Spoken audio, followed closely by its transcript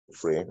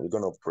pray. We're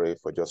going to pray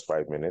for just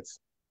 5 minutes.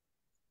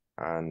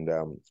 And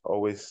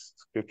always,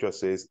 scripture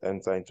says,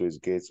 enter into his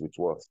gates with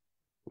what?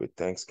 With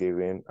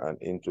thanksgiving, and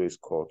into his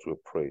courts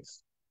with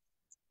praise.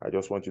 I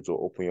just want you to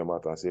open your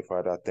mouth and say,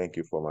 Father, thank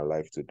you for my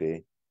life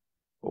today.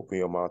 Open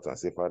your mouth and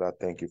say, Father,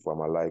 thank you for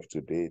my life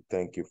today.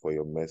 Thank you for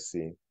your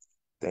mercy.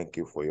 Thank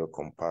you for your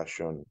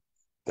compassion.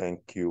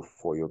 Thank you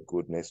for your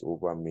goodness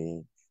over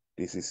me.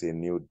 This is a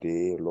new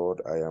day,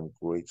 Lord. I am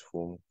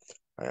grateful.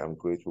 I am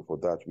grateful for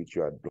that which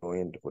you are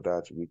doing, for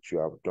that which you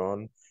have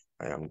done.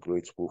 I am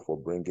grateful for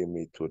bringing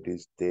me to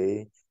this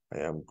day. I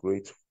am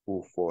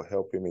grateful for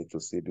helping me to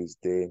see this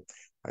day.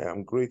 I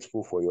am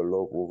grateful for your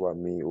love over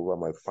me, over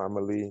my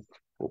family.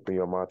 Open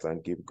your mouth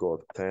and give God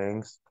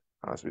thanks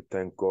as we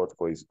thank God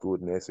for his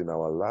goodness in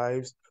our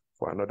lives,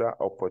 for another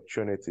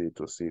opportunity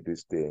to see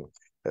this day.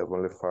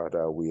 Heavenly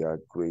Father, we are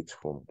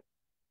grateful.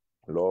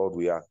 Lord,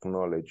 we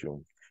acknowledge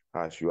you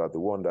as you are the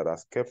one that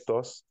has kept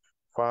us.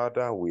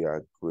 Father, we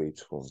are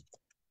grateful.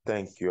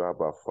 Thank you,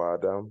 Abba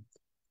Father,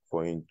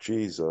 for in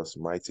Jesus'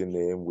 mighty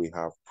name we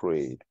have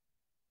prayed.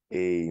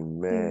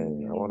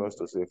 Amen. I want us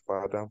to say,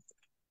 Father,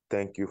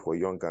 thank you for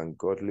young and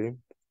godly.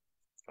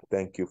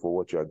 Thank you for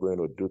what you are going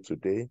to do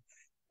today.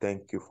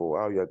 Thank you for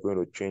how you are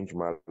going to change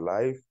my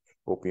life.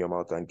 Open your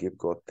mouth and give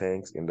God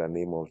thanks in the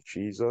name of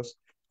Jesus.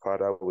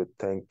 Father, we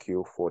thank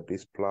you for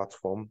this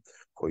platform,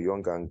 for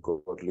young and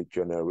godly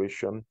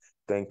generation.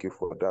 Thank you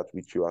for that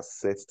which you are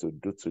set to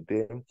do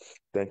today.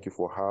 Thank you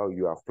for how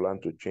you have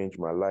planned to change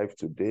my life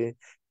today.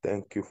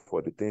 Thank you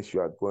for the things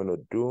you are going to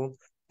do.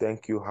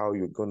 Thank you how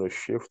you're going to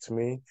shift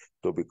me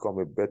to become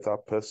a better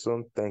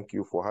person. Thank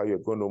you for how you're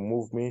going to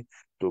move me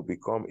to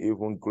become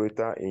even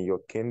greater in your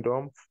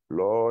kingdom.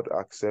 Lord,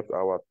 accept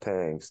our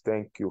thanks.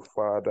 Thank you,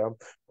 Father,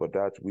 for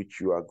that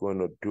which you are going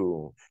to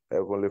do.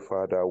 Heavenly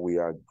Father, we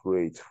are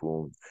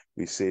grateful.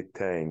 We say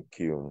thank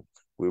you.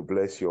 We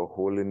bless your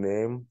holy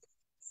name,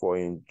 for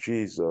in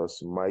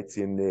Jesus'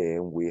 mighty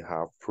name we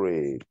have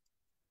prayed.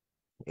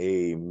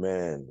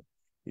 Amen.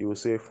 You will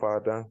say,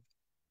 Father,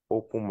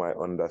 open my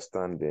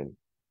understanding.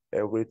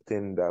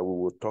 Everything that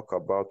we will talk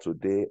about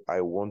today,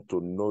 I want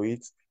to know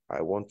it.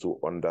 I want to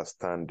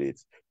understand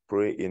it.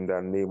 Pray in the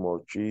name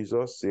of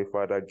Jesus. Say,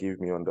 Father, give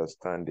me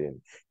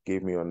understanding.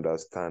 Give me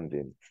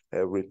understanding.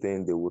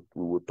 Everything we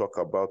will talk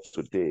about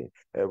today,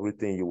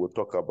 everything you will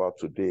talk about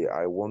today,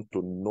 I want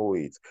to know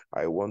it.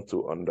 I want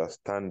to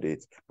understand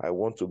it. I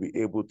want to be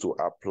able to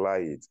apply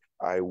it.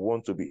 I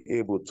want to be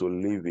able to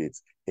live it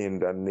in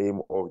the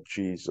name of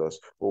Jesus.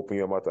 Open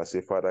your mouth and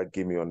say, Father,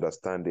 give me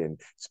understanding.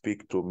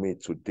 Speak to me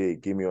today.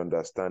 Give me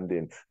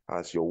understanding.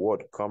 As your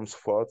word comes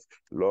forth,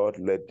 Lord,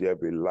 let there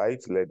be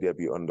light. Let there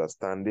be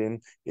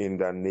understanding in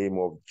the name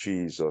of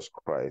Jesus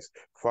Christ.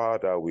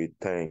 Father, we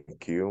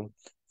thank you,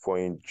 for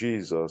in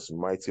Jesus'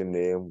 mighty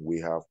name we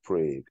have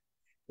prayed.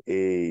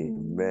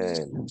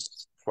 Amen.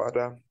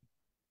 Father,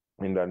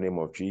 in the name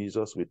of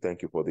Jesus, we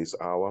thank you for this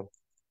hour.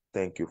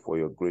 Thank you for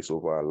your grace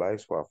over our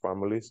lives, for our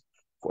families,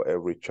 for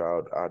every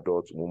child,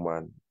 adult,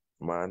 woman,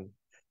 man.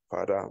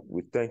 Father,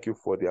 we thank you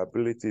for the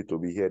ability to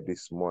be here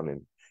this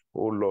morning.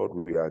 Oh Lord,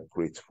 we are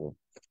grateful.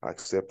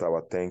 Accept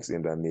our thanks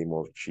in the name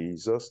of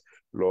Jesus.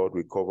 Lord,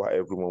 we cover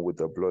everyone with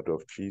the blood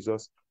of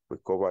Jesus. We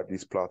cover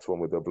this platform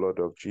with the blood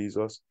of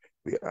Jesus.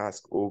 We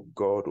ask, oh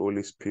God,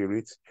 Holy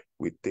Spirit,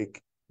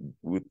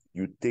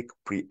 you take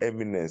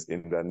preeminence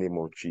in the name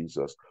of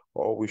Jesus.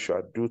 All we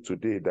shall do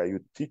today, that you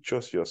teach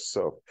us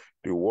yourself,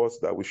 the words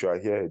that we shall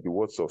hear, the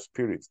words of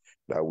spirit,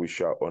 that we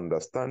shall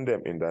understand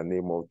them in the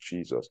name of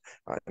Jesus.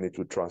 And it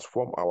will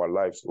transform our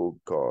lives, oh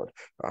God.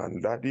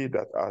 And Daddy,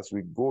 that as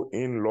we go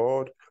in,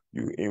 Lord,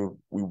 we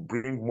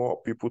bring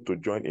more people to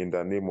join in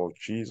the name of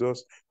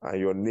Jesus, and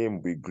your name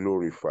be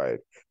glorified.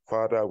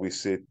 Father, we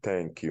say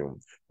thank you.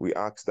 We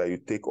ask that you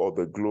take all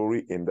the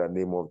glory in the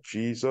name of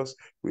Jesus.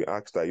 We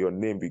ask that your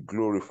name be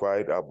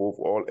glorified above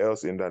all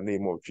else in the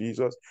name of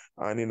Jesus.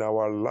 And in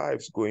our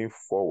lives going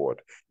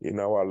forward,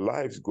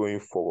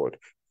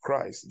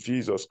 Christ,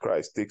 Jesus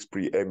Christ takes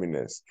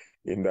preeminence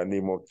in the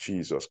name of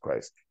Jesus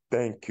Christ.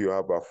 Thank you,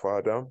 Abba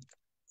Father,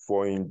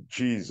 for in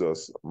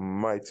Jesus'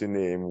 mighty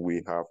name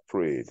we have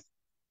prayed.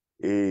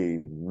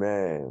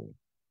 Amen.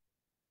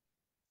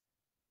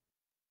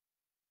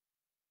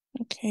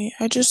 Okay,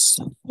 I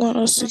just want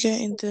us to get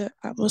in the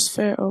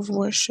atmosphere of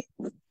worship.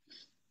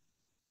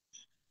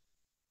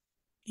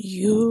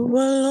 You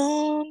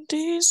alone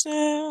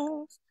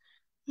deserve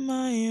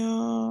my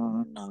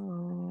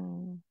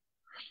honor.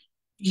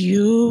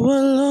 You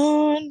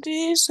alone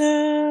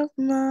deserve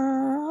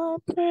my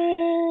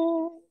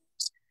praise.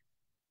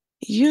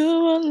 You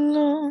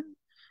alone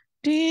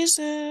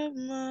deserve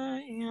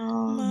my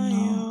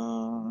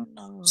honor.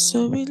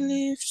 So we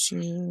lift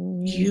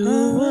you. You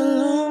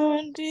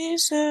alone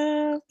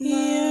deserve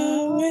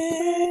my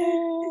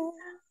praise.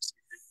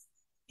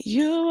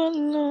 You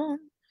alone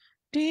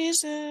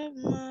deserve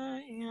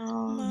my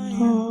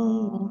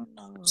honor.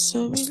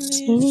 So we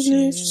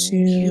lift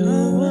you. You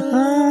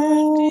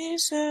alone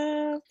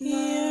deserve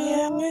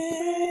my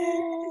praise.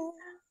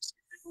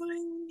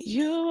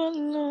 You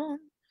alone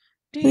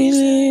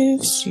deserve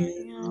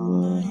my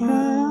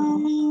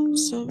honor.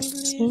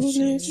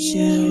 lift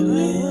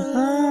you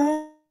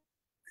high.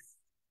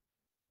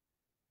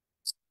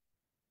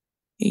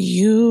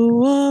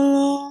 You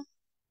alone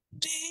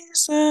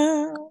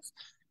deserve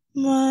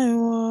my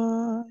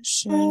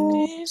worship.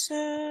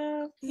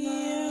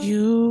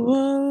 You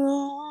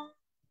alone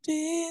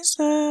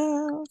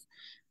deserve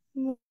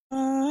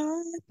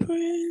my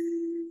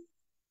praise.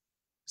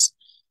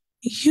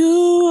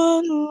 You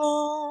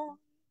alone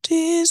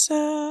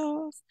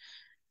deserve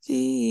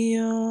the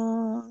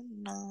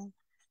honor.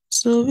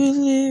 So we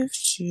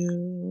lift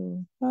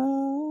you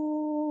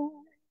high,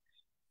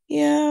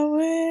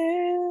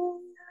 Yahweh.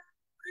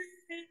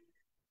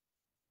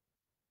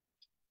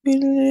 We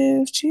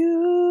lift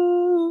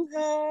you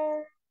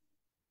high,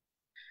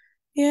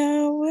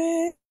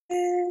 Yahweh.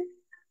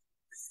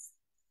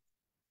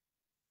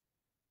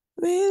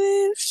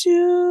 We lift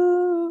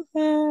you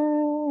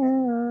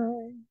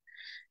high,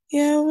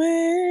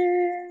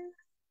 Yahweh.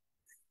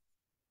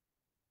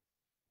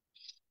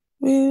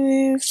 We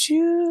lift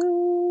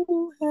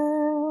you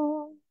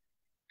high,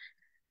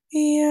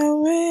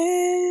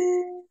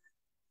 Yahweh.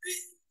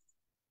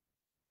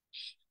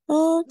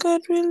 Oh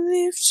God, we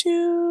lift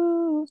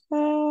you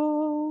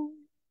high,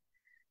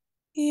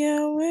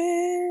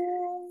 Yahweh.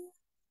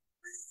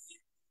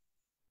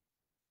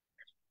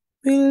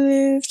 We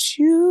lift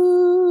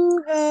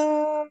you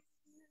high,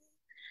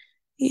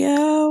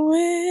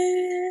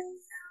 Yahweh.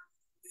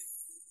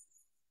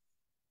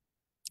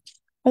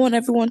 I want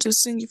everyone to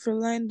sing if you're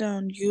lying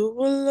down. You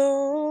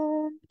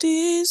alone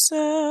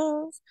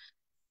deserve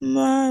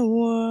my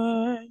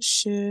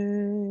worship,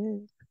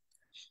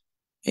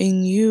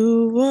 and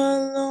you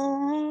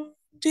alone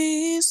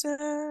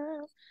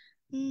deserve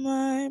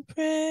my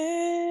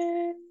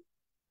praise.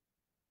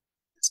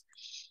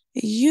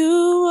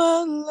 You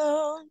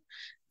alone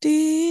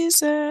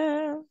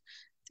deserve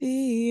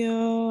the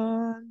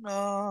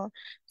honor,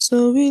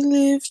 so we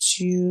lift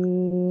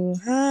you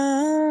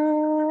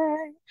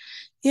high,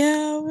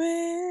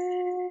 Yahweh.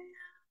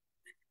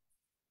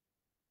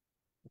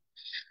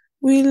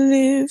 We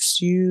lift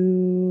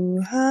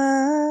you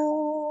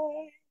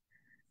high,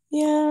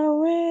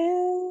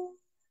 Yahweh.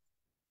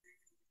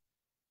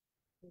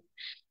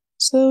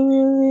 So we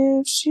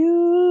lift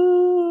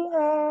you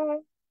high,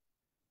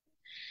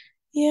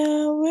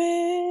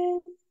 Yahweh.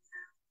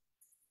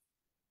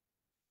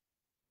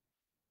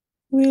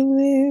 We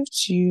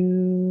lift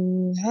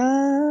you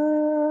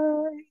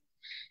high,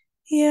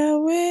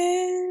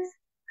 Yahweh.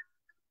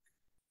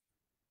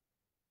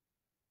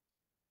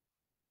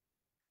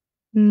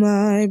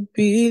 My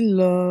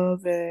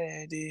beloved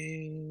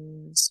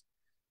is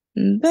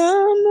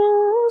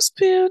the most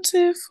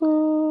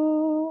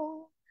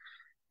beautiful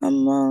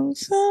among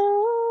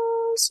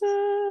thousands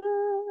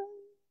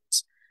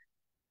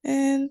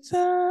and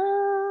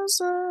thousands.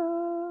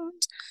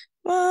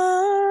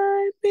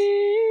 My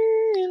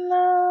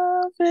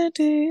beloved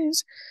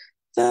is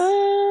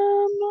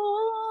the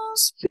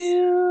most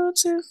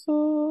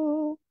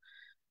beautiful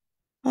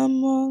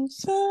among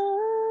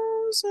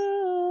thousands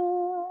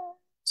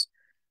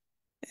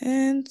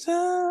and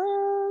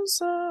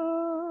thousands.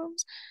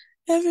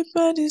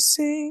 Everybody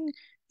sing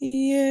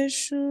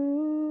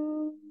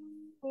Yeshua.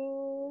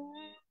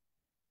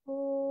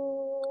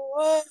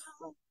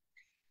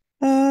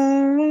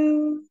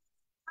 Ah,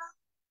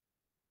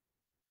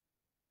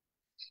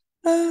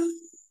 ah,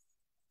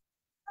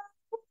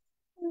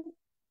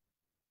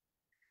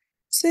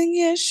 sing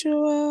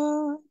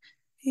Yeshua,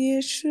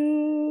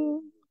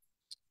 Yeshua.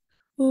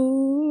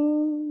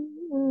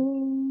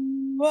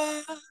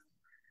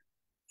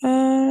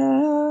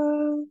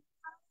 Ah,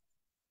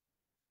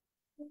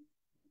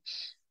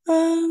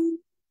 ah,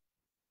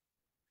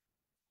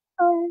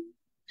 ah.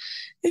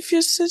 If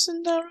you're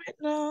sitting down right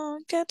now,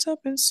 get up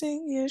and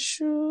sing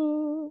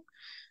Yeshua.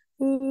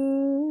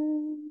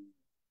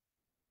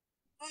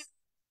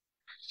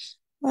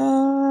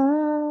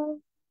 Ah,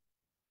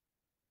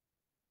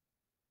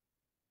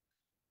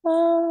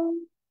 ah.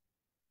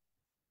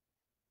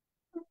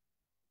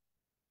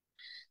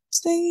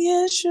 Sing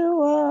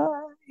Yeshua,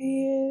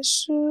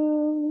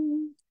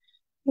 Yeshua.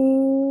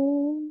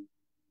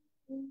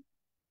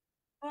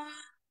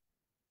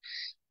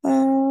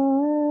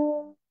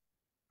 Ah,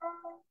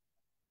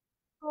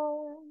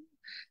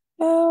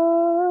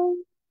 ah,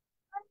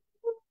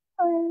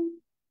 ah.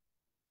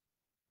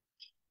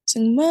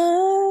 Sing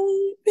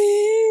my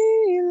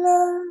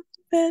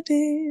beloved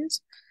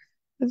is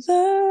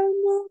the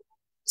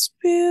most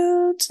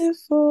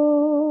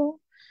beautiful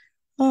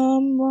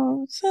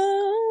among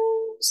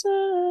thousands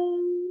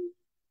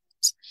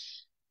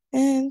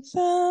and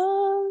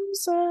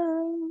thousands.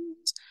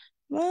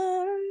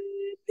 My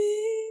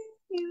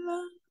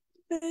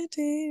beloved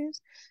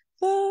is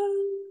the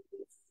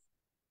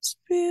most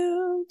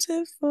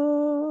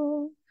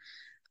beautiful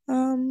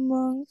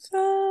among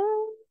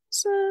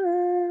thousands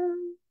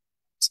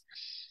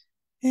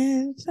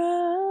and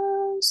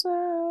thousands.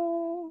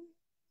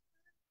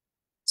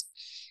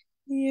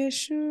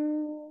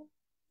 Yeshua.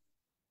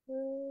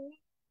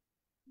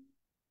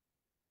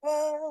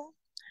 Ah,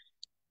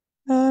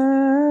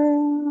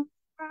 ah,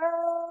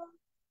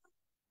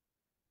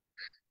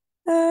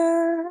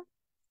 ah,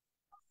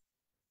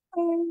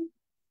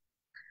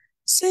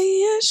 say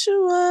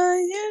Yeshua,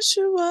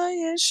 Yeshua,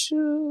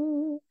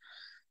 Yeshua.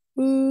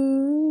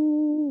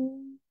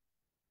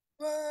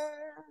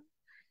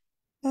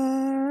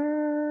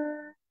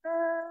 Ah, ah,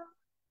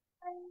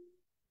 ah,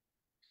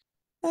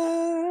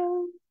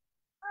 ah.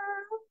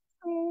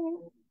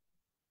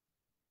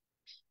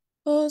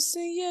 Oh,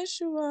 say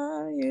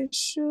Yeshua,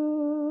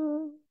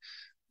 Yeshua.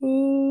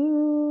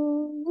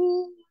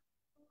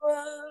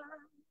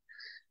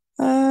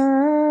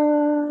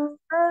 Ah,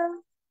 ah,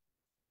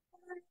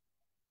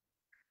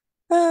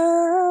 ah,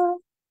 ah.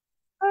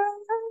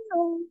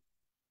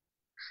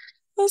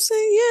 Oh,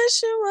 say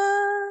Yeshua,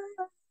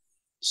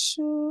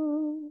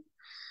 Yeshua.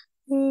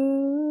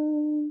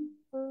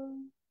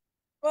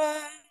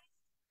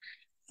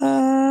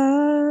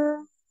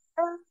 Ah,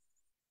 ah,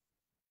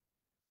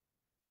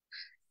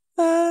 ah,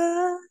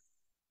 ah.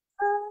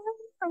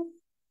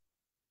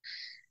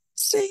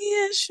 Say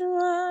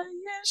Yeshua,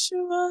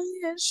 Yeshua,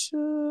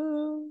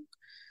 Yeshua.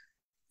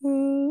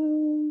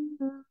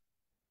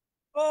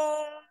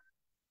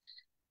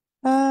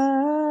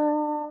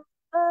 Ah,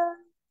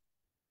 ah,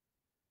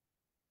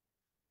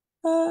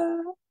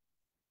 ah,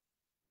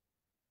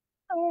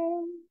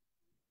 ah.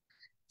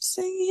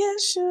 Say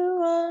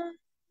Yeshua,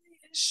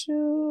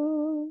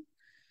 Yeshua.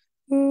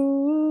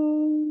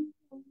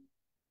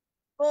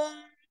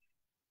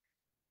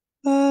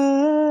 Ah,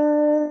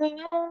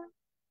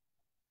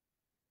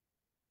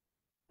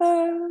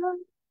 ah,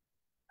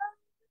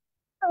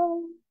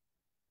 ah.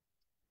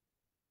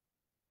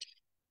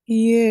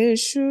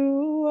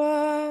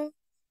 Yeshua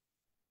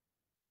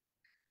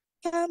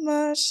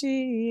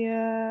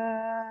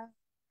HaMashiach,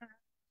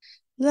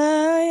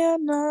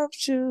 Lion of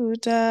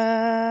Judah,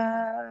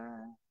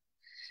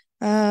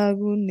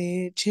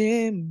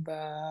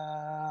 Agunechemba.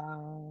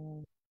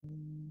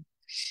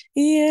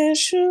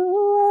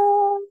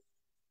 Yeshua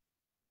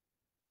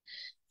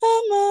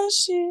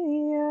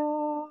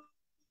HaMashiach,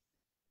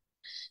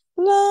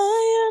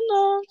 Lion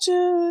of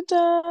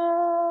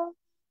Judah,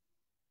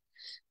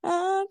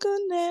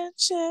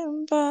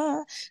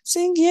 Agunechemba.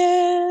 Sing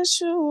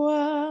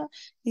Yeshua,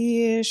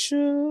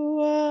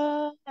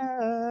 Yeshua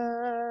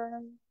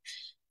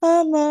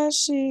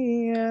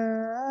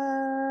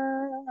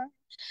HaMashiach,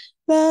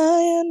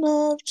 Lion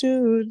of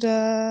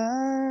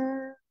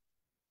Judah,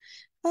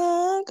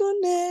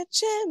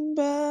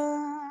 Agunechemba.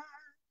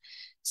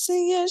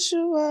 Sing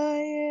Yeshua,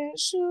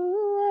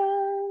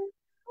 Yeshua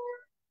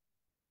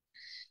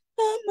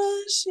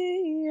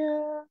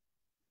HaMashiach,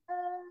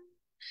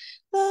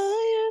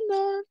 Lion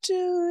of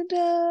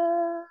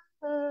Judah,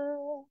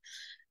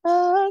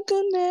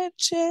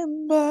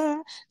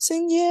 Agunechemba.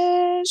 Sing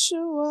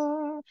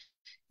Yeshua,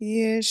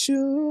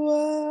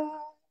 Yeshua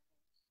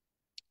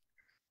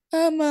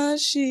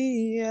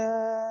HaMashiach,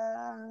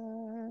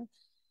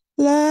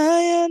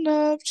 Lion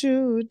of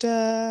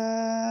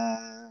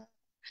Judah,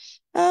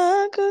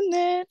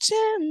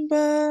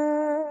 Agunechemba.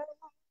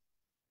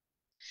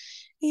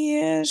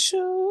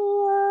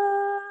 Yeshua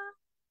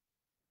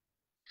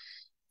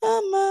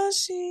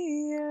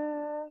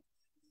HaMashiach,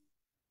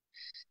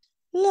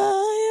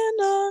 Lion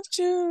of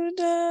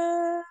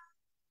Judah,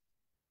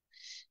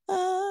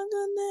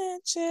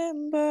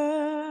 Agunechemba.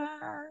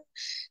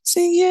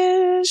 Sing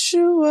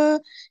Yeshua,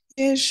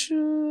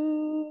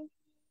 Yeshua.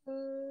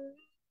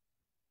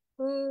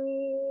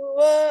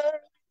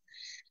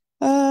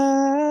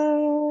 Ah,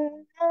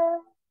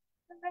 ah,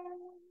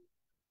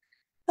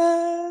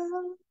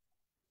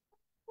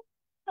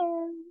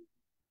 ah.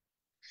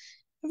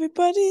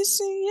 Everybody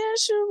sing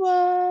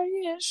Yeshua,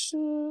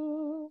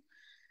 Yeshua.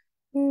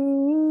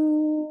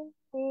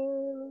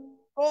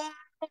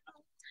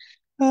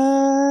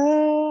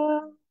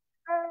 Ah,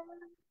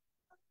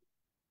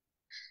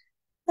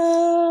 ah,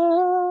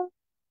 ah.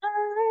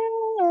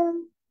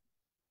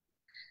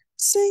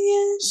 Sing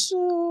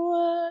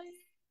Yeshua,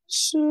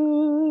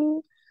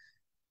 Yeshua.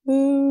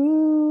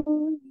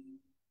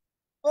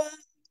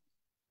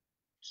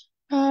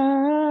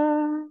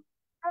 Ah,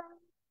 ah,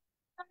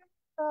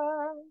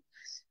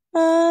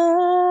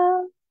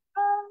 ah,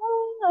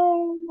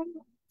 ah.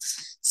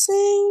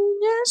 Sing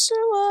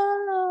Yeshua,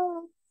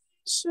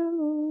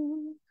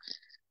 Yeshua.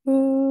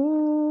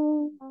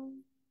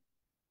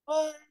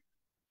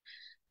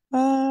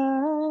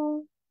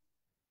 Ah,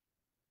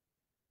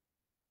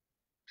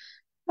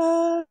 ah,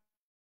 ah.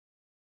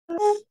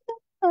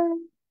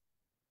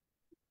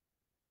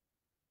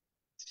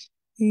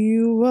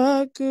 You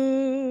are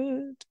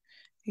good,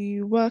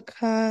 you are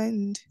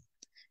kind.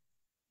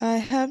 I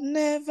have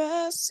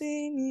never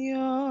seen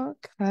your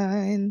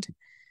kind.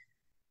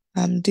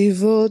 I'm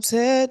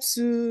devoted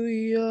to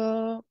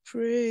your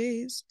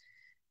praise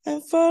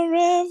and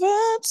forever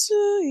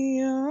to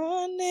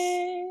your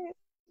name.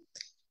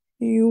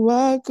 You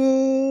are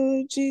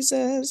good,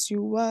 Jesus,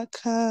 you are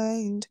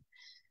kind,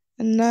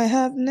 and I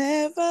have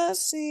never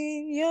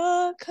seen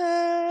your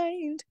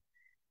kind.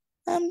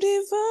 I'm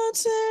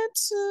devoted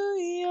to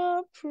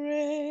your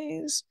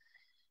praise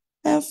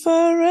and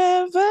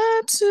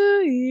forever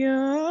to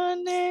your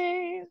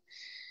name.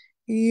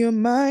 You're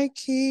my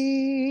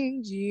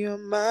King, you're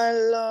my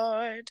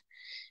Lord.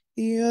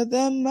 You're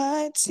the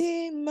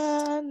mighty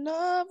man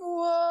of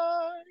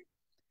war.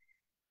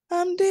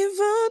 I'm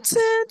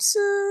devoted to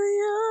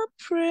your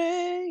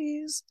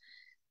praise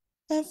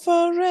and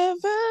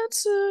forever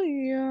to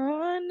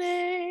your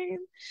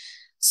name.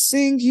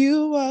 Sing,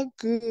 you are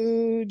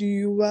good,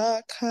 you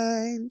are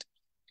kind.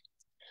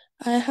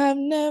 I have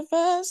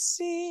never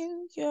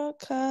seen your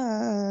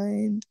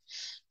kind.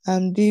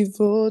 I'm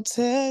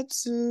devoted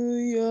to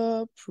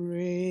your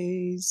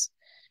praise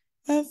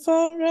and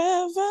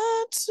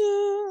forever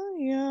to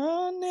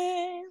your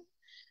name.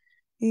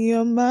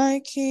 You're my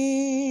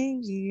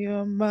King,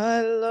 you're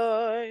my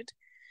Lord.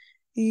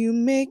 You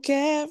make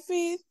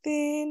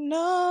everything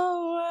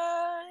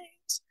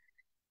alright.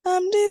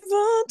 I'm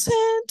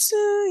devoted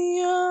to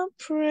your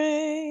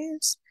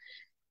praise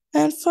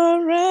and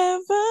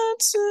forever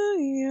to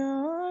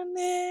your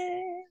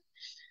name.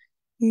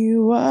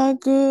 You are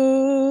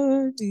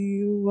good,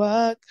 you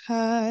are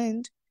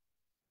kind.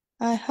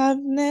 I have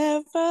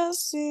never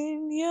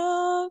seen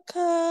your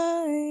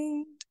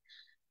kind.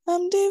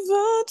 I'm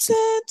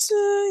devoted to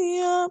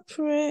your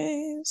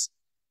praise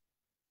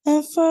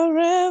and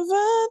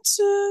forever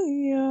to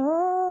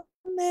your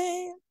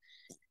name.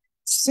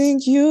 Sing,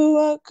 you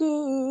are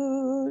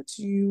good,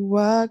 you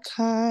are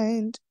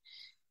kind.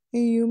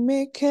 You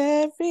make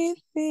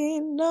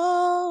everything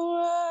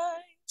alright.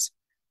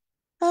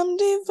 I'm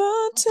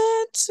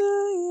devoted to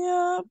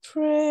your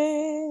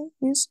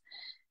praise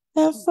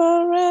and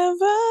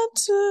forever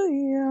to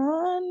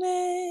your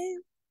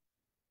name.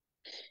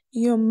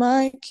 You're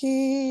my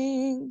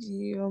King,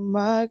 you're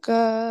my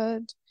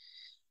God.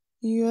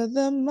 You're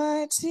the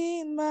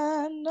mighty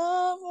man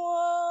of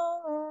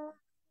war.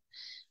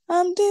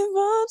 I'm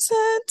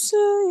devoted to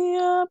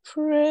your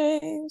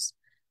praise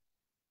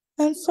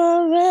and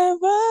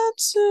forever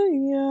to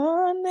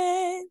your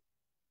name.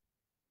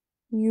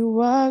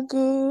 You are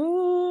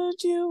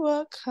good, you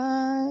are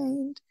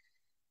kind.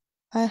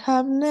 I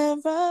have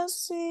never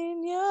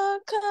seen your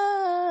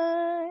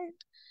kind.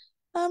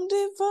 I'm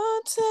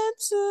devoted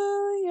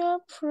to your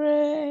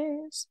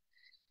praise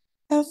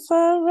and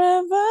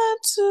forever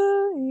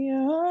to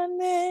your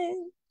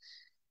name.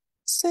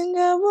 Sing,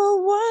 I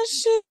will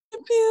worship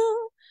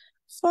you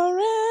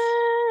forever,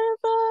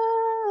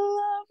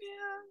 love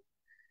you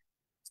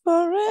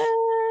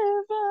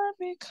forever,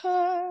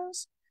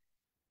 because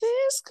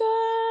this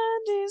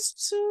God is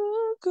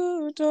too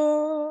good.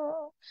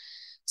 Oh,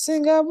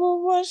 sing, I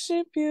will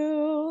worship you,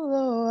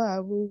 Lord, I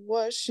will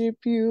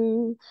worship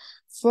you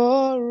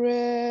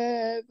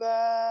forever,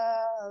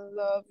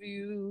 love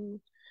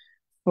you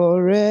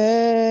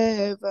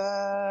forever,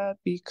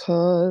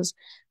 because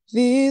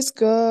this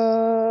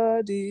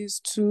God is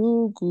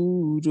too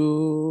good.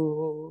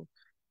 Oh,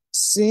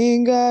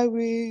 sing, I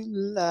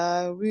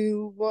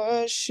will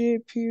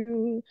worship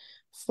you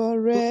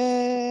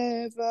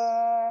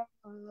forever,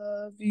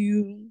 love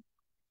you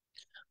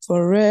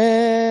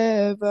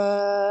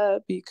forever,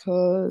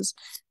 because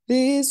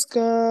this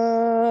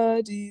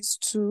God is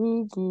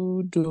too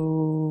good.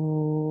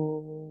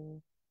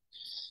 Oh,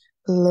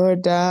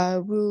 Lord, I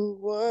will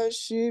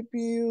worship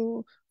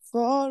you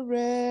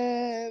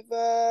forever,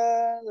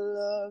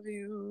 love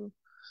you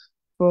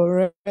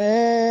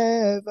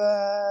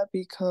forever,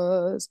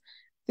 because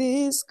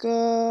this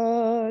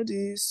God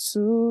is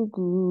too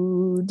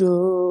good.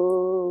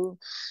 Oh,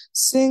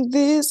 sing,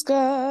 this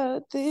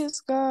God, this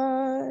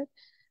God,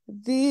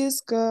 this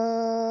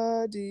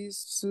God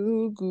is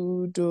too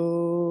good.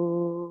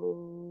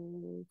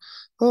 Oh,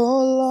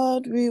 oh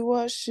Lord, we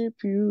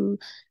worship you.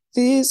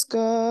 This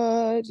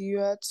God,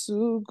 you are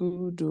too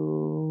good.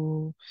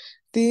 Oh,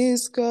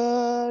 this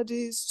God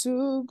is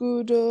too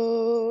good.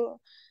 Oh,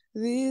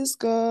 this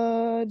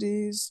God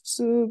is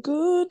too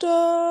good.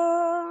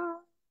 Oh,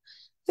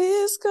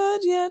 this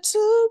God, you're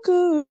too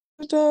good.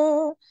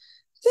 Oh,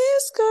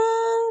 this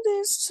God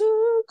is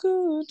too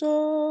good.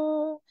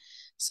 Oh,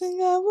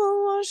 sing, I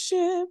will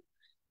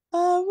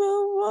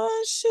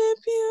worship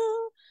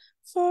you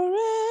forever,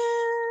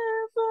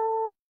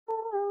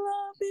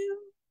 love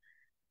you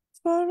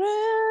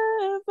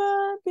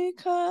forever,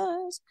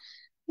 because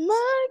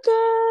my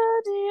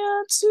God,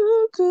 you're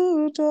too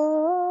good.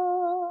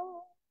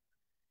 Oh,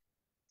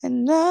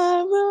 and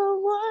I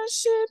will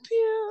worship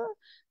you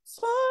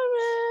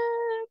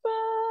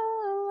forever,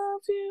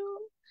 love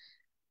you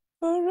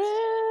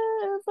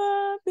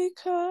forever,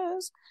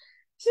 because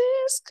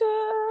this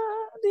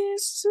God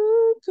is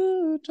too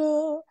good.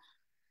 Oh,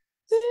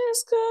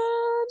 this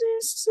God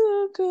is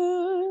too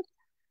good.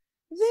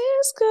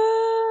 This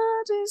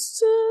God is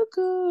too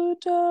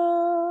good.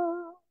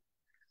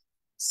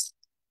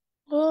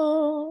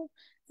 Oh,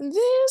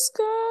 this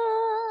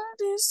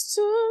God is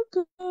too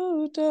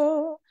good.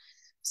 Oh,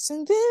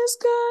 sing, this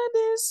God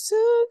is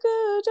too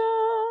good.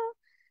 Oh,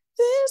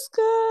 this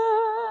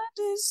God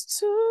is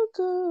too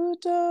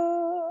good.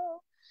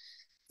 Oh,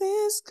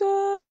 this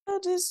God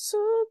is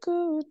too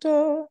good.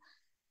 Oh,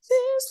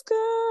 this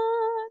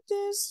God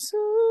is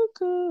too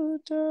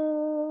good.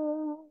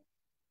 Oh.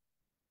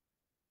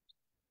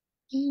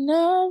 And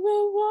I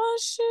will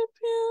worship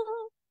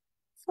you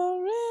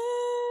forever,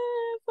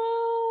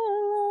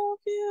 love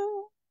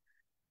you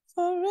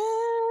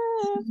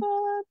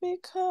forever,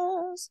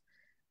 because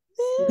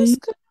this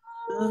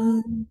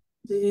God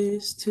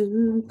is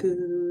too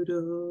good.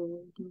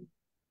 Oh.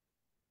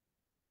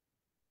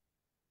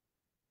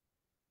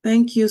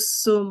 Thank you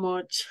so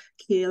much,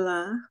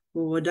 Kayla,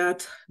 for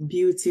that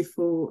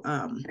beautiful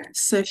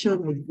session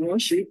of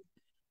worship.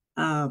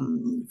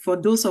 For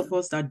those of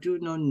us that do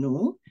not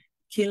know,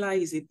 Kayla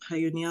is a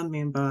pioneer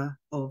member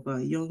of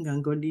a Young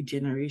and Godly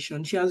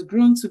Generation. She has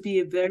grown to be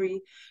a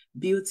very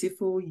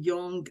beautiful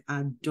young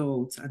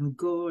adult, and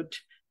God,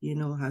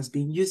 has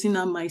been using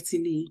her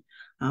mightily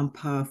and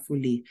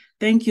powerfully.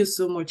 Thank you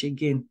so much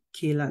again,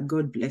 Kayla.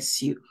 God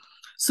bless you.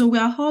 So we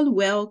are all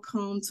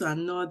welcome to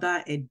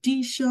another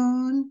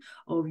edition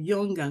of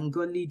Young and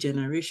Godly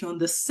Generation,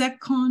 the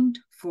second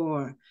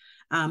for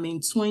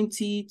in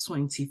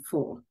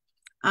 2024.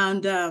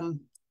 And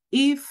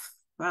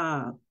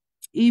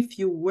if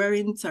you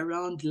weren't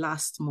around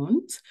last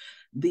month,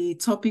 the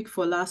topic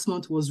for last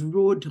month was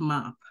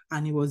roadmap,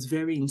 and it was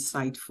very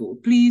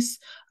insightful. Please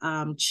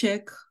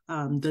check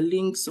the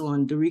links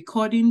on the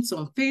recordings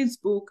on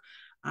Facebook.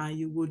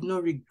 You would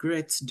not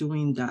regret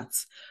doing that.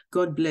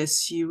 God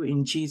bless you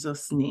in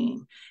Jesus'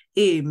 name.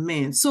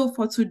 Amen. So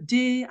for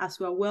today, as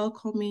we're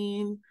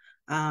welcoming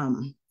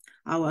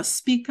our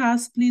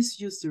speakers, please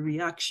use the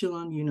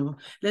reaction,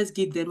 let's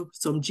give them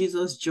some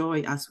Jesus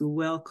joy as we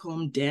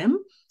welcome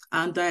them.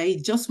 And I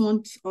just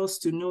want us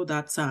to know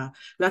that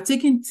we are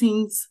taking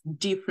things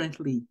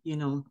differently,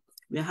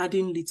 we're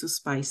adding little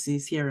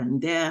spices here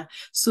and there.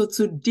 So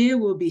today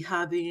we'll be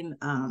having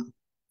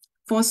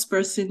first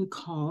person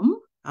come,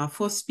 our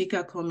first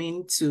speaker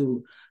coming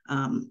to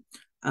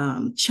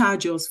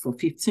charge us for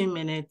 15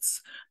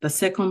 minutes, the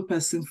second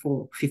person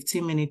for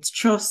 15 minutes.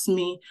 Trust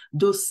me,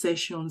 those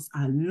sessions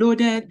are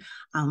loaded.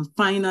 And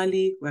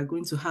finally, we're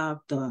going to have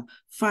the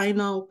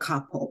final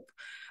cap up.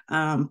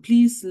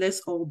 Please,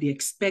 let's all be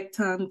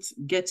expectant.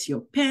 Get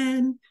your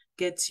pen,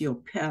 get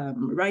your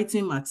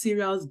writing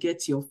materials,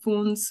 get your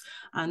phones.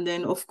 And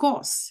then, of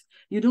course,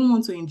 you don't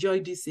want to enjoy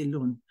this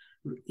alone.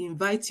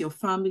 Invite your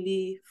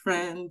family,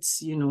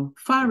 friends,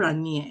 far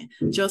and near.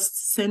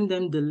 Just send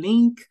them the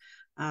link.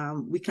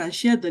 We can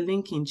share the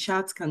link in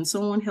chat. Can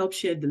someone help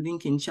share the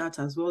link in chat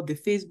as well? The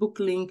Facebook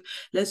link,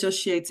 let's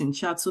just share it in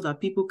chat so that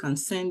people can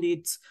send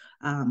it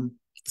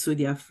to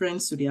their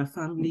friends, to their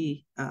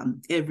family,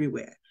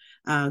 everywhere.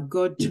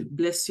 God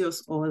bless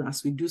us all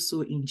as we do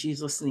so in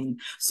Jesus' name.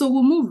 So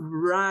we'll move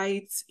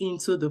right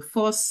into the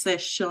first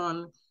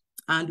session,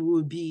 and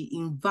we'll be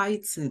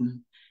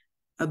inviting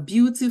a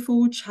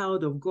beautiful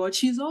child of God.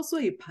 She's also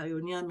a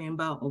pioneer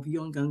member of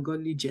Young and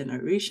Godly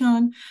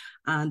Generation,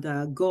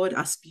 and God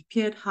has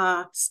prepared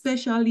her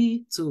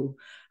specially to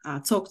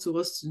talk to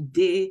us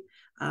today.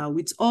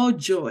 With all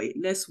joy,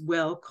 let's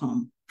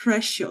welcome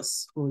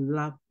Precious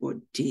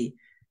Olabode.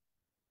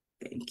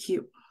 Thank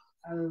you.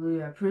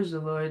 Hallelujah. Praise the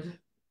Lord.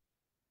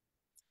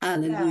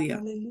 Hallelujah.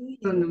 In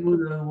the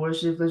mood of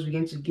worship, let's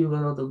begin to give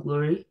God all the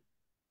glory.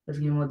 Let's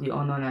give him all the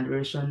honor and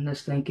adoration.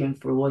 Let's thank him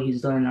for what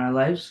he's done in our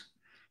lives.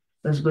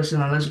 Let's bless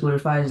him and let's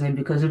glorify his name,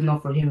 because if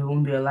not for him, we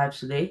won't be alive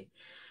today.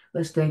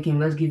 Let's thank him.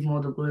 Let's give him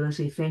all the glory. Let's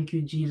say thank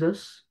you,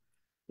 Jesus.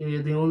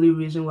 You're the only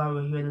reason why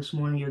we're here this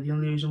morning. You're the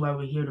only reason why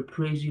we're here to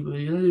praise you.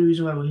 You're the only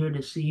reason why we're here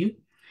to see you.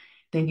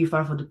 Thank you,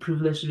 Father, for the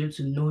privilege to be able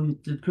to know you,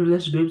 the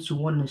privilege to be able to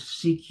want to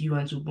seek you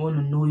and to want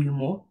to know you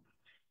more.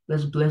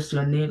 Let's bless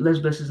your name. Let's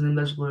bless his name.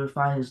 Let's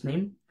glorify his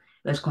name.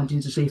 Let's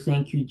continue to say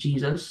thank you,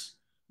 Jesus.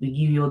 We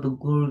give you all the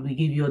glory. We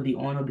give you all the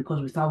honor,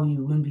 because without you,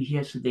 we wouldn't be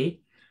here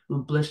today. We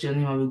bless your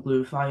name and we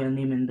glorify your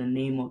name in the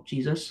name of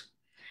Jesus.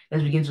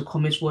 Let's begin to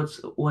commit what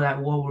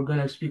we're going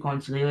to speak on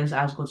today. Let's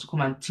ask God to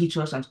come and teach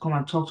us and to come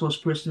and talk to us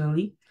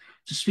personally,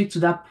 to speak to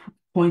that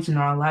point in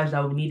our lives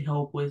that we need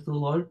help with, the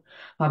Lord.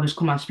 Father,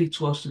 come and speak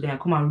to us today and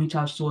come and reach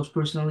out to us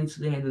personally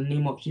today in the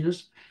name of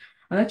Jesus.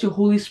 And let your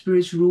Holy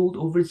Spirit rule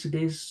over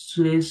today's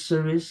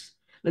service.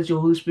 Let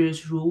your Holy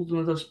Spirit rule.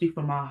 Don't let us speak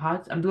from our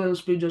heart, and don't let us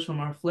speak just from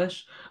our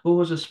flesh, but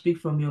let us speak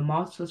from your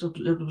mouth. Let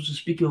us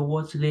speak your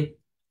word today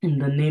in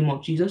the name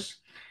of Jesus.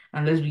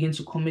 And let's begin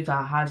to commit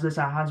our hearts. Let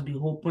our hearts be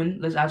open.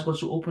 Let's ask God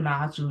to open our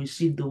hearts to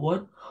receive the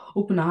word.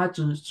 Open our heart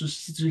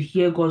to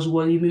hear God's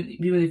word,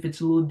 even if it's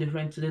a little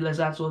different today. Let's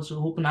ask God to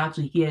open our heart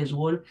to hear his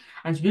word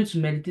and to be able to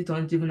meditate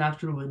on it even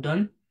after we're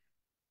done.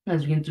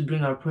 Let's begin to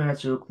bring our prayer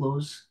to a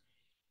close.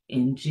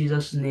 In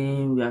Jesus'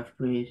 name we have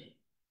prayed.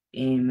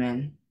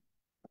 Amen.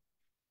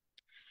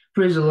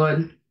 Praise the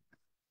Lord.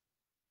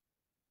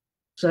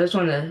 So I just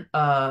want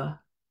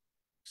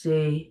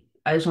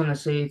to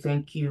say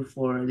thank you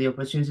for the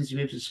opportunity to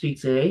be able to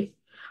speak today.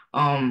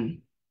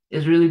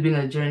 It's really been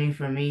a journey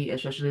for me,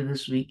 especially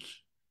this week.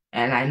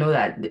 And I know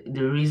that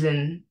the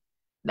reason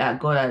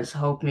that God has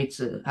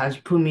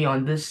put me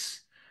on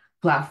this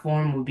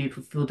platform will be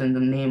fulfilled in the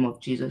name of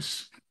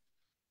Jesus.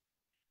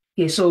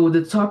 Okay, so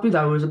the topic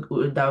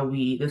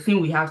the thing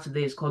we have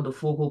today is called the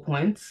focal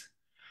points.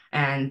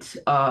 And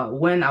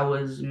when I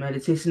was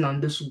meditating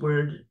on this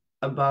word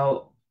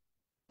about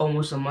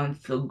almost a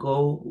month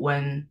ago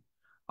when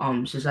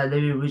Sister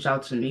Debbie reached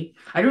out to me.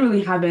 I didn't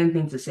really have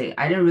anything to say.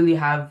 I didn't really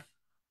have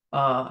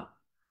uh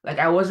like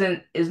I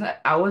wasn't it's not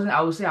I wasn't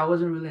I would say I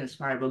wasn't really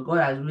inspired, but God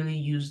has really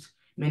used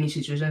many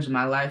situations in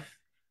my life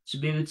to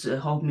be able to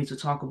help me to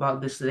talk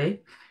about this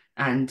today.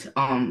 And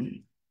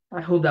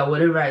I hope that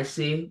whatever I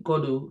say,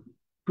 God will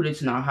put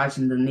it in our hearts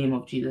in the name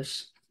of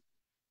Jesus.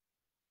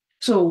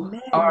 So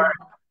Amen.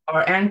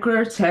 our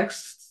anchor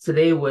text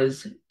today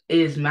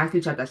is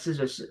Matthew chapter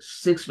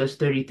 6 verse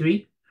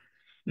 33.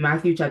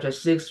 Matthew chapter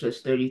 6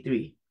 verse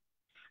 33.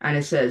 And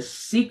it says,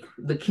 "Seek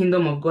the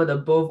kingdom of God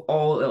above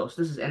all else."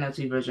 This is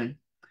NLT version.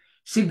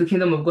 "Seek the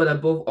kingdom of God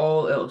above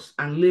all else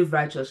and live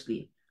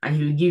righteously, and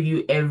he will give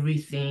you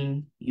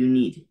everything you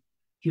need."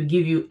 He'll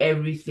give you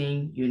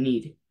everything you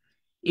need.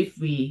 If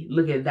we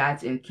look at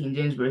that in King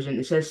James Version,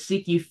 it says,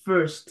 "Seek ye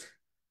first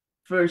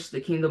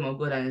the kingdom of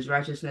God and his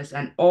righteousness,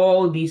 and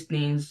all these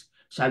things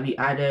shall be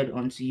added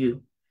unto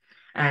you."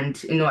 And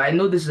I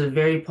know this is a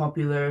very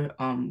popular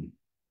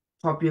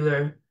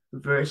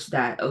verse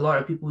that a lot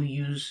of people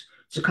use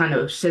to kind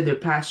of set their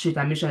path straight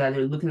and make sure that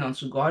they're looking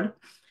unto God.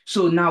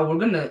 So now we're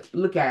gonna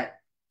look at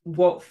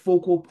what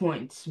focal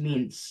points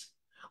means.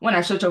 When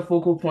I search up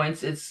focal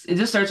points, it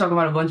just starts talking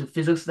about a bunch of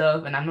physics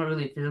stuff, and I'm not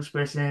really a physics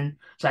person,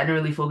 so I didn't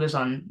really focus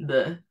on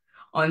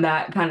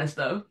that kind of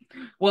stuff.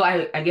 Well,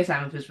 I guess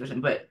I'm a physics person,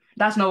 but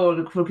that's not what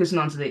we're focusing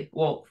on today.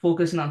 Well,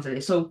 focusing on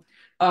today. So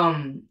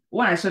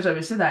when I search up,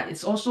 it said that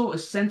it's also a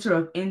center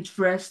of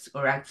interest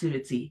or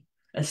activity,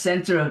 a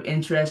center of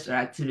interest or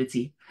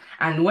activity.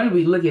 And when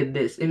we look at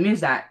this, it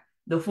means that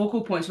the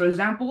focal points, for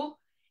example,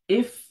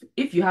 if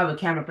you have a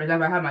camera, for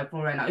example, I have my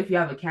phone right now. If you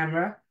have a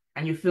camera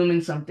and you're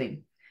filming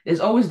something, there's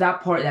always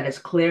that part that is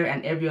clear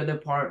and every other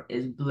part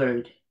is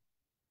blurred.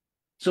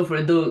 So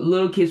for the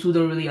little kids who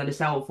don't really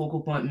understand what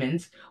focal point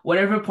means,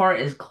 whatever part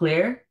is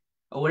clear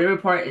or whatever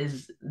part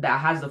is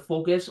that has the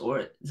focus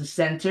or the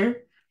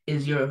center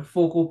is your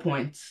focal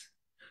point.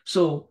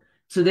 So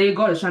today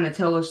God is trying to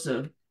tell us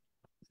to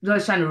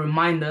just trying to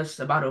remind us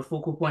about our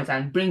focal points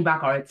and bring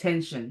back our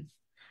attention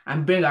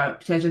and bring our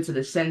attention to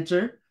the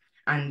center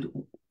and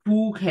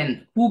who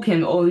can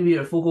only be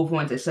our focal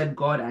point except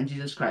God and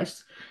Jesus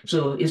Christ.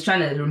 So it's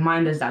trying to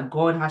remind us that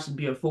God has to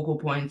be our focal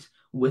point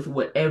with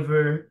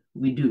whatever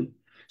we do.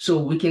 So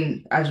we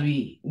can as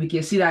we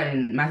can see that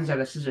in Matthew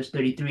chapter 6 verse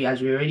 33,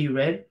 as we already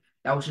read,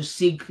 that we should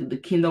seek the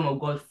kingdom of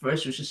God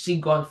first. We should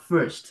seek God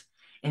first,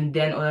 and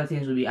then other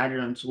things will be added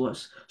unto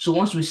us. So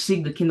once we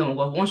seek the kingdom of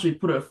God, once we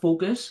put our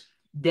focus,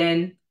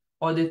 then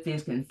other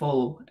things can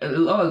follow. A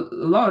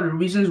lot of the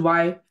reasons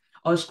why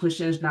us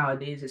Christians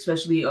nowadays,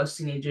 especially us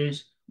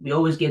teenagers, we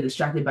always get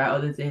distracted by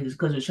other things is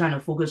because we're trying to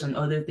focus on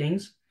other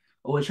things,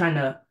 or we're trying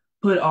to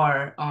put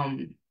our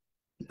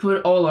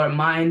put all our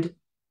mind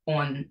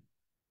on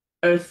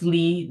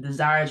earthly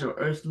desires or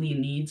earthly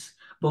needs.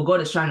 But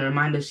God is trying to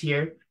remind us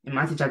here in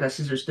Matthew chapter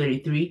 6, verse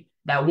 33,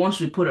 that once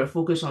we put our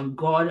focus on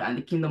God and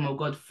the kingdom of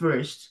God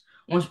first,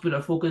 once we put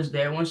our focus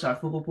there, once our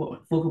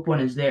focal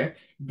point is there,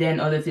 then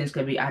other things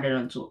can be added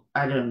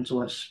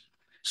onto us.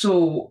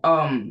 So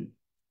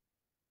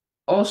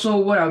also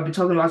what I'll be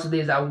talking about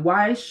today is that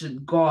why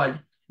should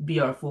God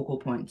be our focal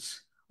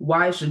points?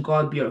 Why should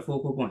God be our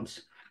focal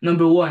points?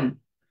 Number one,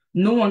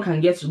 no one can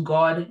get to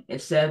God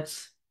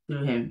except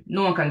through him.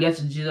 No one can get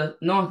to Jesus,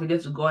 no one can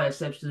get to God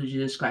except through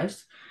Jesus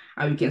Christ.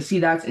 And we can see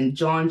that in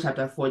John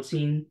chapter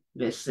 14,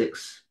 verse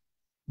 6.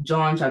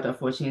 John chapter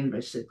 14,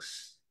 verse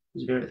 6.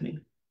 Just bear with me.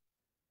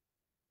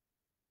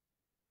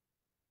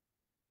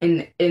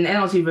 In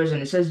NLT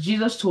version, it says,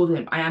 Jesus told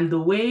him, "I am the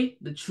way,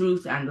 the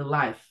truth, and the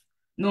life.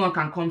 No one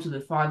can come to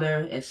the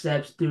Father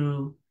except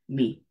through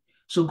me."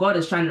 So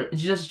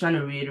Jesus is trying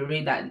to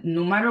reiterate that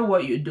no matter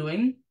what you're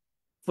doing,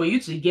 for you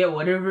to get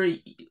whatever,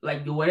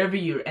 like whatever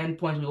your end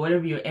point,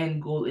 whatever your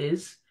end goal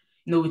is,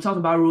 we talked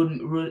about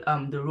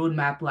the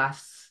roadmap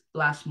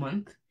last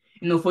month.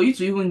 For you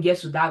to even get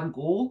to that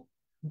goal,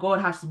 God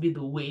has to be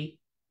the way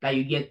that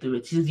you get through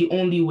it. He's the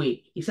only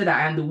way. He said that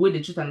I am the way,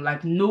 the truth, and the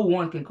life. No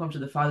one can come to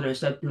the Father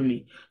except through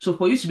me. So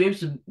for you to be able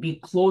to be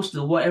close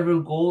to whatever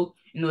goal,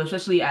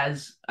 especially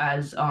as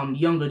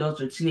young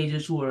adults or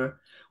teenagers who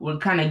were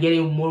kind of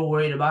getting more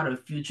worried about our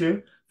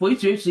future, for you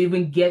to be able to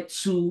even get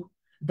to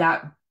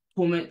that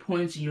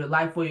point in your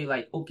life where you're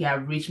like, okay,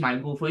 I've reached my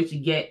goal. For you to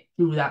get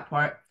through that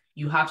part,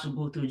 you have to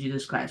go through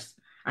Jesus Christ.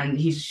 And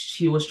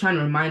he was trying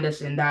to remind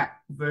us in that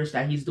verse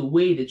that he's the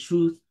way, the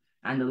truth,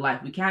 and the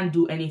life. We can't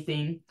do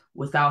anything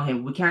without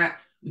him. We can't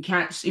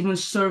even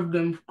serve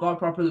God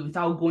properly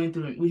without going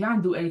through him. We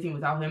can't do anything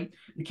without him.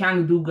 We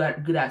can't do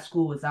good at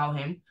school without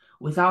him.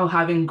 Without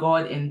having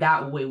God in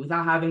that way,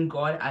 without having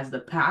God as the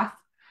path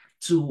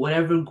to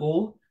whatever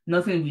goal,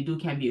 nothing we do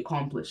can be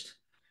accomplished.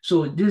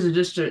 So this is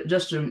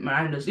just to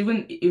remind us,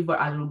 even if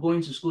as we're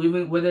going to school,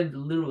 even whether the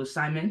little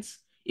assignments,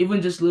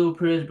 even just little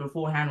prayers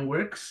beforehand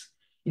works,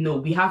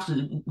 we have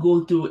to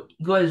go through.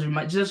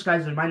 Jesus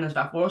Christ reminds us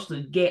that for us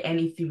to get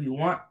anything we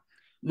want,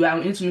 we are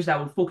instruments that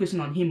we're focusing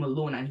on him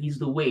alone, and he's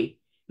the way.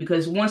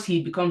 Because once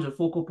he becomes a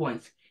focal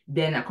point,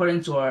 then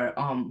according to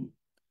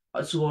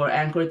to our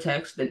anchor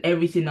text, then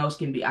everything else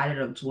can be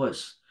added onto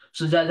us.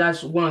 So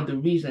that's one of the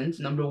reasons.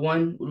 Number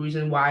one,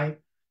 reason why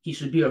he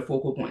should be our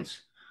focal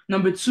points.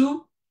 Number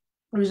two,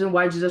 reason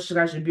why Jesus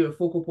Christ should be our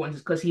focal point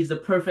is because he's the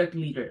perfect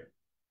leader.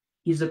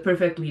 He's the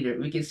perfect leader.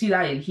 We can see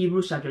that in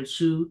Hebrews chapter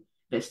 2,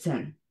 verse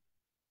 10.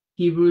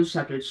 Hebrews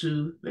chapter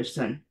 2, verse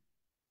 10.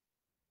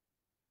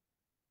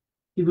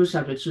 Hebrews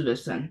chapter 2,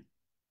 verse 10.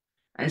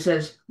 And it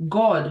says,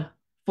 God,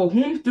 for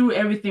whom through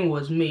everything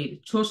was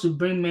made, chose to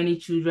bring many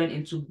children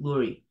into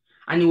glory.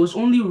 And it was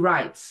only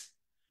right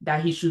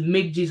that he should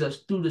make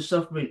Jesus, through the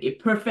suffering, a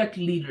perfect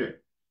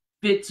leader,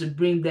 fit to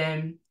bring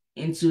them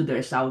into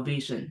their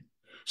salvation.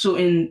 So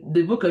in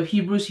the book of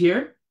Hebrews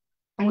here,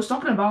 I was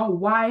talking about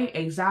what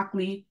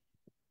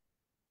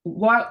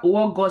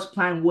God's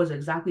plan was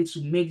exactly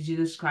to make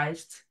Jesus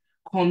Christ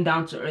come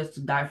down to earth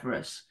to die for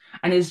us.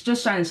 And it's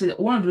just trying to say that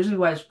one of the reasons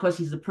why is because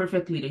he's the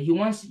perfect leader. He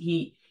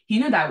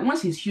knew that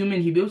once he's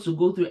human, he'd be able to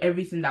go through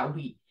everything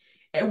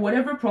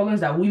whatever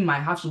problems that we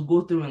might have to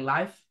go through in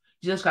life,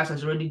 Jesus Christ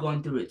has already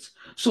gone through it.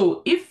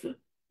 So if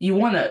you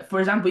wanna, for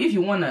example, if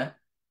you wanna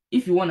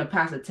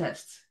pass a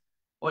test,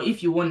 or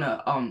if you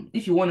wanna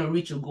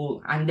reach a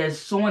goal, and there's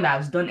someone that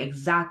has been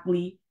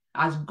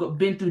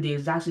through the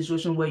exact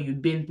situation where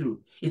you've been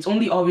through, it's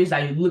only obvious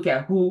that you look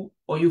at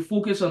you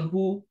focus on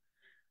who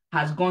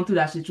has gone through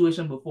that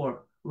situation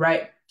before,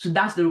 right? So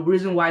that's the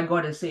reason why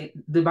God is saying,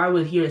 the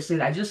Bible here is saying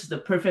that Jesus is the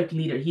perfect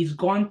leader. He's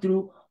gone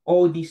through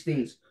all these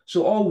things.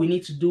 So all we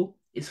need to do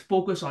is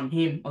focus on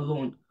him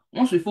alone.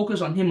 Once we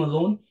focus on him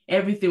alone,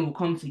 everything will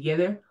come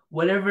together.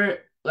 Whatever,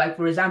 like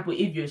for example,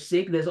 if you're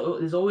sick, there's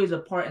always a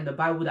part in the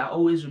Bible that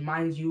always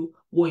reminds you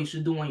what you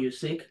should do when you're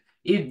sick.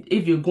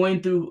 If you're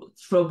going through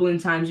troubling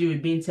times, you're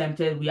being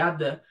tempted. We have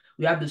the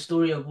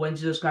story of when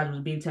Jesus Christ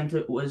was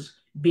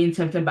being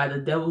tempted by the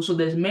devil. So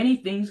there's many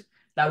things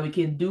that we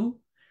can do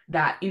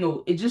that,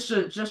 it's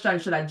just trying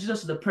to show that Jesus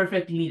is the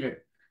perfect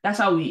leader. That's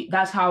how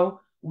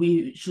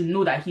we should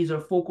know that he's our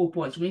focal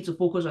point. So we need to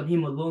focus on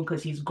him alone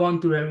because he's gone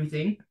through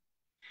everything.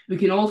 We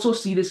can also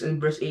see this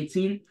in verse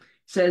 18. It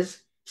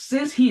says,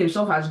 since he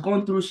himself has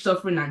gone through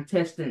suffering and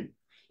testing,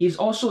 he's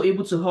also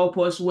able to help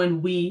us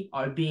when we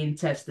are being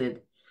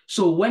tested.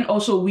 So when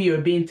also we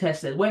are being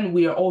tested, when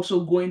we are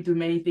also going through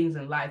many things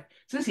in life,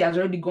 since he has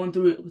already gone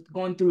through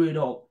it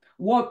all,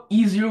 what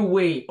easier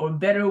way or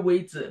better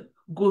way to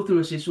go through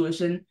a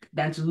situation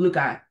than to look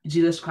at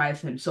Jesus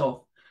Christ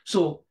himself?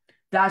 So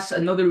that's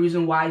another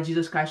reason why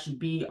Jesus Christ should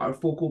be our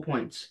focal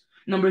point.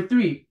 Number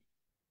three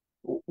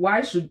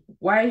should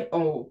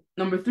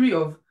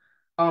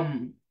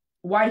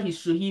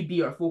he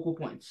be our focal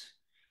point?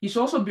 He should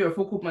also be our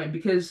focal point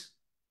because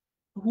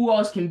who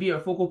else can be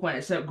our focal point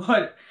except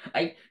God?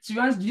 Like, to be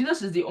honest,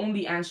 Jesus is the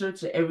only answer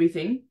to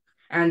everything.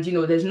 And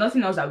there's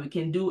nothing else that we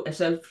can do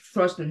except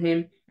trust in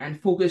him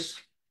and focus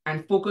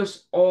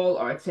all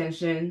our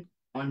attention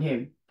on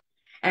him.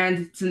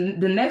 And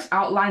the next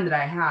outline that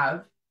I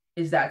have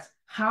is that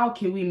how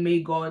can we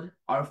make God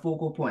our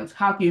focal point?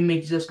 How can we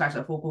make Jesus Christ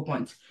our focal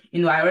point?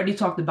 I already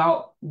talked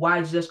about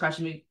why Jesus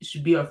Christ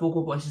should be our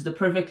focal point. He's the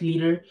perfect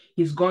leader.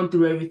 He's gone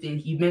through everything.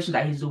 He mentioned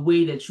that he's the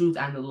way, the truth,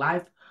 and the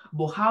life.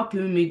 But how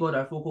can we make God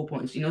our focal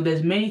points?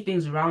 There's many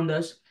things around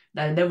us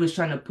that the devil is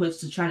trying to put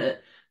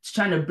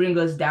trying to bring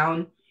us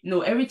down.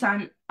 Every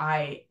time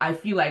I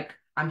feel like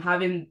I'm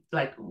having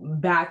like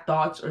bad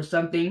thoughts or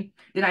something,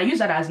 then I use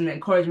that as an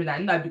encouragement. I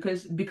know that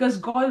because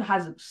God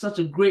has such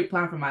a great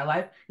plan for my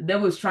life, the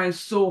devil is trying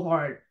so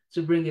hard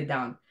to bring it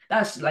down.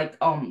 That's like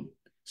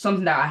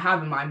something that I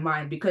have in my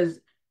mind because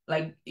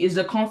like is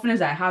the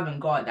confidence I have in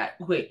God that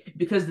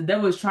because the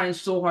devil is trying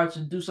so hard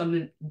to do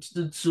something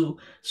to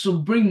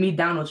bring me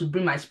down or to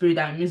bring my spirit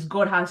down. It means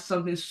God has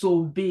something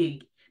so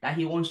big that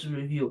he wants to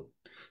reveal.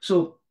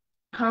 So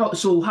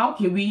how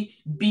can we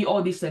beat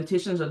all these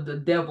temptations of the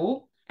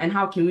devil? And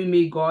how can we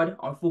make God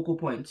our focal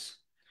points?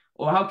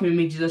 Or how can we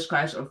make Jesus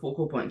Christ our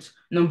focal points?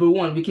 Number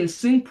one, we can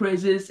sing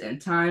praises in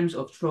times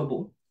of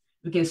trouble.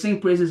 We can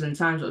sing praises in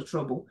times of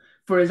trouble.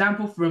 For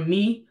example, for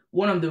me,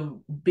 one of the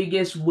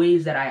biggest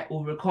ways that I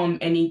overcome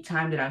any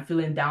time that I'm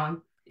feeling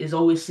down is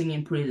always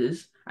singing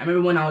praises. I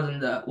remember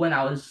when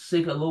I was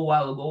sick a little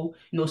while ago,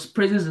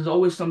 praises is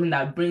always something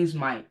that brings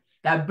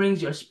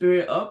your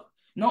spirit up.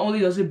 Not only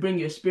does it bring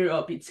your spirit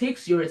up, it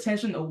takes your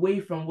attention away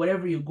from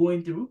whatever you're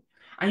going through.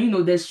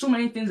 And there's so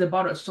many things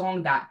about a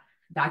song that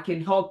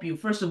can help you.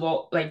 First of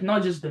all, like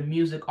not just the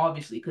music,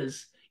 obviously,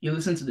 because you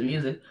listen to the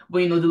music,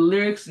 but the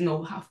lyrics,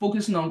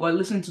 focusing on God,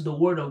 listening to the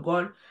word of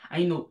God,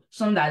 and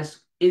something that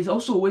is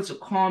also a way to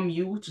calm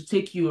you, to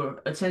take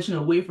your attention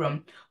away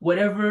from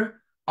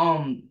whatever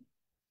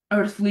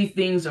earthly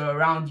things are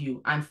around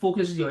you and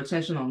focus your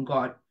attention on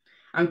God.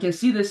 And we can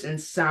see this in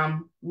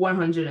Psalm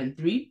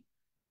 103.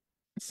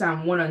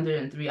 Psalm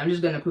 103. I'm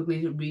just going to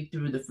quickly read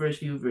through the first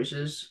few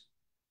verses.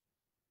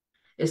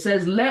 It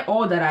says, let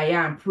all that I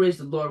am praise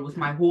the Lord with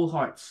my whole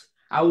heart.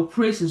 I will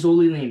praise his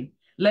holy name.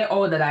 Let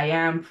all that I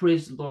am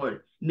praise the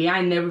Lord. May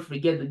I never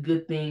forget the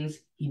good things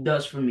he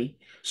does for me.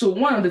 So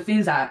one of the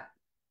things that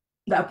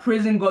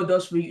praising God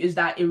does for you is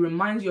that it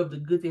reminds you of the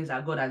good things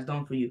that God has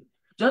done for you.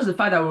 Just the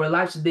fact that we're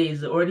alive today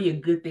is already a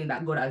good thing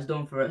that God has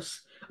done for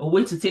us. A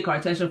way to take our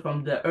attention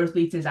from the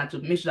earthly things and to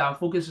make sure that our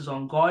focus is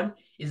on God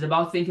is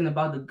about thinking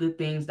about the good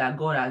things that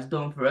God has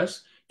done for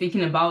us.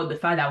 Thinking about the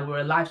fact that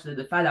we're alive today,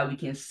 the fact that we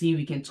can see,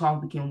 we can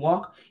talk, we can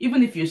walk.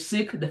 Even if you're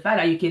sick, the fact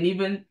that you can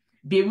even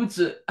be able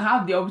to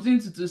have the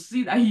opportunity to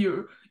see that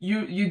you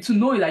to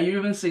know that you're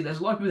even sick. There's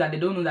a lot of people that they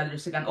don't know that they're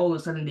sick and all of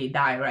a sudden they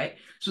die, right?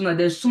 So now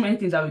there's so many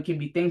things that we can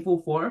be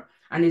thankful for.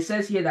 And it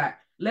says here that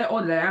let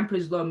all that I am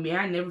praise God, may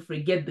I never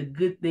forget the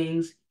good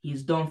things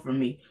He's done for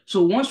me.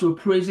 So once we're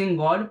praising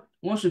God,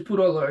 once we put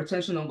all our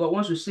attention on God,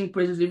 once we sing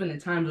praises even in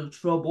times of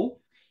trouble,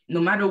 no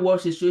matter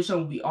what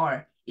situation we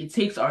are, it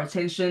takes our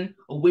attention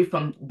away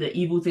from the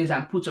evil things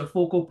and puts a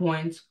focal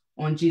point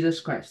on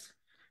Jesus Christ.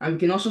 And we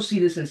can also see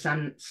this in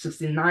Psalm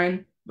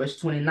 69, verse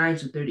 29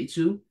 to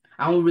 32.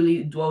 I won't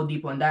really dwell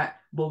deep on that,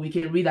 but we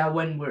can read that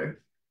when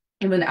we're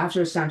even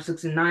after Psalm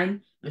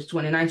 69, verse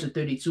 29 to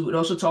 32. It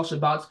also talks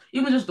about,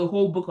 even just the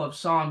whole book of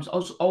Psalms,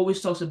 also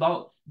always talks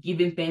about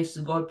giving thanks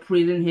to God,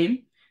 praising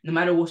Him, no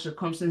matter what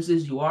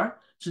circumstances you are.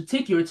 So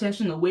take your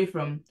attention away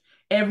from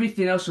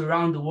everything else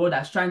around the world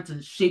that's trying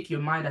to shake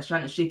your mind, that's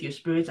trying to shake your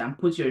spirit, and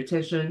put your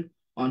attention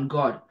on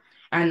God.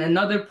 And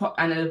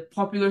a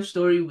popular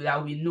story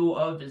that we know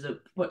of is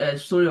a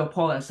story of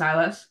Paul and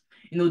Silas.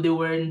 They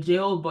were in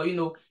jail, but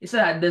it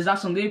said that there's that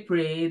song they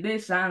prayed, they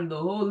sang, the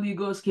Holy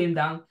Ghost came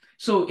down.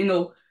 So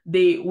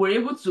they were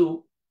able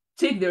to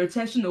take their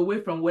attention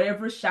away from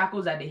whatever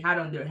shackles that they had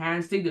on their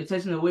hands, take their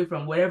attention away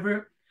from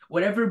whatever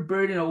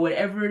burden or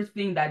whatever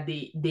thing that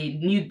they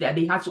knew that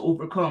they had to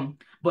overcome,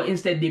 but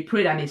instead they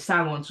prayed and they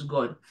sang unto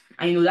God.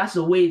 And that's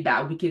the way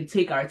that we can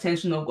take our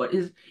attention off God.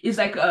 It's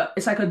like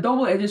a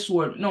double-edged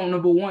sword. No,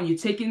 number one, you're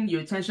taking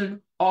your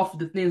attention off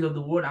the things of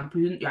the world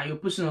and you're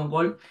pushing on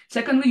God.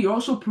 Secondly, you're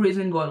also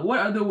praising God. What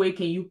other way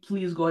can you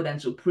please God than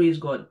to praise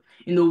God?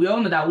 We all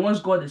know that once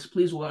God is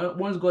pleased,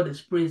 once God is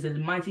praised, there's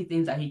mighty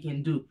things that He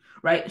can do,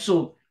 right?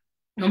 So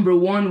number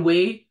one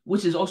way,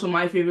 which is also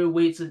my favorite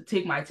way to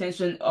take my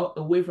attention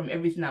away from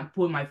everything and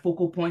put my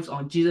focal points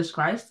on Jesus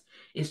Christ,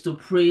 is to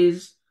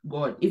praise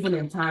God even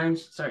in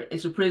times,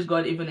 is to praise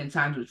God even in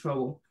times of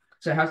trouble.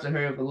 So I have to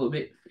hurry up a little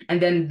bit. And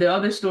then the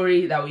other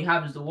story that we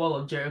have is the Wall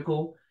of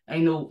Jericho. I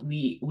know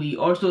we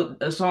also,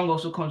 a song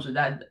also comes with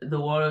that, the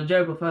Wall of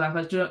Jericho fell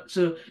down.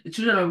 So the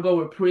children of God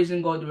were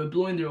praising God, they were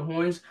blowing their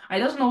horns.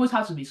 And it doesn't always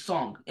have to be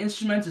song.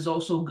 Instruments is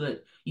also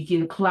good. You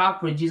can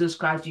clap for Jesus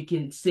Christ, you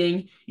can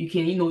sing, you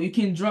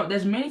can drum.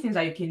 There's many things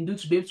that you can do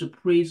to be able to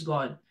praise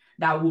God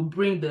that will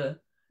bring the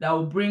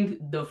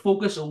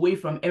focus away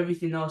from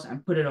everything else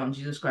and put it on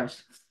Jesus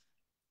Christ.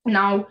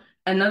 Now,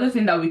 another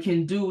thing that we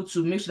can do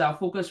to make sure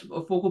that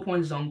our focal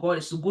point is on God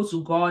is to go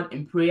to God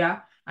in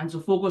prayer and to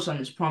focus on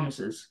His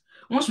promises.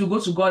 Once we go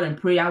to God in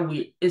prayer,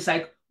 it's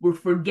like we're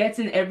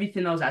forgetting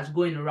everything else that's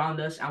going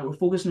around us and we're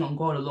focusing on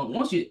God alone.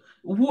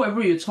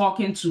 Whoever you're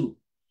talking to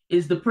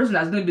is the person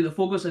that's going to be the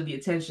focus of the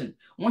attention.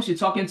 Once you're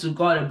talking to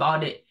God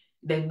about it,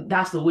 then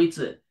that's the way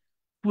to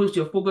put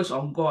your focus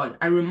on God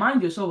and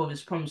remind yourself of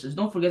His promises.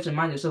 Don't forget to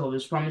remind yourself of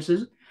His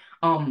promises.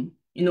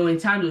 In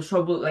times of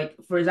trouble, like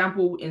for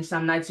example, in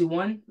Psalm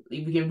 91,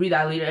 we can read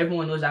that later.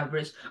 Everyone knows that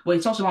verse, but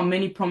it talks about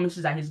many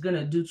promises that He's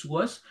gonna do to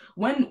us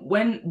when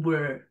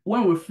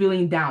we're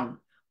feeling down.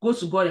 Go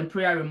to God in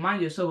prayer,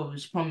 remind yourself of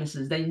His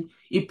promises. Then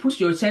it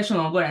puts your attention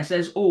on God and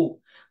says, "Oh,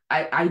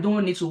 I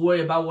don't need to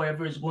worry about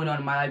whatever is going on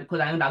in my life because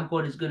I know that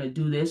God is gonna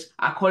do this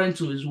according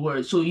to His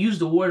word." So use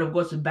the word of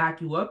God to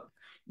back you up.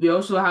 We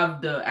also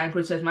have the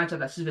anchor says, Matthew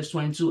chapter 6, verse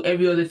 22.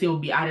 Every other thing will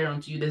be added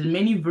unto you. There's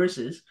many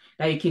verses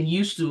that you can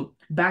use to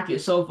back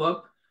yourself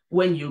up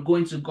when you're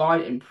going to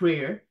God in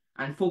prayer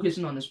and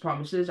focusing on His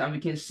promises. And we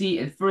can see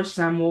in 1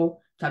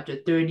 Samuel chapter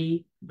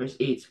 30, verse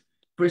 8.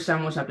 1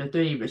 Samuel chapter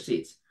 30, verse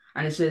 8.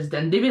 And it says,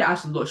 Then David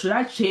asked the Lord, should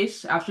I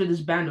chase after this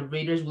band of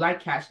raiders? Will I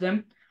catch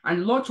them?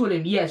 And the Lord told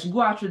him, yes,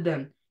 go after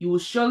them. You will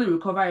surely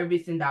recover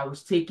everything that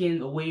was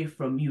taken away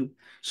from you.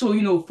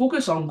 So,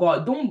 focus on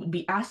God.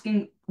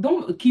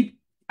 Don't keep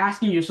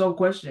asking yourself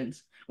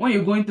questions. When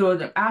you're going through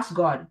them, ask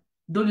God.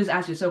 Don't just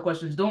ask yourself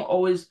questions. Don't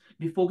always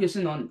be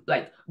focusing on,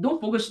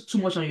 don't focus too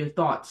much on your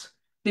thoughts.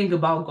 Think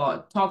about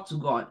God. Talk to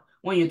God.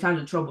 When you're in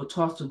times of trouble,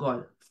 talk to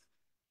God.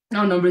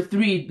 Now, the number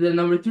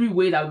three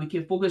way that we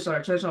can focus our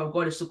attention on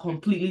God is to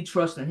completely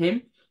trust in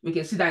Him. We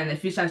can see that in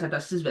Ephesians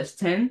chapter 6, verse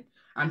 10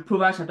 and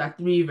Proverbs chapter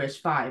 3, verse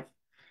 5.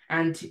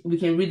 And we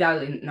can read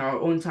that in our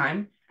own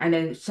time. And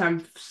then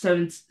 1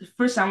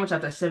 Samuel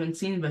chapter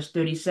 17, verse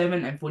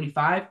 37 and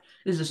 45.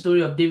 This is the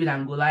story of David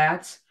and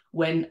Goliath.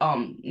 When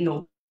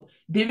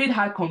David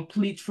had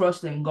complete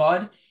trust in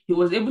God. He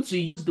was able to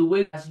use the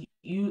way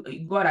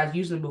God has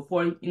used him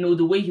before.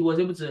 The way he was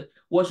able to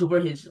watch over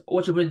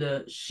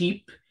the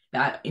sheep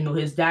that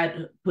his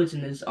dad puts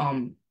in his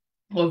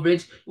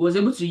coverage. He was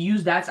able to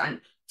use that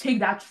and take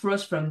that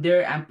trust from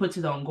there and put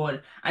it on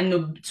God.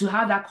 And to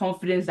have that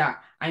confidence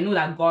that I know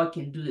that God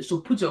can do this. So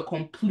put your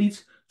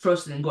complete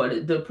trust in God.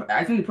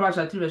 I think the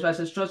Proverbs 3 verse 5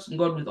 says, trust in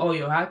God with all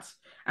your heart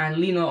and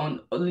lean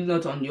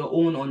not on your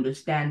own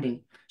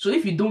understanding. So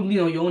if you don't lean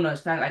on your own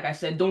understanding, like I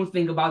said, don't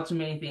think about too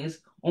many things.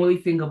 only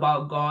think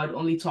about God,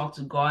 only talk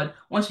to God,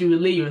 once you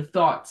relay your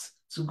thoughts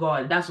to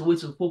God, that's a way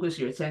to focus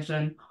your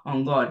attention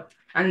on God.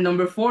 And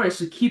number 4 is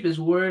to keep his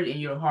word in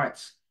your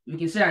hearts. We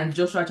can see that in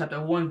Joshua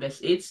chapter 1, verse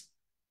 8,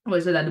 where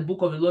it says that the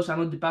book of the law shall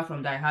not depart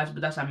from thy heart,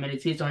 but thou shalt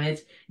meditate on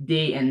it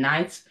day and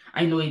night.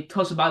 I know it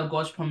talks about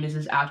God's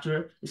promises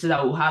after. It says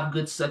that we'll have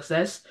good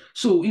success.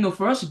 So,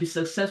 for us to be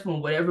successful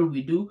in whatever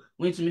we do,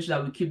 we need to make sure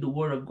that we keep the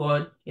word of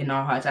God in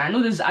our hearts. And I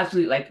know this is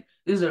actually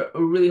this is a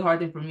really hard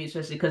thing for me,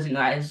 especially because,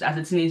 as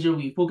a teenager,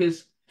 we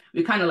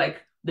kind of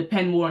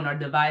depend more on our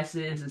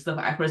devices and stuff.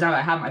 For example,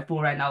 I have my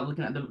phone right now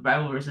looking at the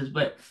Bible verses,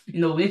 but we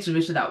need to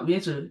make sure that we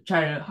need to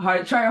try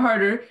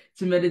harder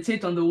to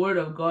meditate on the word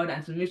of God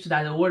and to make sure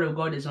that the word of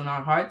God is on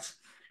our hearts.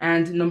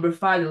 And number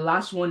 5, the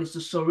last one, is to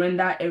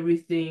surrender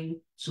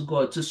everything to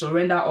God, to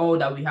surrender all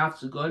that we have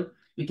to God.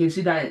 We can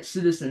see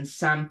this in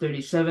Psalm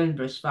 37,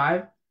 verse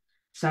 5.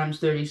 Psalms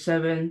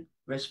 37,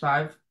 verse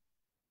 5.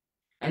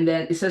 And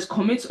then it says,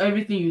 commit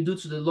everything you do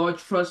to the Lord,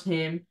 trust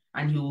him,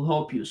 and he will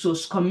help you. So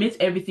commit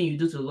everything you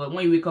do to the Lord.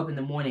 When you wake up in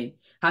the morning,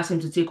 ask him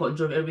to take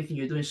control of everything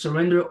you're doing.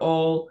 Surrender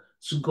all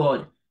to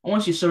God. And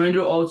once you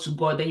surrender all to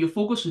God, then your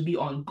focus will be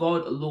on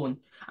God alone.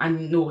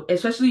 And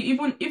especially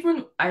even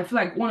I feel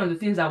like one of the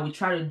things that we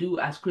try to do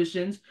as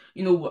Christians,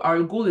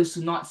 our goal is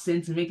to not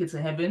sin to make it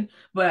to heaven.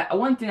 But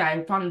one thing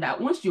I found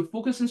that once you're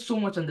focusing so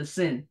much on the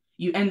sin,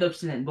 you end up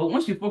sinning. But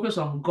once you focus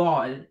on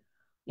God,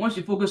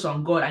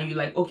 and you're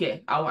like,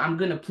 okay, I'm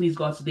gonna please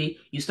God today,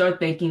 you start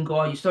thanking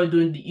God, you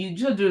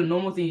just do the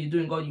normal thing you're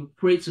doing, God, you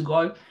pray to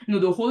God,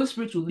 the Holy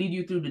Spirit will lead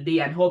you through the day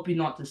and help you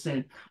not to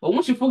sin. But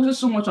once you focus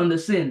so much on the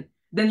sin,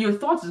 then your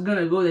thoughts is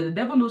gonna go there. The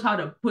devil knows how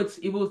to put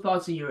evil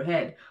thoughts in your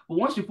head. But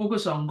once you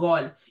focus on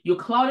God, you're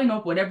clouding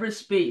up whatever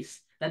space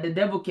that the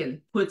devil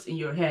can put in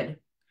your head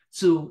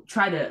to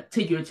try to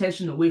take your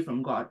attention away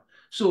from God.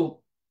 So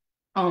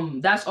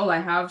that's all I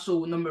have. So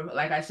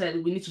like I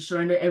said, we need to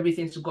surrender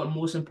everything to God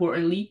most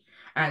importantly.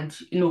 And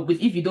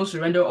if you don't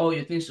surrender all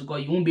your things to God,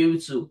 you won't be able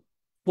to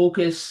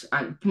focus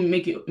and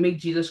make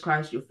Jesus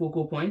Christ your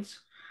focal point.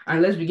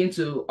 And let's begin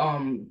to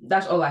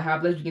that's all I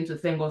have. Let's begin to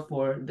thank God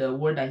for the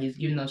word that He's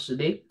given us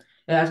today.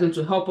 That's going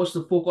to help us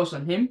to focus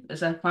on Him.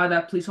 It's like,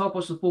 Father, please help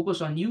us to focus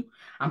on you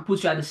and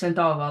put you at the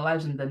center of our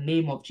lives in the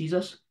name of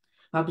Jesus.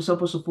 Father, please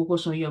help us to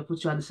focus on you and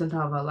put you at the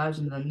center of our lives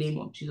in the name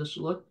of Jesus,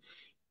 Lord.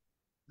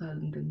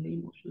 In the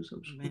name of Jesus.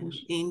 Amen.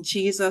 In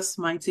Jesus'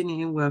 mighty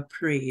name we are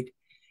prayed.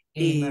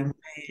 Amen.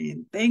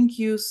 Amen. Thank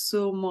you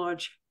so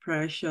much,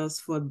 Precious,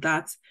 for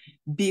that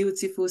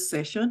beautiful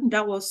session.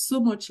 That was so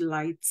much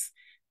light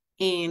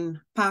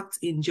packed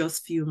in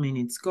just few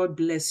minutes. God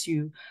bless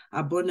you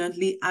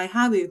abundantly. I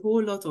have a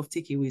whole lot of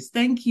takeaways.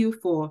 Thank you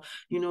for,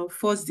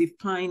 first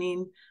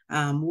defining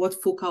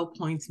what focal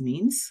point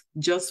means,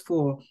 just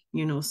for,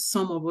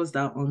 some of us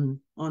that are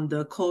on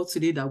the call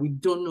today that we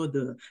don't know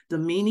the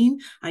meaning.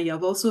 And you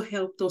have also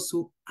helped us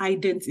to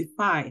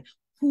identify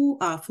who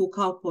our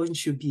focal point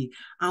should be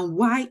and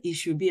why it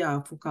should be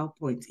our focal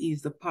point. He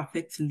is the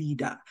perfect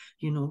leader,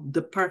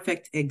 the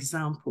perfect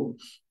example.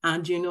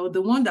 And,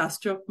 the one that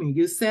struck me,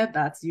 you said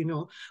that,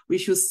 we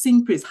should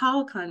sing praise.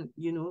 How can,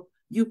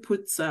 you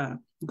put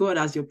God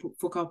as your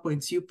focal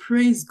point? You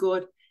praise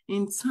God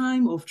in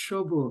time of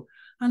trouble.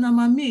 And I'm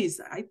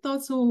amazed. I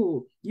thought,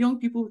 young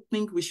people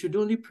think we should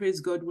only praise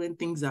God when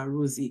things are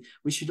rosy.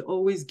 We should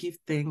always give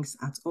thanks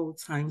at all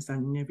times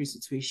and in every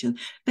situation.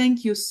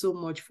 Thank you so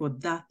much for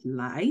that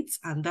light.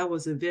 And that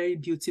was a very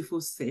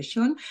beautiful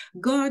session.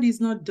 God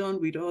is not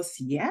done with us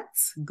yet.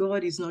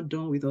 God is not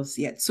done with us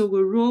yet. So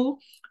we'll roll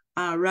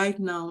right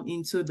now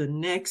into the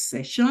next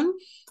session.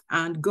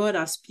 And God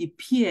has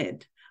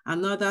prepared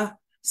another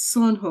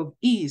son of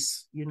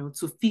his,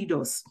 to feed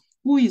us,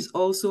 who is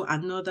also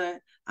another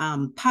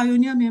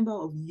pioneer member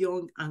of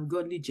Young and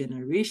Godly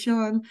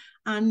Generation.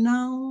 And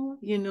now,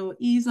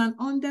 he's an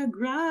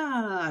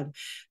undergrad.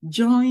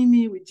 Join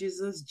me with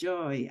Jesus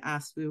Joy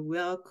as we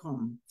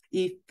welcome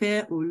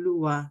Ife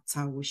Oluwa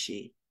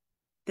Tawushe.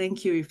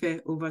 Thank you,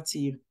 Ife. Over to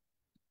you.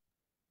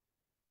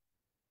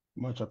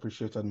 Much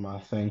appreciated, Ma.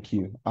 Thank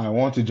you. I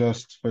want to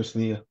just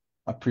firstly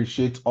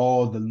appreciate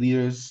all the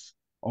leaders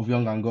of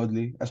Young and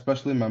Godly,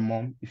 especially my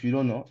mom. If you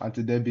don't know,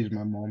 Auntie Debbie is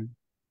my mom.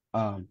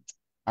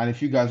 And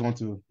if you guys want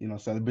to,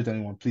 celebrate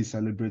anyone, please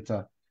celebrate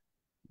her.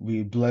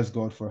 We bless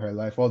God for her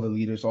life, all the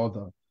leaders, all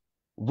the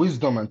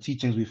wisdom and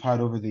teachings we've had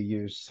over the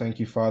years. Thank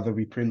you, Father.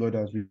 We pray, Lord,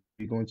 as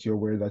we go into your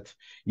word, that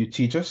you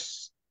teach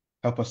us,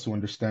 help us to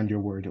understand your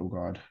word, oh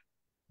God.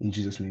 In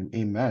Jesus' name,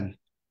 amen.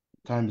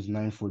 Time is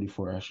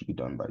 9:44. I should be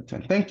done by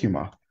 10. Thank you,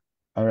 Ma.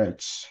 All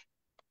right.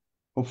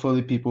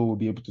 Hopefully people will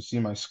be able to see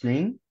my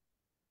screen.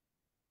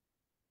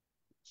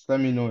 Just let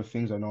me know if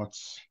things are not...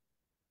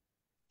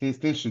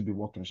 Things should be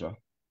working, Sha.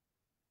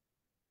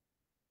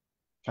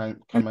 Can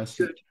I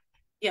see? Good.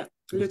 Yeah,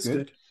 looks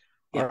good.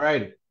 Yeah. All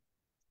right.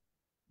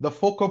 The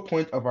focal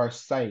point of our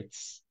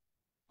sites,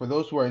 for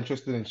those who are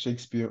interested in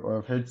Shakespeare or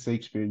have heard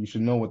Shakespeare, you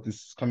should know what this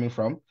is coming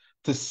from.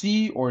 To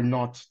see or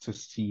not to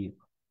see.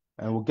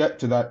 And we'll get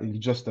to that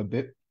in just a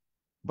bit.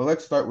 But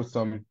let's start with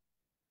some,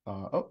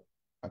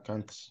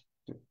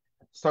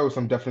 start with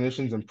some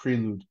definitions and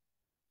prelude.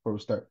 before we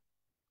start.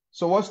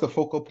 So what's the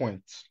focal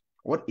point?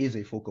 What is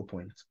a focal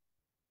point?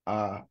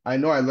 I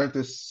know I learned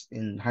this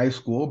in high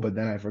school, but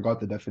then I forgot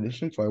the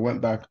definition, so I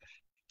went back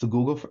to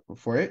Google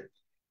for it.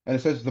 And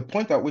it says the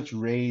point at which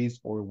rays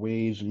or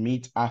waves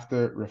meet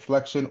after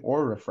reflection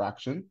or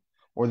refraction,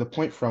 or the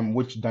point from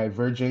which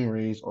diverging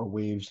rays or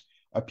waves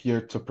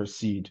appear to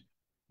proceed.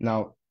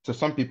 Now, to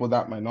some people,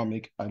 that might not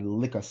make a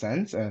lick of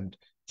sense, and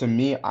to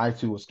me, I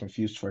too was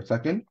confused for a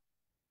second.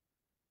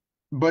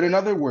 But in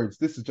other words,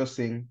 this is just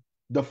saying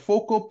the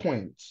focal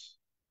point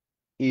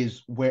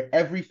is where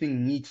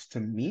everything needs to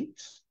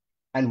meet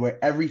and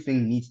where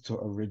everything needs to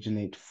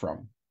originate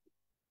from.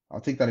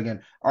 I'll take that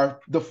again.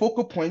 The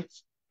focal point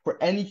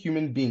for any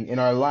human being in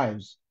our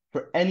lives,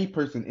 for any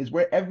person, is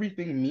where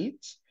everything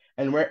meets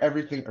and where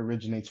everything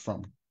originates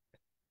from.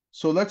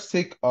 So let's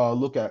take a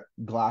look at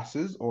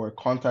glasses or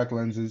contact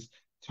lenses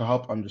to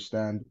help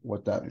understand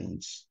what that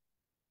means.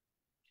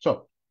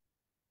 So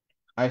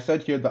I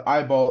said here the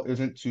eyeball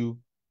isn't too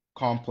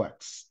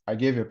complex. I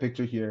gave you a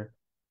picture here,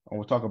 and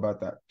we'll talk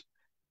about that.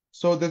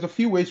 So there's a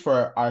few ways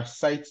for our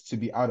sight to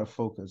be out of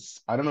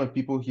focus. I don't know if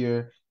people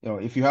here,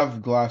 if you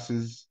have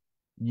glasses,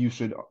 you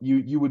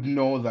would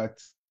know that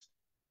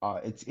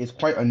it's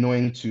quite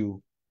annoying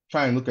to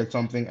try and look at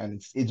something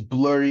and it's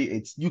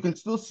blurry. You can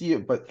still see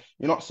it, but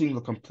you're not seeing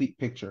the complete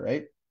picture,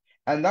 right?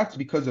 And that's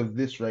because of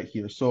this right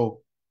here.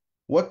 So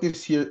what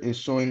this here is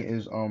showing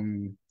is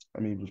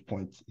let me just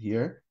point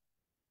here,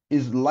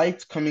 is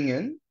light coming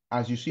in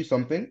as you see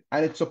something,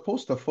 and it's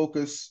supposed to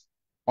focus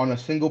on a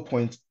single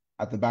point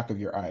at the back of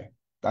your eye.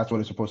 That's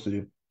what it's supposed to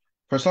do.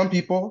 For some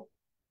people,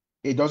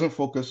 it doesn't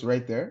focus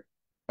right there.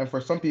 And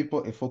for some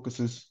people, it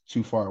focuses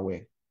too far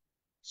away.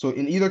 So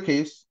in either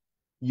case,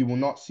 you will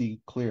not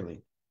see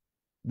clearly.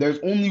 There's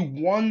only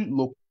one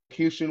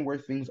location where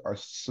things are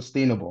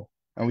sustainable,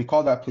 and we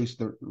call that place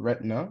the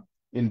retina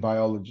in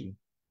biology.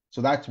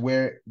 So that's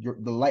where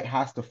the light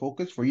has to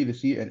focus for you to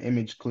see an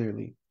image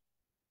clearly.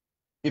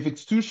 If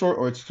it's too short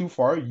or it's too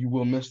far, you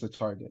will miss the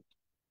target.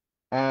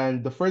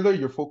 And the further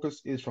your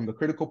focus is from the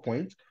critical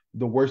point,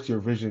 the worse your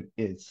vision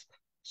is.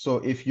 So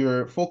if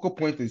your focal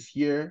point is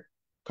here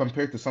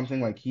compared to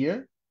something like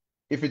here,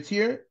 if it's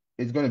here,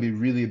 it's going to be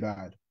really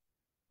bad.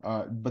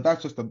 But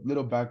that's just a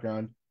little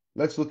background.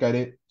 Let's look at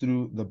it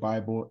through the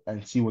Bible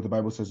and see what the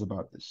Bible says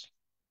about this.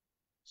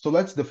 So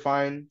let's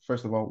define,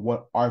 first of all,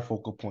 what our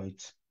focal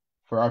point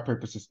for our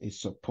purposes is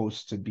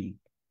supposed to be.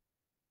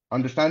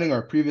 Understanding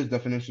our previous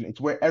definition,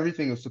 it's where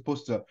everything is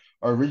supposed to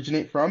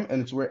originate from,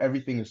 and it's where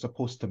everything is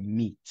supposed to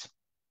meet.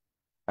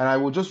 And I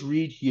will just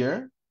read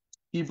here,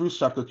 Hebrews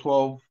chapter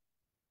 12,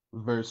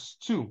 verse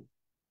 2.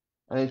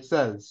 And it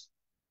says,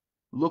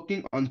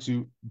 looking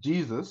unto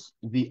Jesus,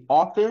 the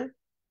author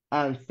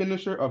and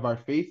finisher of our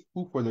faith,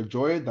 who for the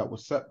joy that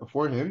was set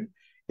before him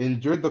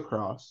endured the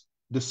cross,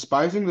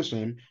 despising the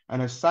shame,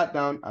 and has sat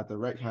down at the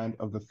right hand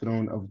of the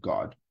throne of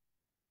God.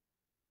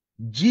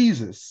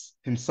 Jesus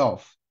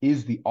himself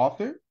is the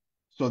author,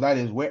 so that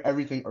is where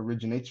everything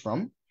originates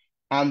from,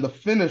 and the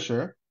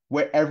finisher,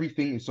 where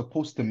everything is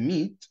supposed to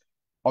meet,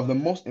 of the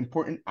most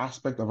important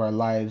aspect of our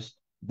lives,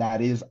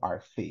 that is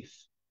our faith.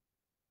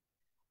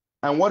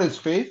 And what is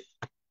faith?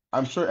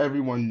 I'm sure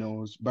everyone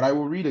knows, but I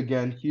will read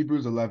again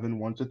Hebrews 11,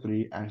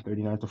 1-3 and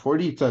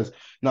 39-40. It says,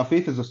 now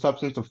faith is the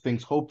substance of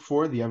things hoped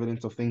for, the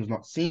evidence of things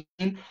not seen,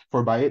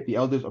 for by it the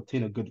elders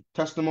obtain a good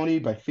testimony.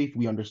 By faith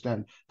we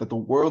understand that the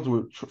worlds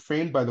were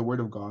framed by the word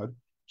of God,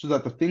 so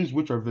that the things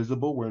which are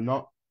visible were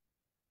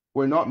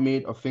not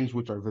made of things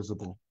which are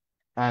visible.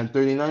 And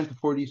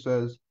 39-40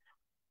 says,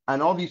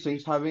 and all these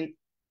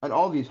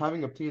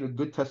having obtained a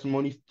good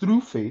testimony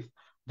through faith,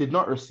 did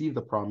not receive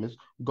the promise,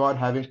 God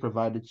having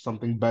provided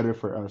something better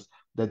for us,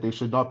 that they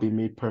should not be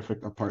made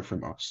perfect apart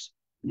from us.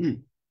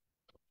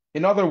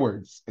 In other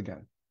words,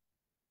 again,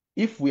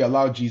 if we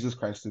allow Jesus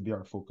Christ to be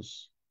our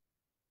focus,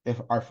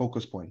 if our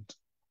focus point,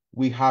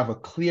 we have a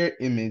clear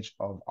image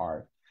of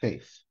our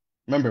faith.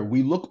 Remember,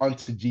 we look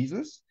unto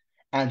Jesus,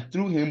 and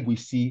through him we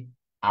see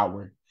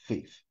our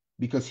faith,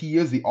 because he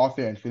is the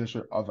author and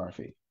finisher of our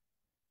faith.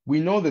 We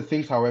know that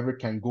things, however,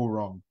 can go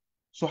wrong.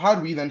 So how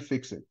do we then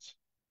fix it?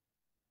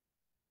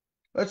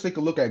 Let's take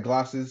a look at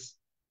glasses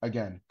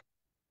again.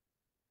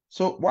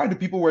 So why do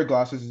people wear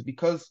glasses? Is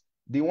because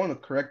they want to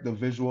correct the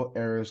visual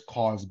errors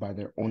caused by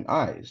their own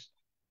eyes,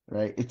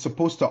 right? It's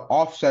supposed to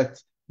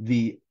offset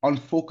the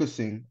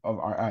unfocusing of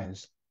our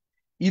eyes.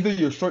 Either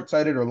you're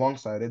short-sighted or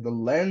long-sighted, the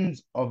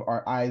lens of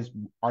our eyes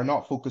are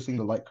not focusing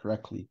the light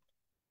correctly.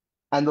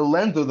 And the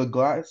lens of the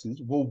glasses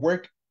will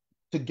work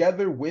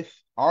together with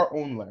our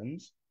own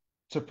lens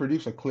to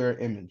produce a clearer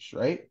image,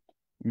 right?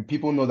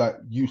 People know that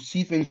you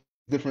see things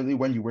differently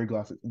when you wear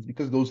glasses. It's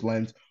because those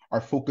lenses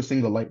are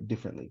focusing the light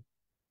differently.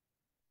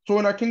 So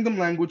in our kingdom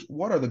language,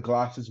 what are the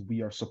glasses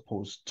we are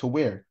supposed to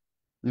wear?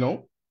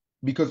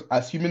 Because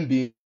as human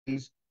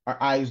beings, our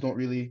eyes don't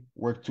really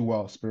work too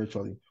well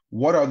spiritually.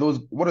 What are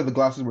the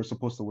glasses we're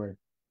supposed to wear?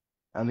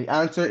 And the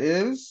answer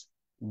is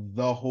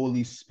the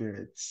Holy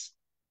Spirit.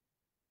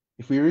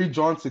 If we read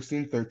John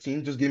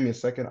 16:13, just give me a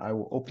second. I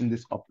will open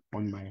this up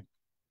on my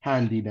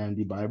handy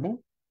dandy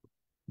Bible.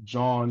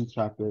 John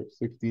chapter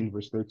 16,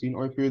 verse 13.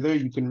 Or if you're there,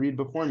 you can read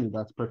before me.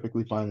 That's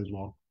perfectly fine as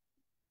well.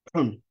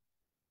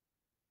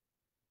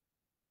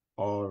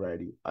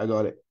 Alrighty, I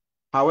got it.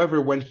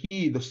 However, when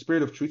he, the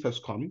Spirit of truth, has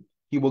come,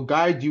 he will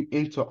guide you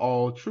into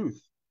all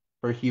truth.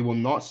 For he will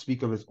not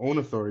speak of his own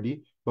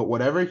authority, but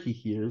whatever he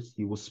hears,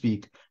 he will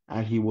speak,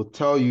 and he will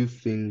tell you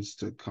things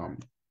to come.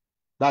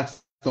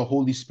 That's the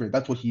Holy Spirit.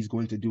 That's what he's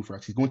going to do for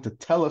us. He's going to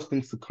tell us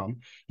things to come.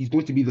 He's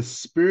going to be the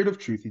Spirit of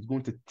truth. He's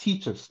going to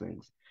teach us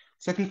things.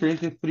 2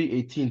 Corinthians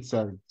 3:18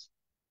 says,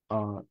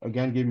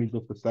 again, give me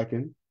just a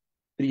second.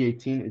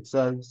 3:18, it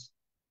says,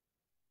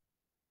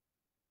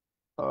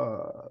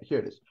 here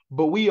it is.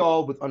 But we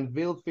all, with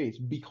unveiled face,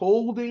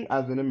 beholding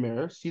as in a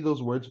mirror, see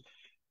those words,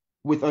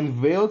 with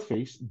unveiled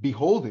face,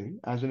 beholding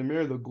as in a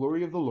mirror the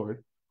glory of the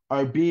Lord,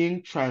 are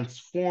being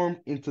transformed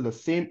into the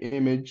same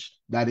image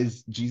that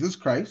is Jesus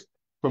Christ,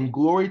 from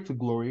glory to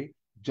glory,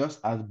 just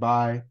as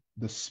by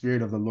the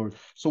Spirit of the Lord.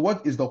 So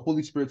what is the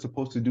Holy Spirit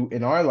supposed to do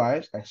in our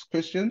lives as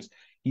Christians?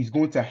 He's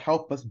going to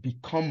help us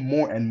become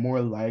more and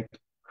more like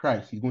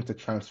Christ. He's going to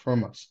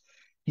transform us.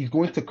 He's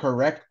going to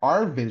correct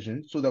our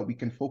vision so that we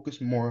can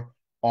focus more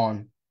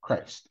on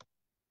Christ.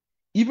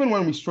 Even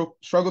when we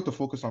struggle to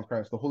focus on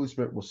Christ, the Holy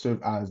Spirit will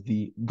serve as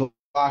the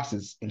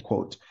glasses, in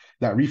quote,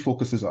 that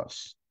refocuses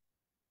us.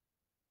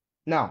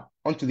 Now,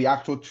 onto the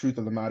actual truth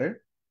of the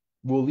matter.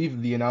 We'll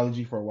leave the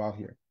analogy for a while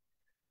here.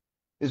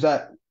 Is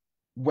that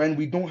when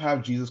we don't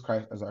have Jesus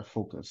Christ as our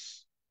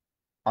focus,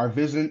 our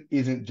vision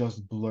isn't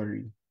just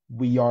blurry.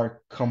 We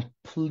are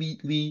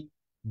completely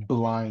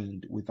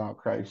blind without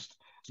Christ.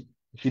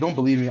 If you don't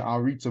believe me, I'll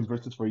read some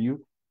verses for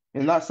you.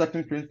 In that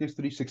 2 Corinthians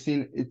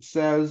 3:16, it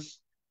says,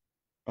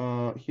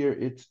 here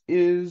it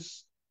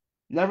is,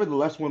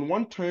 nevertheless, when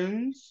one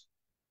turns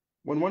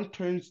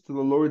to the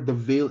Lord, the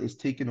veil is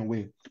taken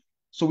away.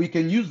 So we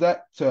can use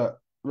that to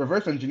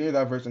reverse engineer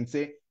that verse and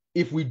say,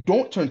 if we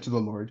don't turn to the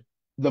Lord,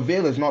 the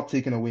veil is not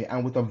taken away.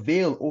 And with a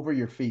veil over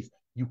your face,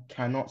 you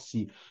cannot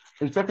see.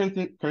 In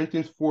 2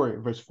 Corinthians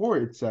 4, verse 4,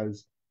 it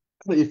says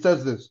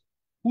this,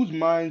 whose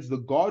minds the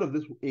God of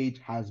this age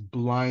has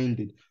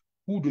blinded,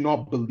 who do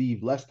not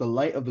believe, lest the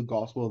light of the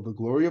gospel of the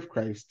glory of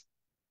Christ,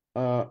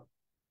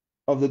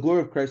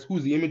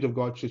 who's the image of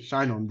God, should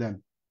shine on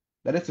them.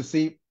 That is to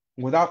say,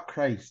 without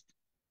Christ,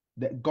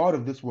 the God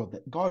of this world,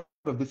 the God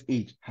of this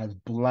age has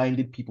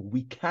blinded people.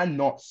 We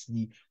cannot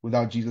see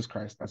without Jesus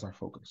Christ as our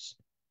focus.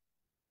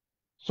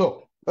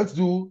 So let's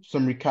do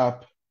some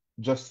recap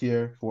just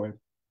here for,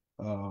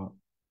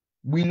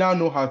 we now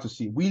know how to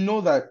see. We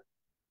know that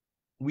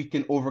we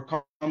can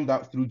overcome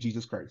that through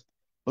Jesus Christ.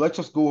 But let's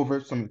just go over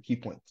some of the key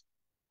points.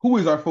 Who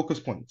is our focus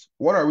point?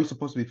 What are we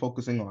supposed to be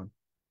focusing on?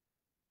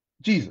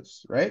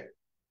 Jesus, right?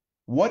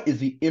 What is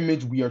the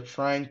image we are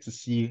trying to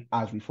see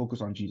as we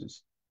focus on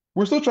Jesus?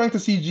 We're still trying to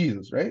see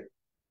Jesus, right?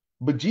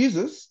 But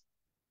Jesus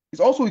is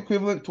also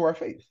equivalent to our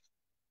faith.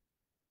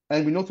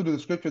 And we know through the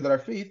scripture that our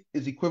faith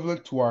is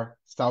equivalent to our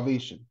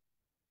salvation.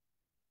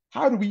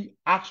 How do we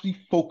actually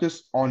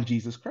focus on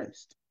Jesus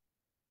Christ?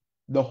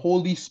 The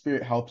Holy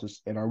Spirit helps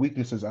us in our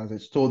weaknesses, as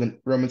it's told in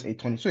Romans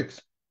 8:26.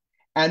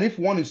 And if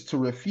one is to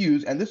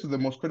refuse, and this is the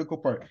most critical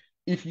part,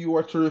 if you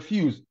are to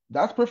refuse,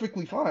 that's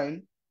perfectly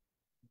fine,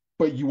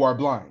 but you are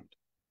blind.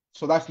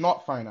 So that's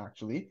not fine,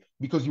 actually,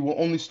 because you will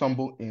only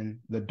stumble in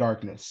the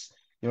darkness.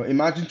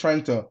 Imagine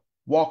trying to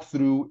walk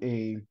through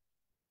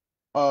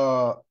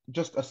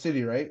just a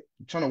city, right?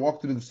 Trying to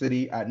walk through the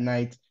city at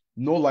night,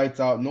 no lights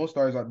out, no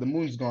stars out, the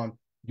moon's gone.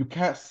 You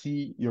can't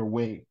see your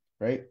way,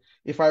 right?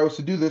 If I was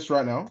to do this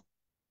right now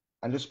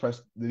and just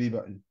press the B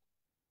button,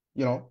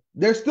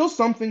 there's still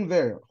something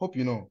there, hope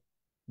you know.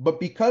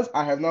 But because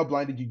I have now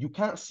blinded you, you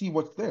can't see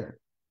what's there.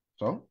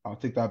 So I'll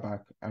take that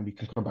back and we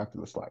can come back to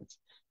the slides.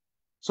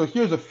 So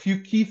here's a few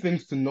key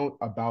things to note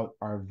about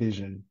our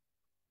vision.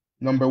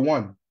 Number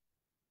one,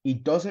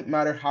 it doesn't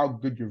matter how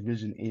good your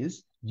vision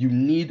is, you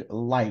need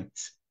light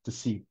to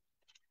see.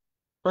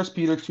 1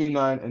 Peter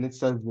 2:9, and it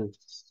says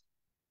this.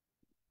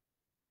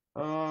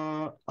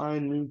 I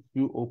need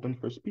to open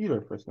 1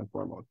 Peter first and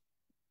foremost.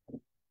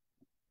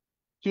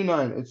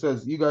 2:9, it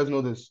says, you guys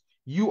know this.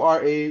 You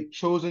are a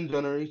chosen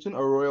generation,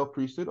 a royal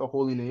priesthood, a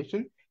holy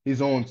nation,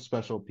 his own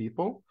special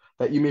people,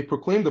 that you may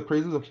proclaim the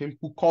praises of him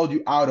who called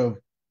you out of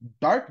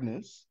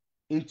darkness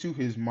into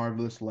his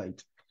marvelous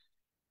light.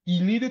 He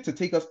needed to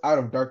take us out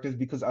of darkness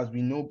because, as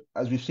we know,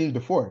 as we've seen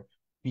before,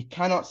 we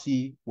cannot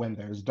see when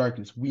there's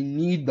darkness. We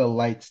need the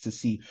lights to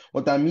see.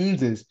 What that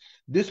means is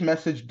this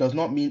message does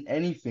not mean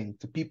anything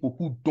to people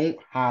who don't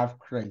have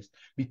Christ,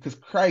 because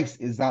Christ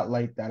is that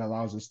light that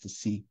allows us to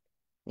see.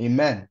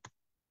 Amen.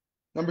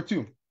 Number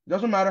two, it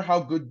doesn't matter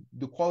how good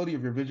the quality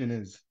of your vision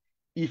is.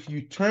 If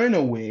you turn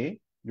away,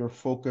 your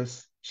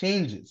focus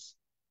changes.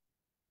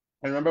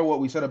 And remember what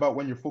we said about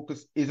when your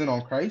focus isn't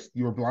on Christ,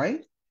 you're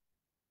blind?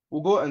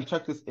 We'll go and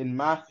check this in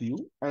Matthew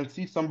and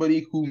see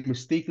somebody who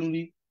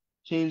mistakenly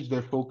changed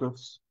their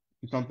focus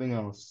to something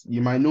else.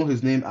 You might know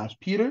his name as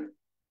Peter.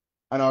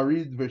 And I'll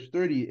read verse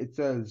 30. It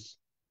says,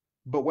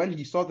 but when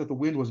he saw that the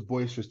wind was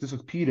boisterous, this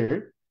was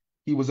Peter,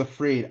 he was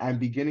afraid and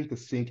beginning to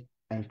sink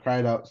and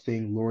cried out,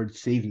 saying, Lord,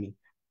 save me.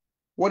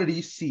 what did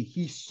he see?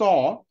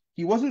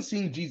 He wasn't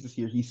seeing Jesus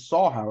here. He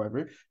saw,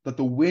 however, that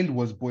the wind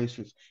was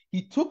boisterous.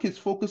 He took his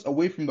focus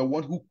away from the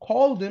one who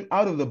called him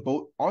out of the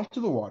boat onto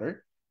the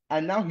water,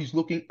 and now he's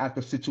looking at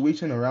the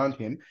situation around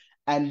him.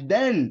 And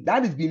then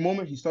that is the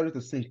moment he started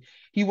to sink.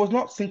 He was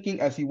not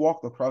sinking as he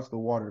walked across the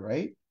water,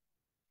 right?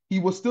 He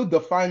was still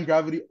defying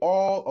gravity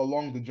all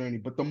along the journey.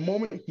 But the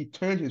moment he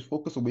turned his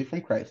focus away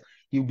from Christ,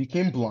 he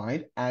became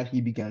blind and he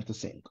began to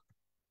sink.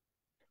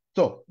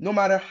 So no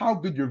matter how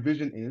good your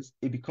vision is,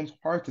 it becomes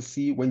hard to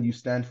see when you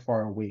stand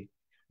far away.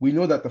 We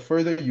know that the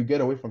further you get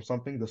away from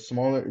something, the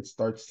smaller it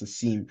starts to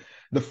seem.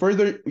 The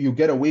further you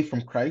get away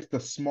from Christ, the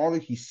smaller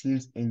he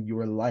seems in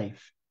your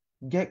life.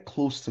 Get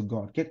close to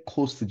God. Get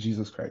close to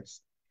Jesus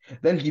Christ.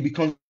 Then he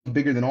becomes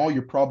bigger than all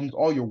your problems,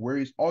 all your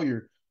worries, all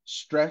your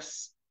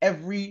stress,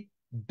 every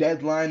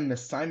deadline and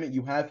assignment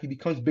you have. He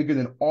becomes bigger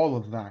than all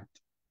of that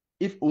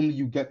if only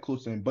you get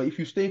close to him. But if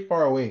you stay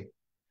far away,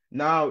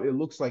 now it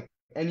looks like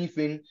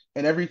anything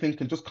and everything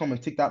can just come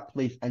and take that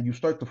place, and you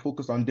start to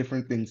focus on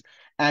different things.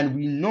 And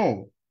we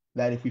know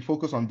that if we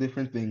focus on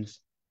different things,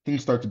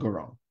 things start to go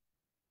wrong.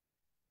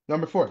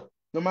 Number 4,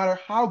 no matter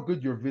how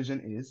good your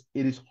vision is,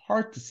 it is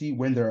hard to see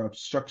when there are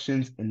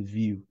obstructions in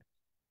view.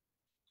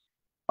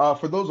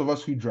 For those of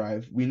us who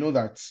drive, we know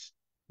that,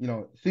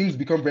 things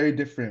become very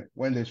different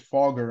when there's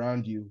fog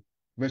around you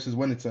versus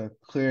when it's a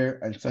clear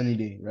and sunny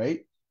day, right?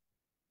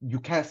 You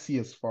can't see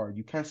as far.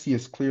 You can't see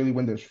as clearly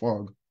when there's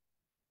fog.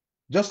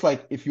 Just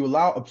like if you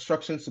allow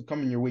obstructions to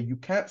come in your way, you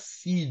can't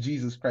see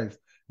Jesus Christ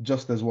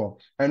just as well.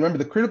 And remember,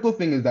 the critical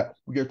thing is that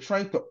we are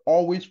trying to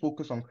always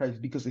focus on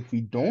Christ, because if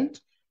we don't,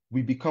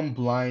 we become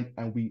blind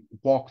and we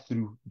walk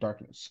through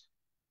darkness.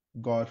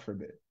 God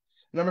forbid.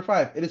 Number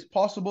 5, it is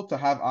possible to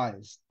have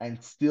eyes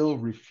and still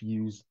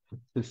refuse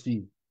to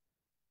see.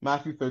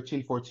 Matthew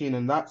 13:14,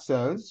 and that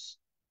says,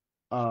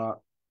 there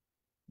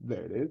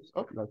it is.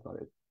 Oh, that's not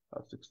it.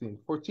 16,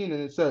 14,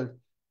 and it says,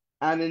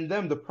 and in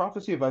them the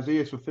prophecy of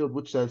Isaiah is fulfilled,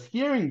 which says,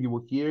 hearing you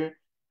will hear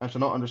and shall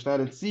not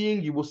understand, and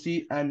seeing you will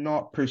see and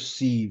not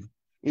perceive.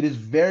 It is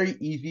very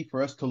easy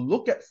for us to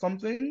look at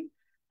something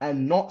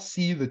and not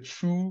see the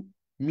true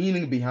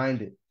meaning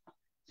behind it.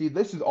 See,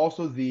 this is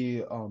also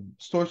the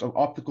source of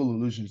optical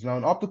illusions. Now,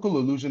 an optical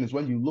illusion is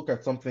when you look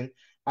at something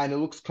and it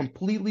looks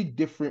completely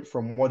different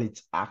from what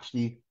it's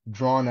actually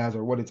drawn as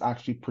or what it's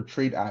actually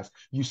portrayed as.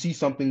 You see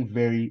something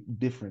very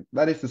different.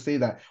 That is to say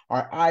that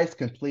our eyes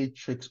can play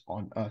tricks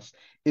on us.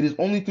 It is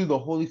only through the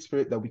Holy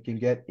Spirit that we can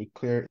get a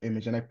clear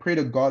image. And I pray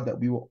to God that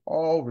we will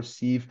all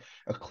receive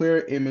a clear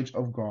image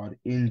of God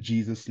in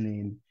Jesus'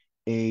 name.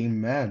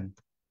 Amen.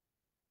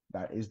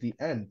 That is the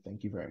end.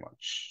 Thank you very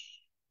much.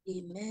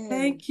 Amen.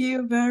 Thank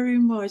you very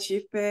much,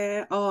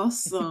 Ife.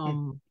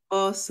 Awesome.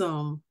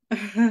 Awesome.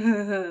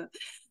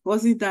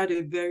 Wasn't that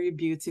a very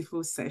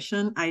beautiful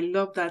session? I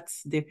love that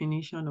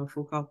definition of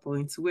focal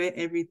points, where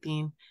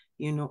everything,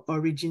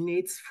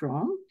 originates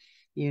from,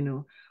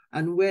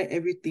 and where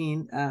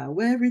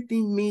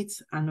everything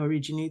meets and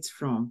originates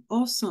from.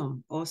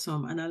 Awesome.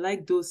 Awesome. And I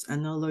like those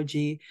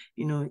analogy,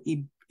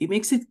 it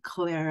makes it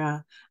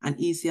clearer and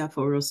easier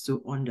for us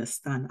to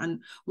understand.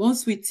 And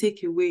once we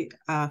take away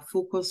our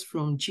focus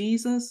from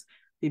Jesus,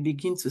 we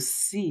begin to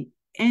see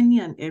any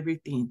and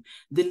everything.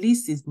 The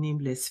list is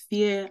nameless,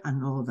 fear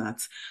and all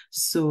that.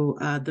 So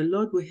the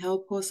Lord will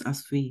help us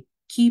as we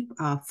keep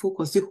our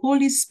focus. The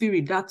Holy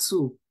Spirit, that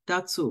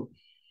too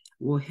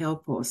will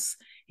help us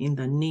in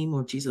the name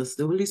of Jesus.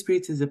 The Holy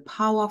Spirit is a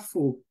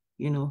powerful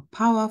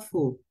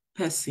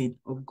person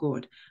of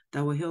God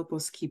that will help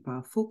us keep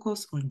our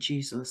focus on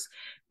Jesus.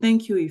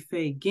 Thank you, Ife,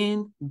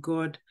 again.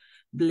 God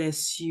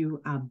bless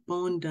you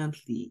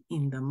abundantly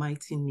in the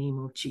mighty name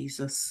of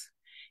Jesus.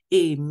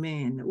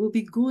 Amen. We'll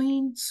be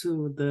going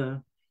to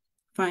the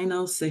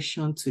final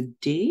session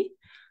today.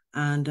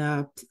 And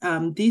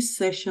this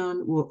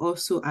session will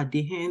also at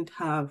the end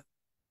have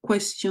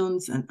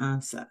questions and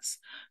answers.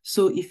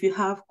 So if you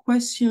have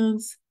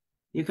questions,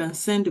 you can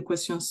send the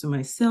questions to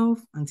myself,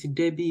 Auntie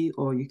Debbie,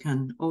 or you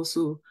can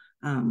also,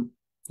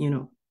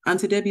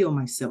 Auntie Debbie or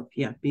myself,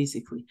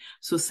 basically.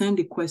 So send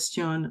the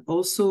question.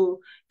 Also,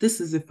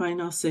 this is the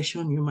final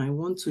session. You might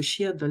want to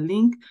share the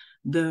link,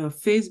 the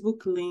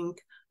Facebook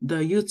link, the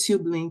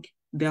YouTube link.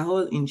 They're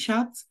all in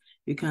chat.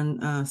 You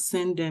can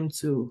send them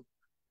to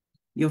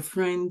your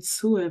friends,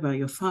 whoever,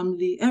 your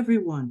family,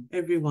 everyone.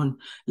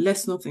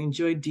 Let's not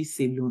enjoy this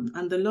alone.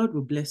 And the Lord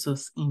will bless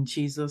us in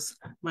Jesus'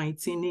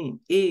 mighty name.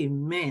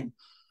 Amen.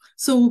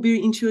 So we'll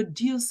be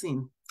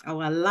introducing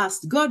our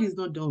last. God is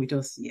not done with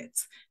us yet.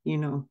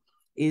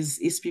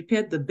 Is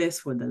prepared the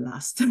best for the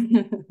last.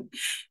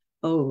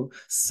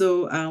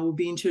 So we'll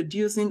be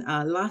introducing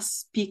our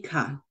last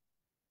speaker.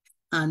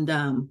 And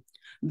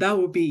that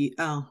will be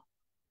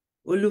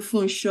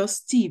Olufunsho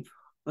Steve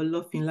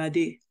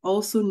Olofinlade,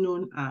 also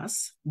known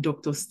as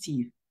Dr.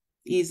 Steve.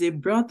 He is a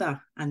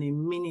brother and a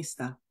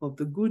minister of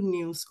the good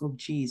news of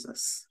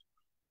Jesus.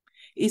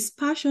 His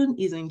passion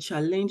is in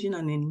challenging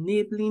and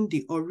enabling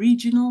the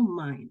original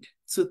mind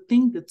to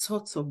think the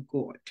thoughts of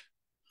God,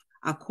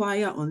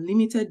 acquire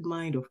unlimited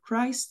mind of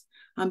Christ,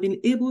 and being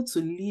able to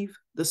live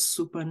the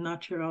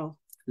supernatural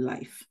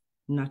life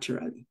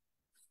naturally.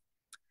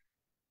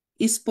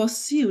 His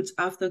pursuit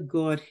after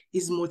God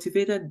is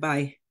motivated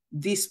by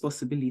this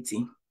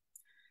possibility.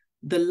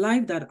 The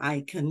life that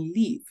I can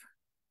live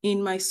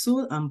in my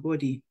soul and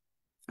body,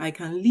 I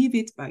can live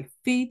it by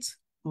faith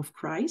of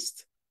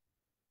Christ,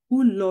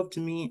 who loved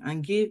me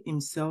and gave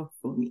himself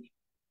for me.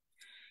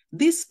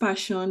 This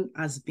passion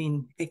has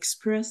been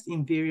expressed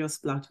in various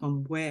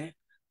platforms where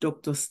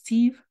Dr.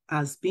 Steve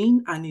has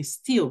been and is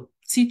still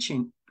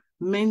teaching,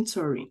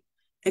 mentoring,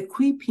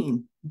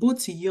 equipping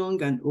both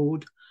young and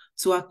old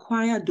to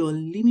acquire the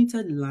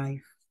unlimited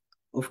life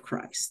of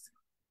Christ.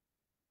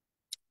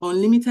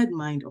 Unlimited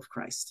mind of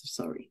Christ,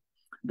 sorry.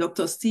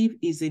 Dr. Steve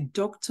is a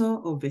doctor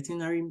of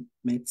veterinary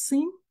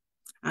medicine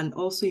and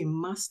also a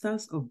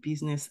master's of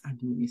business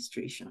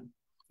administration.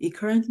 He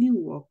currently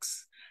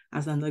works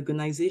as an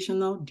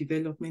organizational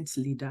development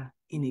leader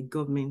in a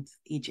government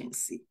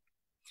agency.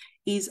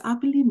 He is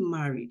happily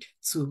married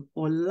to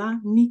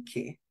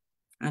Olanike,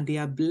 and they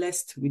are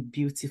blessed with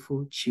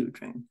beautiful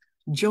children.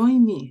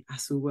 Join me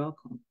as we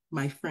welcome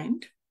my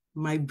friend,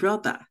 my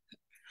brother,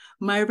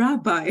 my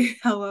rabbi,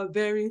 our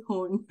very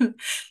own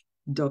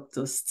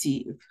Dr.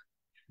 Steve.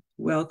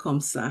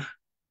 Welcome, sir.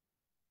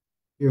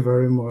 Thank you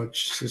very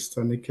much,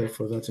 Sister Nike,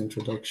 for that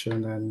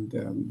introduction,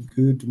 and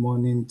good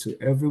morning to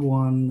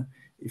everyone.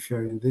 If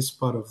you're in this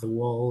part of the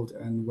world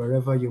and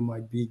wherever you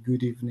might be,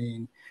 good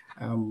evening,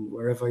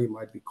 wherever you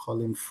might be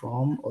calling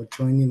from or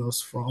joining us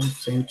from,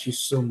 thank you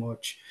so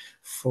much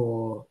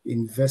for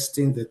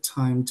investing the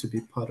time to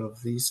be part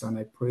of this. And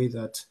I pray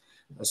that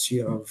as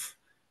you have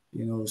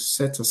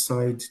set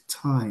aside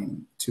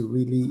time to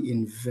really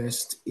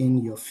invest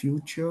in your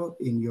future,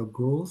 in your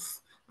growth,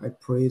 I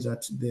pray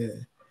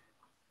that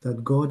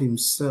God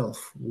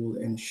himself will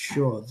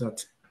ensure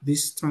that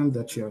this time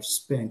that you have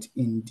spent,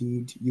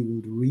 indeed, you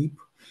would reap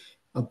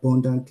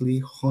abundantly,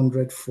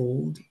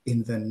 hundredfold,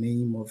 in the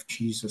name of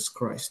Jesus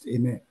Christ.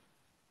 Amen.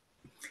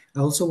 I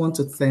also want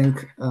to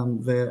thank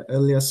the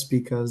earlier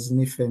speakers,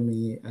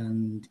 Nifemi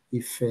and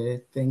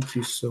Ife. Thank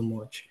you so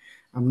much.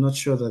 I'm not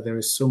sure that there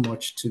is so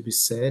much to be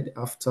said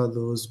after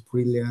those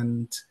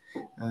brilliant,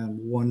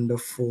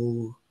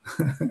 wonderful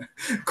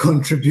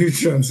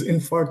contributions. In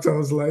fact, I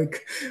was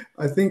like,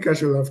 I think I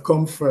should have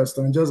come first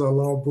and just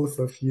allow both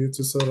of you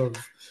to sort of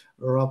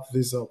wrap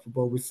this up,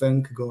 but we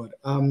thank God.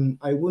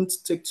 I won't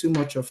take too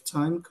much of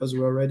time because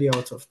we're already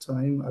out of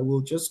time. I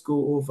will just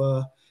go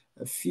over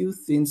a few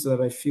things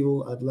that I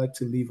feel I'd like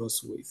to leave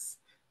us with.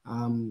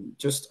 I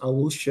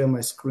will share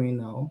my screen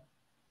now,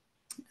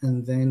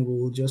 and then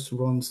we'll just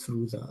run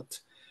through that.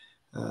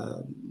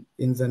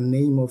 In the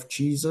name of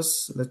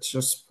Jesus, let's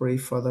just pray.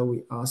 Father,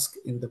 we ask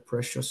in the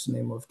precious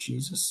name of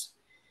Jesus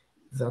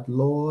that,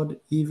 Lord,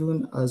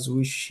 even as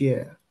we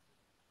share,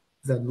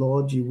 that,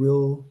 Lord, you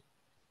will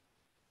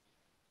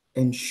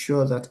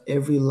ensure that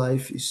every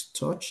life is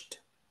touched,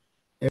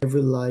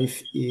 every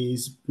life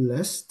is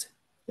blessed,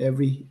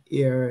 every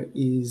ear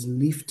is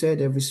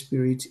lifted, every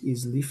spirit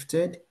is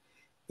lifted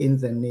in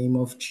the name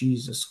of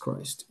Jesus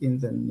Christ, in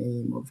the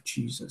name of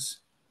Jesus.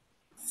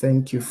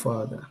 Thank you,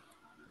 Father.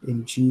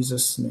 In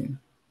Jesus' name,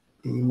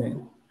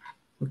 amen.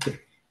 Okay.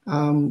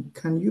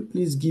 Can you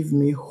please give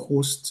me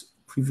host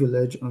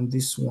privilege on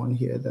this one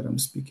here that I'm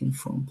speaking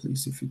from,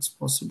 please, if it's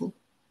possible?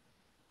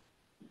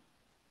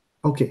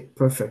 Okay,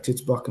 perfect.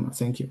 It's back now.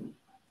 Thank you.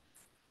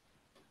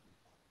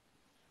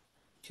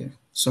 Okay,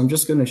 so I'm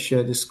just going to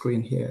share the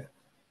screen here,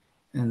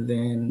 and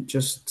then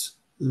just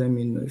let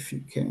me know if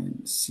you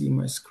can see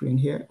my screen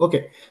here.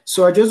 Okay,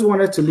 so I just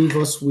wanted to leave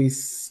us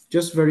with,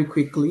 just very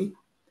quickly,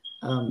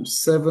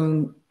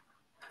 7,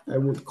 I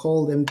would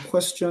call them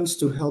questions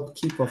to help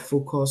keep our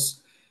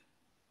focus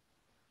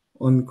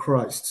on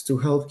Christ, to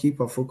help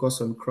keep our focus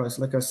on Christ.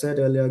 Like I said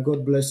earlier,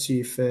 God bless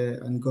you, Ife,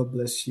 and God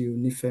bless you,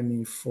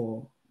 Nifemi,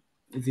 for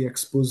the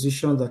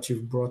exposition that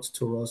you've brought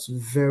to us.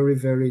 Very,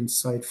 very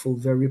insightful,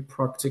 very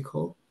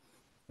practical.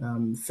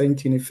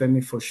 Thank you,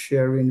 Nifemi, for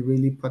sharing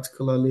really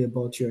particularly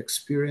about your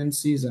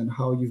experiences and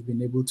how you've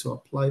been able to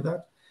apply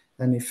that.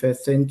 And Ife,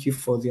 thank you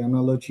for the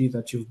analogy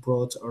that you've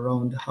brought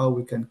around how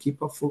we can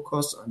keep our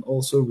focus and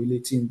also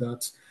relating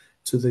that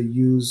to the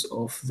use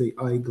of the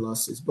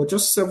eyeglasses. But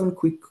just 7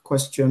 quick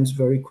questions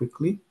very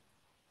quickly.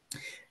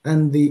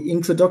 And the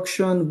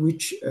introduction,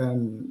 which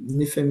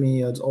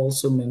Nifemi had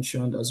also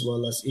mentioned, as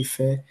well as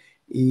Ife,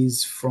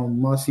 is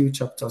from Matthew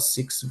chapter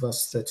 6,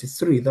 verse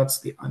 33.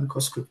 That's the anchor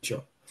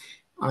scripture.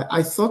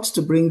 I thought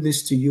to bring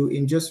this to you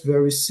in just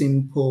very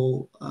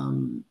simple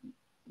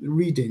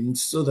reading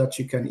so that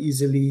you can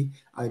easily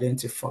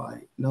identify.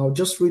 Now,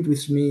 just read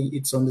with me.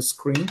 It's on the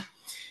screen.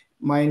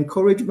 My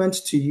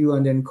encouragement to you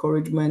and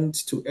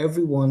encouragement to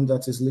everyone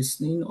that is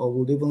listening or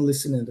would even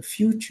listen in the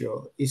future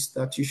is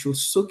that you should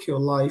soak your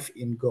life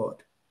in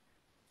God.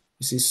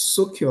 You see,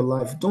 soak your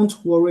life.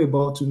 Don't worry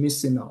about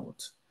missing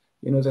out.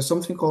 You know, there's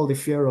something called the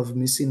fear of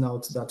missing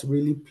out that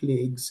really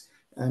plagues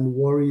and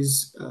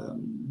worries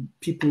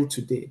people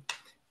today.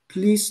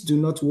 Please do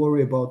not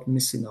worry about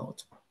missing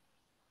out.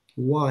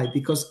 Why?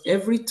 Because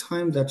every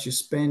time that you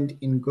spend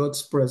in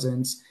God's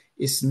presence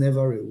is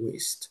never a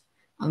waste.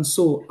 And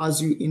so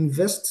as you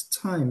invest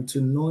time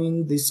to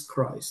knowing this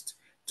Christ,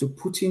 to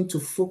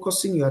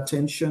focusing your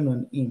attention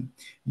on him,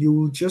 you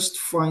will just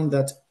find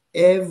that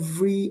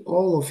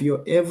all of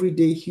your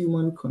everyday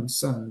human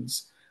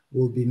concerns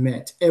will be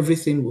met.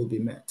 Everything will be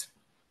met.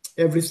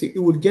 Everything. It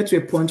would get to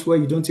a point where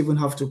you don't even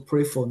have to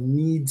pray for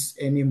needs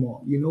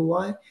anymore. You know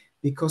why?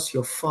 Because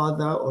your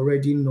Father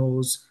already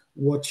knows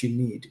what you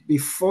need.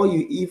 Before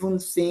you even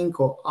think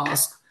or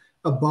ask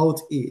about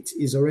it,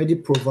 He's already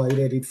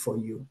provided it for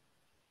you.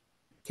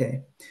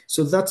 Okay,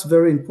 so that's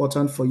very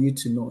important for you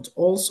to note.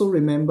 Also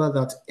remember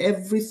that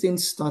everything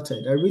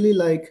started. I really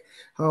like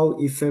how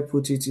Ife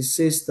put it. It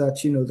says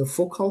that, the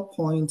focal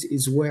point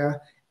is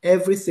where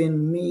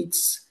everything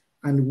meets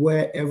and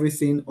where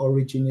everything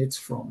originates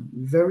from.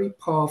 Very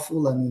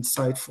powerful and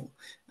insightful.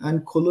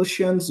 And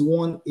Colossians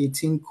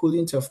 1:18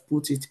 couldn't have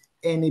put it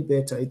any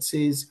better. It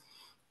says,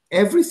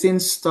 everything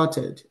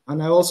started,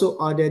 and I also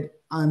added,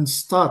 and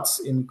starts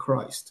in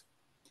Christ.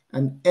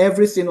 And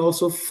everything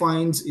also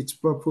finds its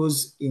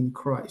purpose in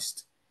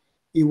Christ.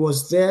 He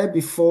was there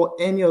before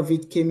any of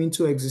it came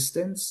into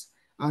existence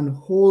and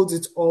holds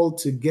it all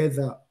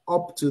together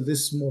up to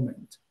this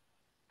moment.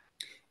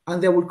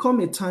 And there would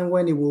come a time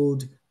when He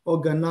would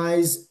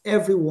organize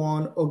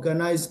everyone,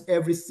 organize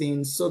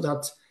everything so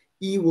that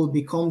He will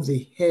become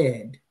the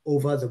head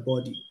over the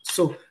body.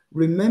 So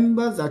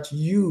remember that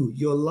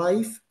your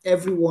life,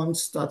 everyone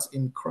starts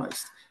in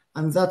Christ.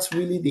 And that's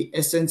really the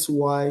essence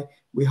why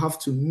we have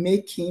to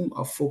make Him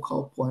a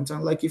focal point.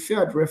 And like if you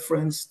had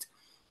referenced,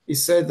 he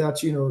said that,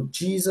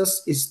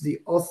 Jesus is the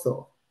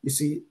author, you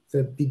see,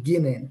 the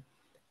beginning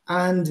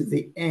and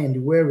the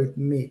end where it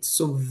meets.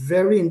 So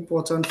very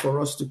important for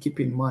us to keep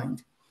in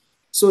mind.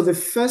 So the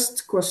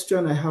first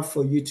question I have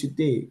for you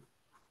today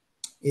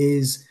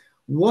is,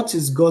 what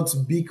is God's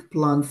big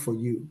plan for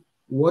you?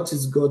 What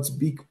is God's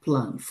big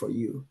plan for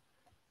you?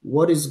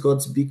 What is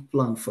God's big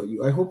plan for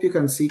you? I hope you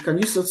can see. Can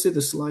you still see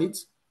the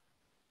slides,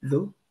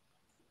 though?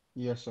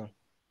 Yes, sir.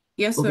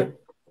 Yes, sir. Okay.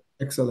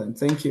 Excellent.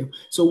 Thank you.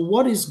 So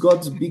what is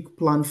God's big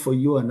plan for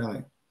you and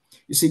I?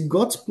 You see,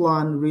 God's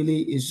plan really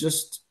is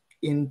just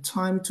in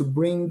time to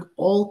bring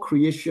all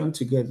creation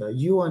together,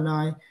 you and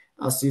I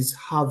as His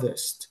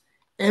harvest,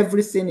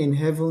 everything in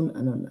heaven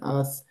and on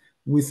earth,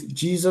 with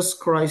Jesus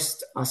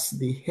Christ as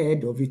the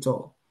head of it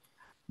all.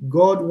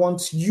 God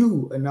wants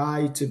you and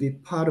I to be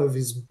part of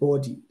His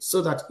body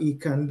so that He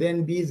can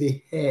then be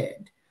the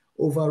head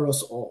over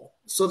us all,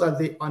 so that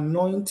the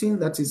anointing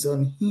that is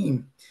on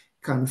Him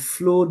can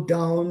flow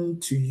down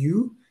to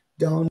you,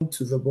 down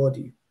to the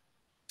body.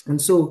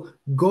 And so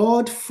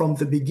God from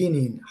the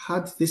beginning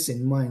had this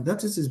in mind.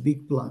 That is His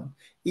big plan.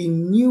 He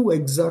knew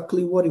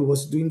exactly what He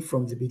was doing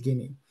from the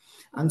beginning.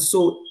 And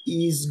so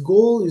His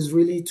goal is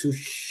really to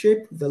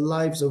shape the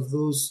lives of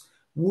those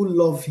who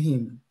love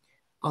Him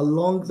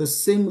along the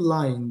same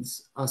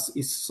lines as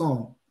His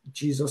Son,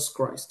 Jesus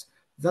Christ.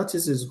 That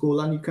is His goal.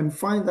 And you can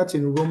find that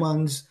in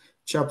Romans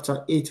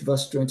chapter 8,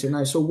 verse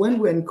 29. So when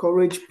we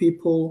encourage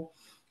people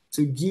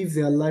to give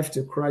their life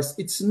to Christ,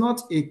 it's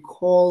not a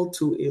call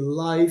to a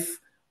life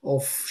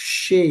of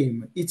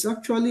shame. It's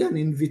actually an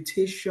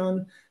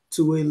invitation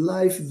to a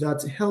life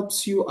that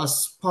helps you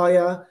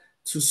aspire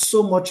to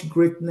so much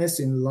greatness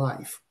in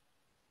life.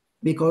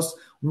 Because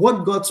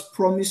what God's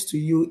promised to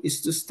you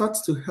is to start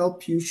to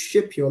help you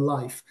shape your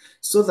life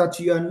so that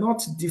you are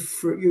not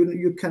different.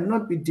 You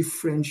cannot be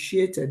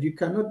differentiated. You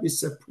cannot be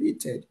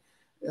separated.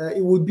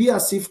 It would be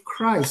as if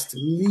Christ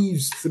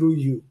lives through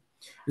you.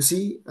 You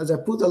see, as I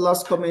put the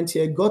last comment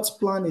here, God's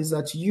plan is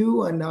that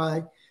you and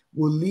I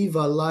will live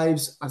our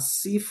lives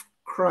as if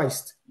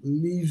Christ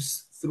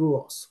lives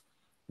through us.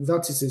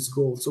 That is His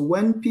goal. So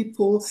when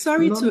people...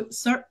 Sorry to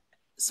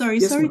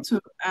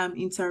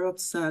interrupt,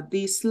 sir.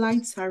 The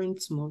slides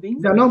aren't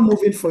moving. They're not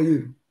moving for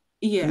you?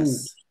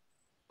 Yes.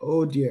 Ooh.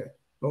 Oh dear.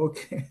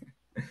 Okay.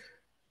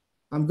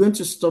 I'm going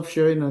to stop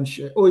sharing and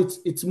share. Oh,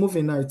 it's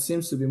moving now. It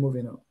seems to be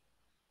moving now.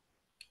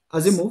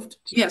 Has it moved?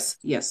 Yes.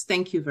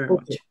 Thank you very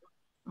much.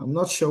 I'm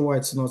not sure why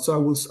it's not. So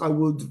I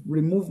would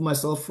remove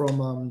myself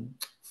from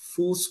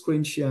full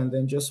screen share and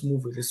then just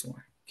move with this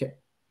one. Okay.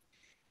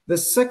 The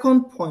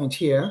second point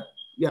here.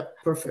 Yeah,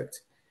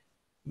 perfect.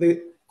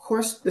 The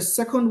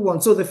second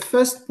one. So the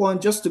first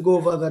point, just to go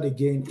over that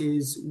again,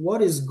 is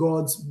what is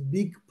God's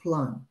big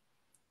plan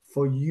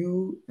for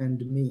you and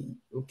me?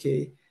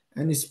 Okay.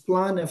 And His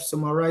plan, I've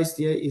summarized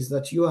here, is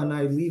that you and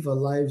I live our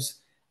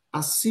lives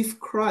as if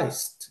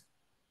Christ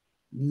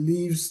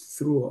lives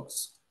through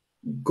us.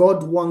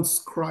 God wants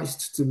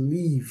Christ to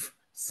live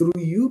through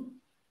you.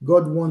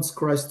 God wants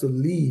Christ to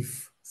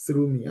live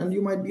through me. And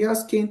you might be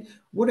asking,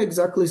 what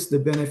exactly is the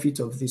benefit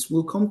of this?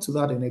 We'll come to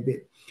that in a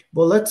bit.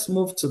 But let's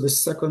move to the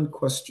second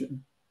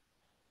question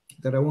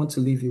that I want to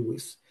leave you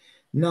with.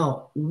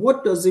 Now,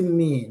 what does it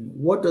mean?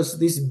 What does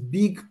this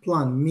big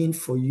plan mean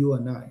for you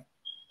and I?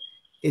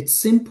 It's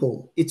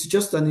simple. It's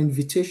just an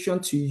invitation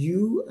to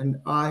you and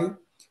I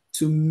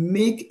to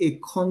make a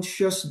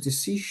conscious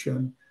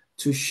decision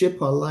to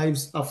shape our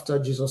lives after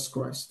Jesus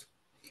Christ.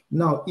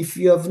 Now, if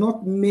you have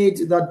not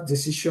made that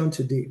decision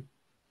today,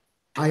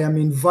 I am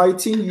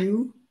inviting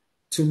you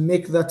to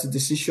make that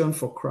decision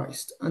for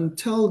Christ and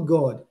tell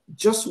God,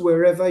 just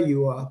wherever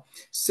you are,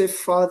 say,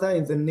 Father,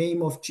 in the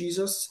name of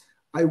Jesus,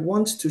 I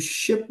want to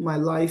shape my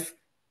life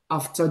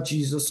after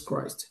Jesus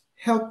Christ.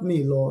 Help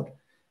me, Lord,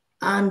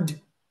 and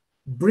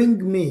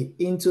bring me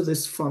into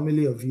this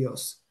family of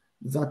yours,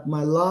 that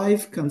my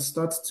life can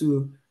start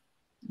to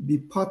be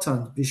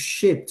patterned, be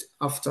shaped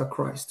after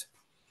Christ.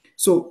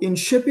 So in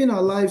shaping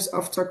our lives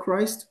after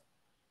Christ,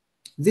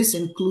 this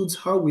includes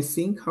how we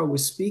think, how we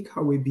speak,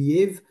 how we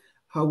behave,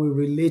 how we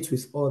relate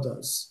with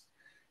others.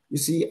 You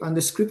see, and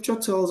the scripture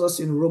tells us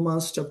in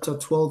Romans chapter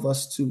 12,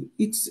 verse 2,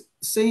 it's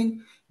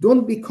saying,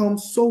 don't become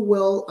so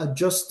well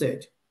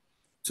adjusted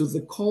to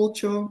the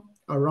culture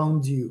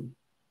around you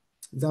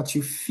that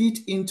you fit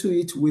into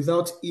it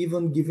without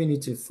even giving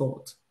it a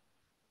thought.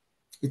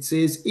 It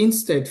says,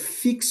 instead,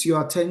 fix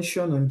your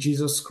attention on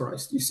Jesus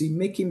Christ. You see,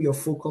 make him your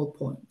focal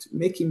point,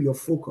 make him your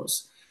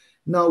focus.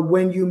 Now,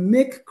 when you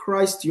make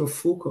Christ your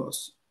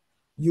focus,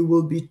 you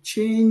will be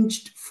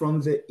changed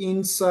from the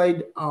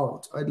inside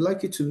out. I'd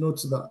like you to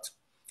note that.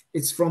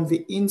 It's from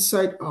the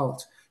inside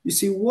out. You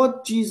see,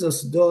 what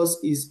Jesus does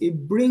is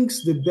it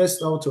brings the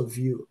best out of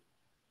you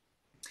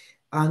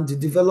and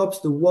develops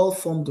the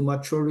well-formed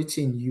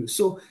maturity in you.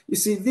 So you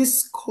see,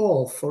 this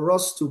call for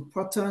us to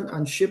pattern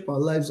and shape our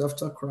lives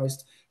after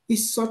Christ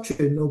is such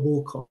a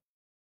noble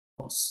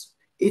cause.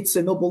 It's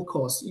a noble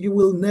cause. You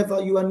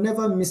are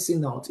never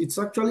missing out. It's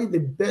actually the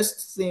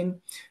best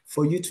thing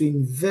for you to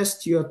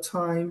invest your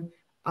time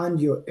and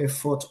your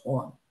effort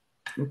on.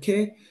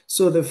 Okay?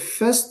 So the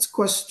first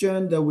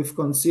question that we've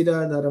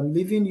considered that I'm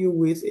leaving you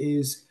with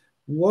is,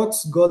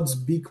 what's God's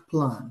big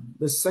plan?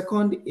 The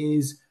second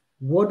is,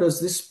 what does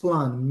this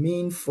plan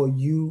mean for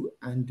you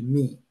and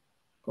me?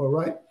 All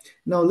right.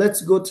 Now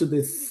let's go to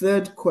the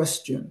third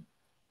question.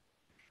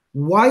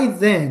 Why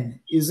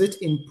then is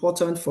it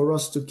important for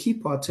us to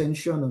keep our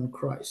attention on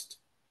Christ?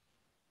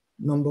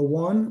 Number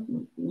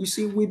one,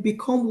 we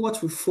become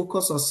what we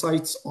focus our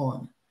sights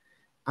on,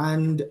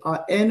 and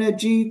our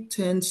energy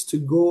tends to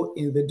go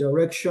in the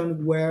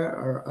direction where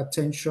our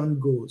attention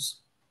goes.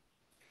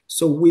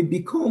 So we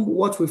become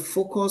what we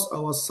focus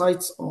our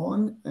sights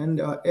on, and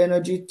our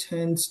energy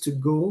tends to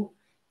go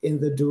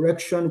in the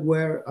direction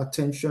where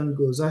attention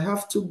goes. I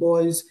have two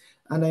boys,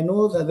 and I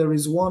know that there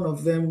is one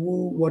of them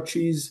who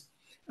watches,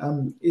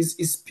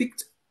 is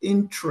picked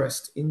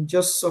interest in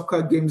just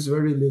soccer games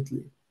very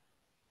lately.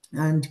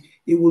 And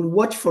he will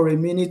watch for a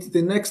minute.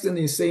 The next thing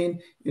he's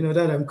saying,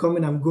 that I'm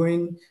coming, I'm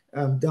going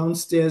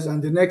downstairs.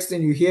 And the next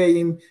thing you hear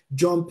him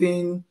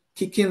jumping,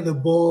 kicking the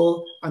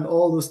ball, and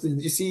all those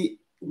things. You see,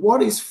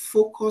 what is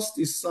focused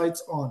his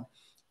sights on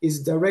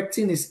is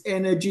directing his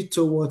energy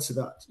towards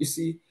that. You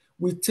see,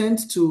 we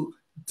tend to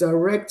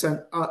direct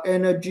our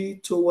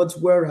energy towards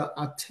where our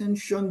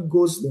attention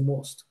goes the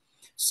most.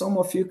 Some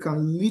of you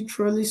can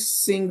literally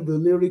sing the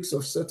lyrics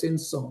of certain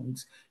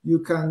songs. You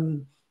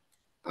can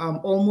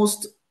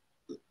almost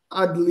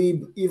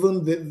ad-lib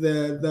even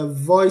the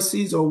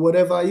voices or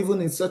whatever,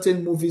 even in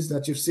certain movies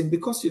that you've seen,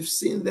 because you've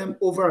seen them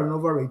over and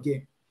over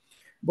again.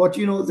 But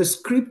the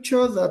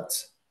scripture that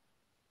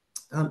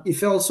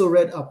Ife also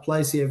read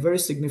applies here very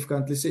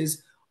significantly. It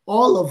says,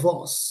 all of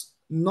us,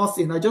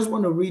 nothing. I just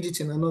want to read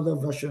it in another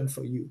version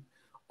for you.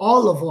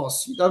 All of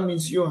us, that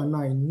means you and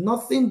I,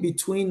 nothing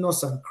between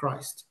us and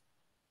Christ.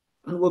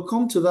 And we'll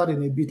come to that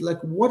in a bit.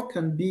 Like, what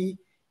can be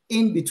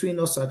in between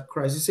us and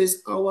Christ? It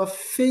says, our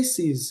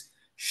faces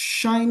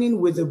shining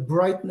with the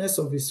brightness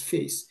of his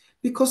face,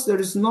 because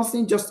there is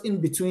nothing just in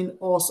between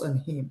us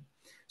and him.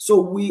 So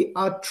we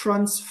are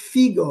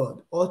transfigured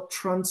or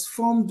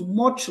transformed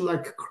much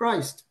like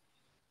Christ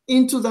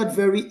into that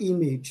very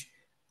image,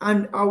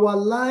 and our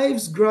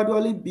lives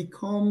gradually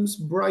becomes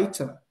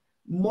brighter,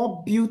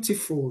 more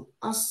beautiful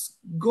as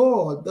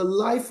God, the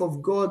life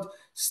of God,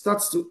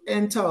 starts to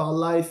enter our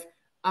life,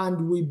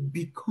 and we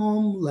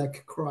become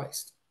like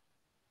Christ.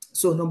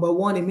 So number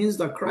one, it means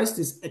that Christ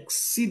is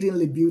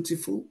exceedingly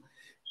beautiful.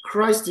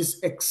 Christ is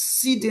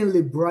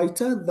exceedingly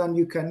brighter than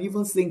you can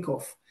even think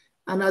of.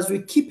 And as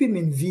we keep him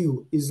in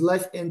view, his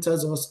life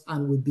enters us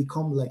and we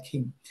become like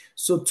him.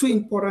 So two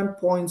important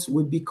points: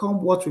 we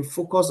become what we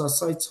focus our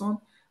sights on,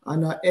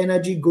 and our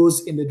energy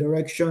goes in the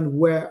direction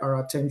where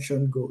our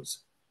attention goes.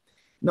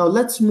 Now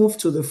let's move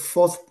to the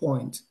fourth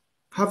point.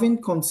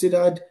 Having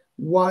considered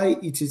why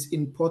it is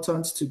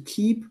important to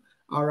keep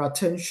our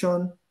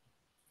attention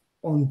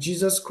on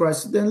Jesus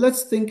Christ, then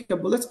let's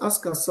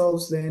ask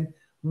ourselves then,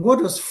 what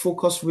does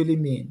focus really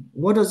mean?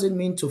 What does it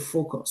mean to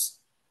focus?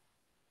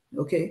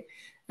 Okay.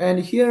 And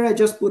here I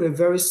just put a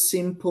very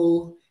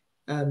simple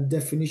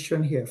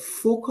definition here.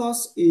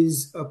 Focus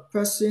is a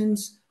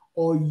person's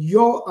or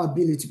your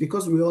ability,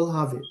 because we all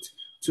have it,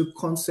 to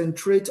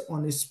concentrate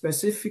on a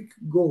specific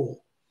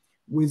goal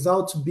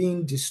without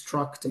being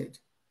distracted.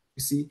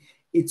 You see,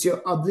 it's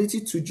your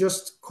ability to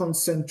just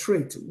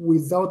concentrate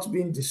without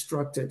being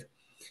distracted.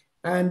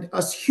 And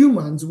as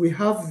humans, we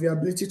have the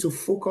ability to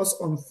focus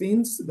on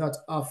things that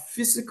are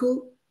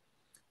physical,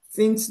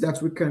 things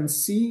that we can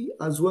see,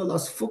 as well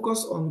as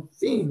focus on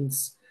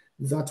things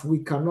that we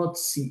cannot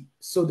see.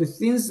 So the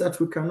things that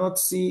we cannot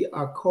see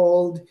are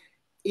called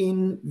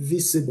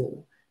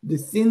invisible. The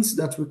things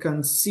that we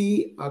can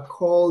see are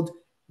called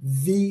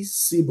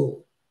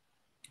visible.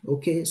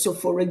 Okay, so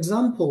for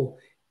example,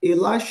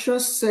 Elisha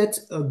set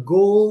a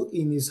goal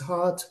in his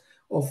heart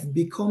of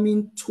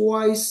becoming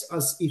twice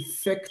as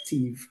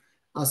effective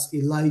as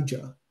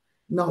Elijah.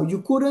 Now,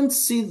 you couldn't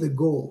see the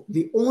goal.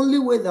 The only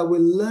way that we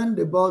learned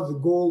about the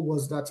goal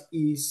was that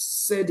he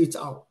said it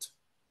out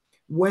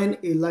when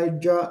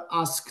Elijah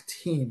asked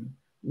him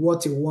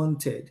what he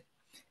wanted.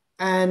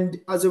 And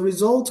as a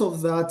result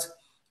of that,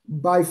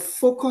 by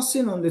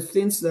focusing on the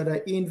things that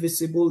are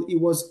invisible, he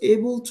was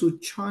able to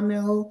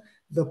channel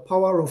the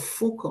power of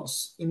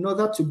focus in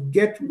order to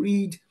get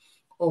rid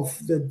of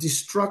the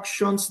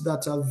distractions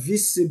that are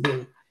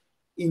visible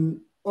in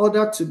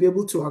order to be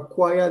able to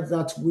acquire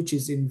that which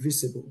is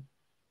invisible.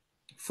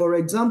 For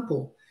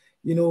example,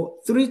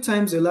 3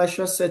 times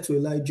Elisha said to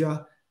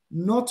Elijah,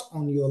 "Not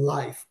on your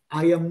life.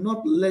 I am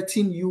not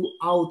letting you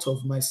out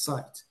of my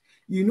sight."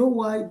 You know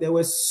why? There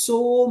were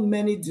so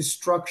many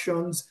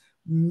distractions.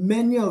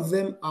 Many of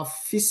them are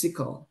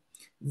physical.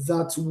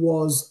 That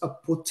was a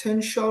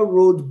potential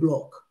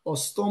roadblock or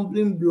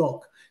stumbling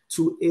block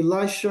to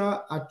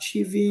Elisha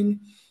achieving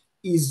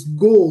his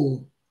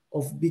goal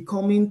of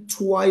becoming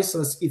twice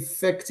as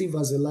effective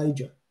as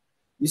Elijah.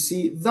 You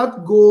see,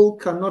 that goal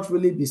cannot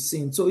really be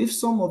seen. So if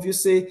some of you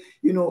say,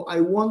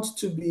 I want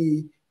to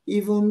be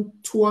even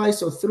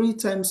twice or 3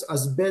 times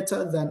as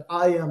better than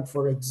I am,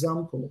 for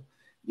example,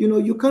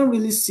 you can't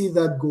really see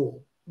that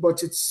goal,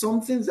 but it's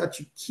something that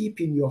you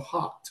keep in your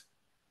heart.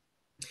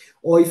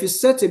 Or if you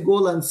set a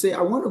goal and say,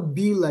 I want to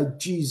be like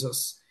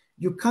Jesus,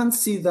 you can't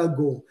see that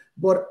goal.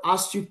 But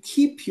as you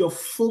keep your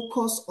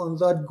focus on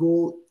that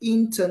goal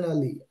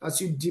internally, as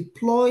you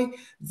deploy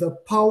the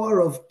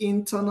power of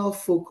internal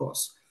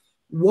focus,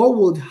 what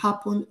would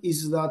happen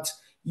is that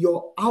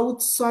your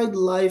outside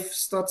life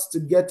starts to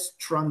get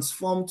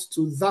transformed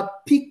to that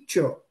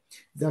picture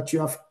that you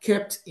have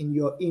kept in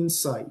your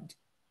inside.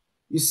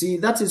 You see,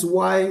 that is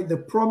why the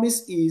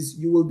promise is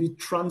you will be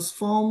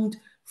transformed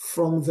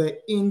from the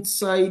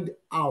inside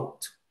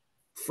out.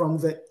 From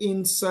the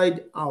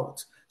inside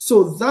out.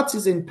 So that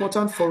is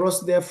important for us,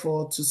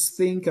 therefore, to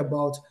think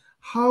about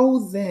how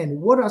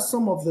then, what are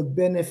some of the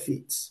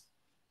benefits,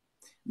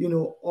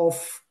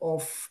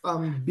 of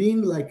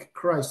being like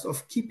Christ,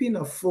 of keeping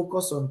a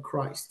focus on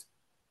Christ.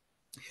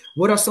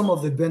 What are some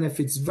of the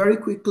benefits? Very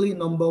quickly,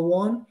 number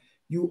 1,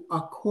 you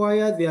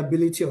acquire the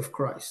ability of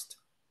Christ.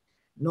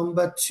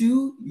 Number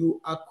 2,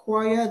 you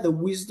acquire the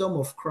wisdom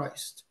of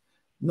Christ.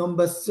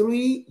 Number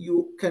 3,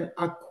 you can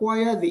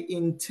acquire the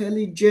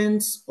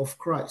intelligence of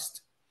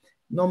Christ.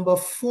 Number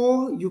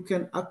 4, you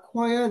can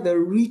acquire the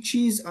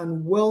riches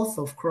and wealth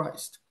of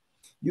Christ.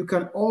 You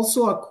can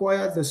also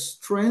acquire the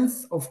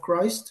strength of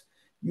Christ.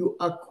 You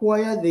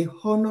acquire the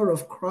honor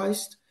of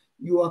Christ.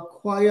 You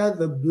acquire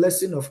the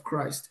blessing of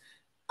Christ.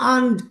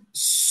 And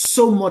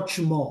so much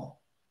more.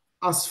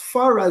 As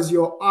far as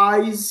your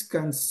eyes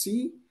can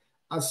see,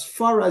 as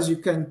far as you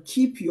can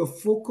keep your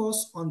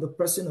focus on the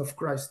person of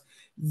Christ.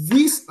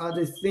 These are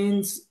the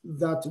things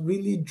that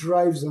really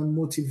drives and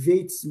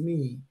motivates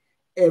me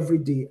every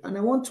day. And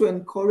I want to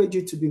encourage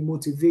you to be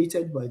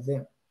motivated by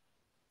them.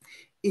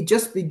 It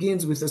just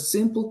begins with a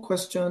simple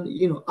question,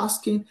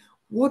 asking,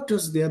 what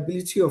does the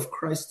ability of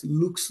Christ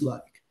looks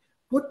like?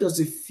 What does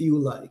it feel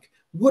like?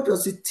 What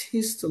does it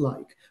taste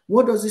like?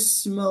 What does it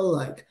smell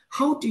like?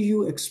 How do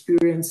you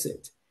experience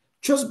it?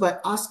 Just by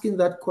asking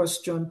that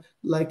question,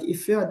 like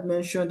Ife had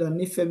mentioned,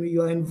 and Ifemi,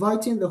 you are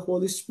inviting the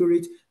Holy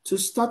Spirit to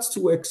start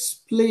to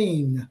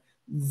explain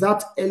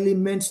that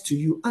element to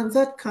you. And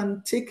that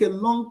can take a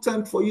long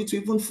time for you to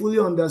even fully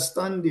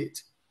understand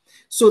it.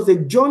 So the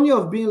journey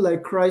of being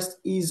like Christ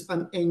is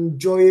an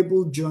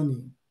enjoyable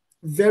journey,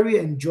 very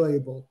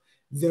enjoyable.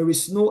 There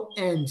is no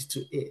end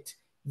to it.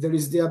 There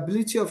is the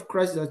ability of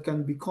Christ that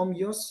can become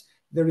yours.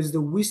 There is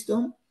the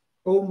wisdom.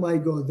 Oh my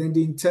God, then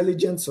the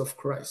intelligence of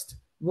Christ.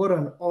 What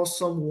an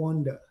awesome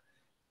wonder.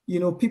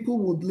 People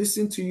would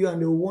listen to you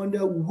and they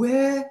wonder,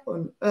 where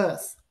on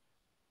earth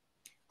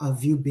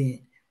have you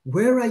been?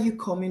 Where are you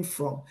coming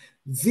from?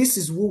 This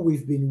is what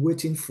we've been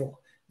waiting for.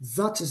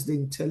 That is the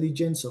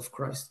intelligence of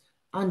Christ.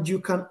 And you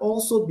can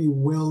also be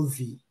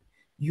wealthy.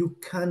 You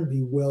can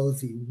be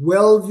wealthy.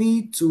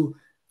 Wealthy to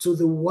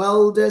the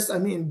wildest,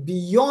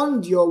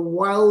 beyond your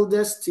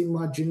wildest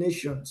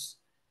imaginations.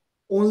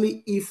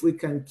 Only if we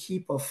can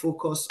keep a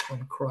focus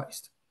on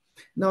Christ.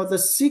 Now, the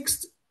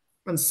 6th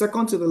and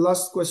second to the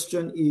last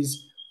question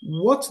is,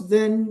 what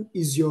then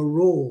is your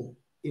role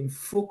in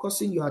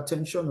focusing your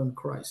attention on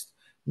Christ?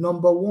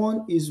 Number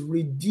 1 is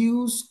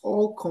reduce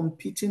all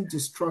competing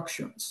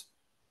distractions.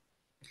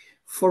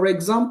 For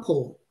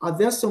example, are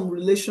there some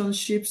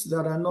relationships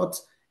that are not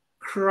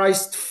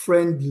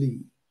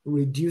Christ-friendly?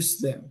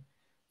 Reduce them.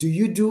 Do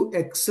you do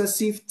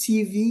excessive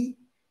TV?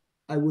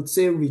 I would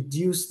say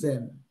reduce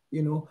them.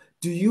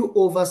 Do you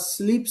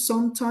oversleep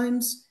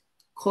sometimes?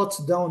 Cut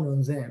down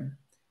on them.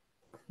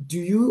 Do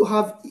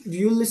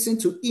you listen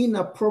to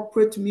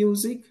inappropriate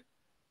music?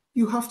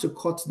 you have to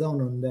cut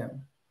down on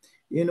them.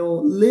 You know,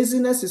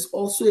 laziness is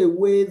also a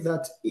way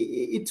that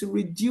it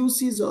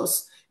reduces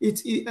us. It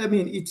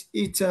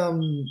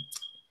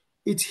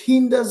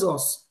hinders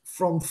us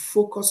from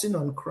focusing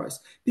on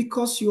Christ,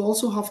 because you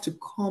also have to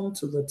come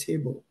to the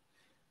table.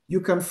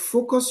 You can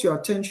focus your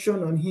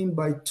attention on him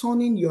by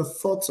turning your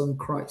thoughts on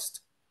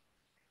Christ.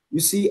 You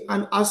see,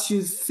 and as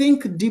you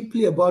think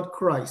deeply about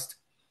Christ,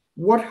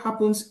 what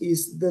happens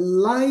is the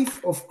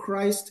life of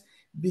Christ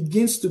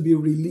begins to be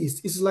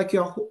released. It's like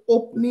you're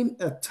opening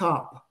a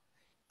tap,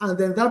 and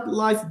then that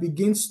life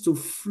begins to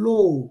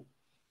flow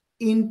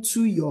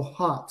into your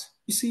heart.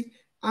 You see,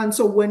 and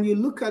so when you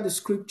look at the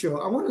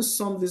scripture, I want to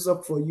sum this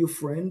up for you,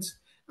 friends,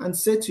 and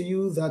say to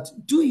you that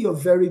do your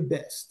very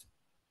best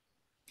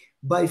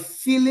by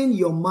filling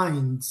your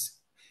minds.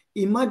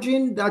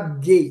 Imagine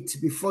that gate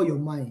before your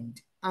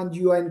mind, and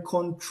you are in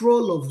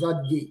control of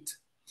that gate.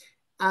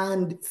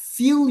 And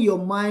fill your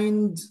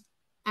mind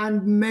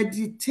and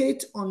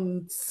meditate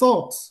on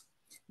thoughts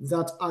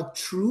that are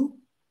true,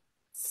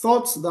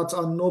 thoughts that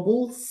are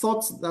noble,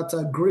 thoughts that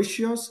are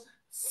gracious,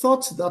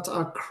 thoughts that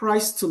are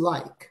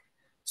Christ-like,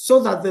 so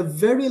that the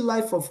very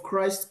life of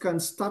Christ can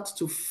start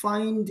to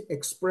find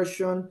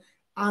expression,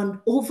 and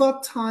over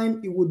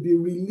time it would be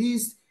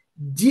released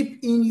deep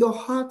in your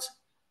heart.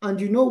 And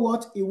you know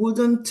what? It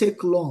wouldn't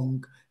take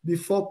long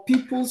before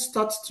people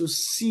start to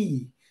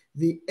see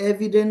the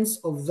evidence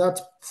of that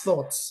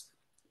thoughts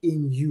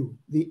in you,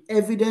 the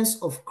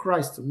evidence of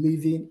Christ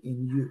living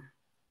in you.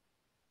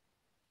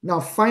 Now,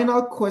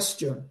 final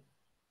question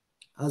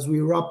as we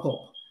wrap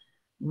up.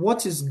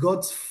 What is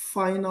God's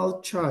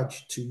final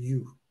charge to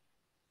you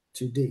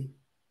today?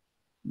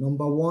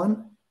 Number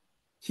one,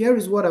 here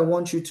is what I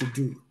want you to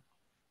do.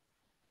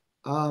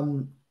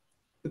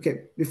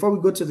 Okay, before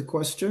we go to the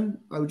question,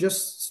 I'll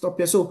just stop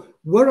here. So,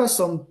 where are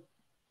some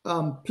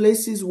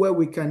places where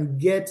we can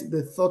get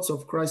the thoughts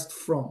of Christ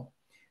from?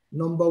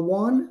 Number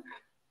one,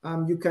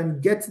 you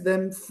can get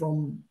them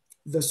from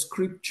the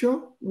scripture,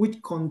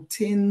 which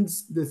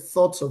contains the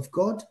thoughts of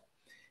God.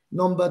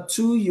 Number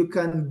two, you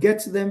can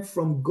get them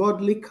from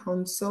godly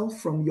counsel,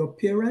 from your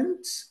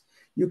parents.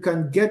 You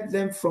can get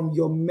them from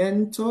your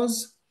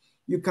mentors.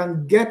 You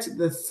can get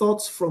the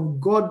thoughts from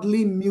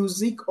godly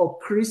music or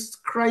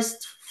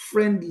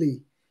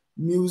Christ-friendly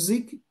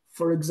music.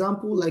 For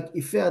example, like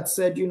Ife had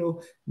said, you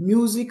know,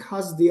 music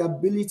has the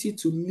ability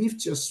to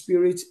lift your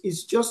spirit.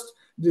 It's just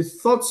the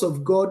thoughts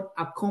of God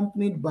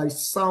accompanied by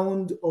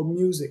sound or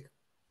music.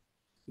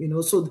 You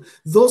know, so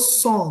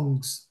those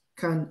songs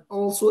can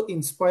also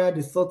inspire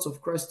the thoughts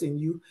of Christ in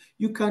you.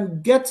 You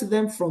can get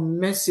them from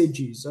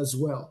messages as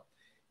well.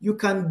 You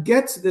can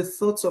get the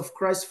thoughts of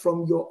Christ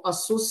from your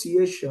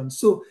association.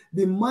 So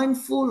be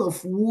mindful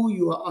of who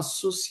you are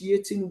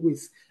associating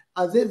with.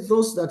 Are they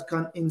those that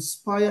can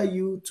inspire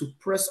you to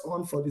press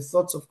on for the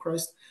thoughts of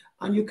Christ?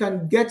 And you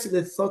can get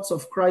the thoughts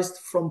of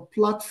Christ from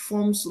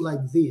platforms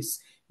like this.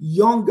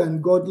 Young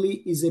and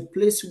Godly is a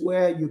place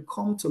where you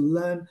come to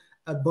learn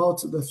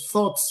about the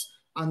thoughts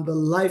and the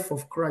life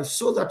of Christ,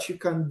 so that you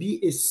can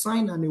be a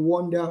sign and a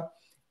wonder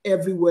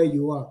everywhere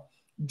you are.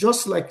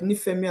 Just like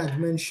Nifemi had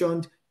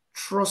mentioned,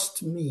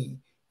 trust me,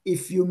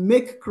 if you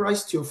make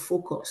Christ your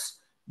focus,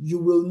 you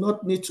will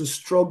not need to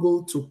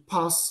struggle to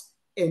pass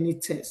any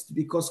test,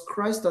 because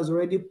Christ has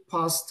already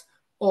passed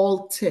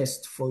all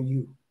tests for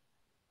you.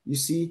 You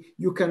see,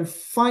 you can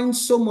find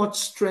so much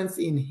strength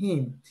in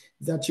him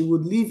that you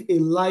would live a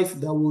life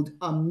that would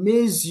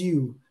amaze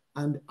you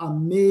and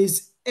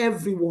amaze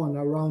everyone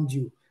around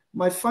you.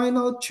 My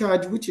final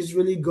charge, which is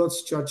really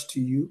God's charge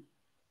to you,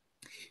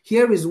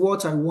 here is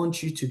what I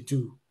want you to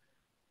do.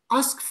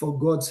 Ask for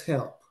God's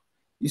help.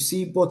 You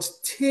see, but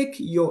take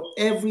your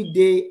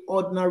everyday,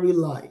 ordinary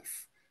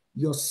life.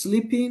 You're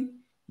sleeping,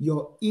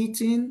 you're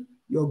eating,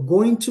 you're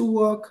going to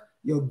work,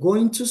 you're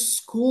going to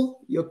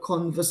school, your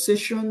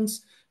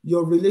conversations,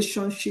 your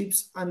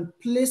relationships, and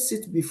place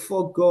it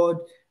before God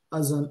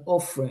as an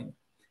offering,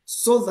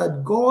 so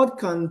that God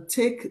can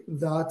take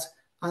that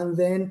and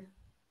then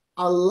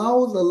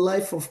allow the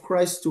life of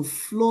Christ to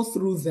flow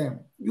through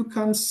them. You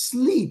can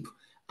sleep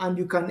and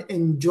you can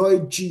enjoy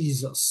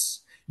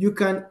Jesus. You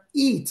can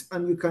eat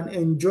and you can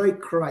enjoy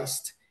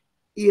Christ.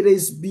 It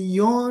is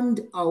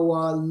beyond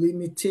our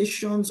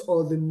limitations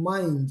or the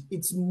mind.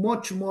 It's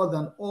much more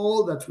than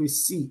all that we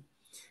see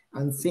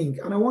and think.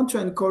 And I want to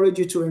encourage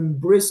you to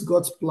embrace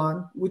God's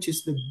plan, which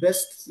is the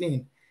best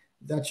thing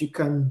that you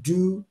can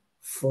do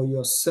for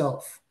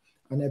yourself.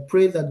 And I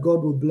pray that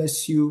God will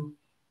bless you,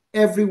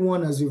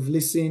 everyone, as you've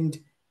listened,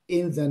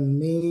 in the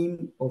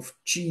name of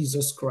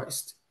Jesus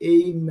Christ.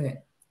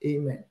 Amen.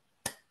 Amen.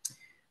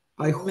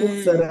 I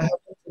hope that I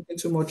haven't taken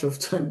too much of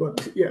time,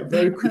 but yeah,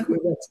 very quickly,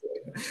 that's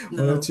what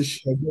I wanted to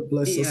share. God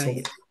bless us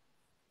all.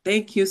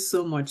 Thank you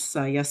so much,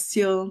 sir. You're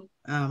still,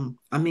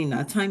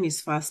 our time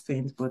is fast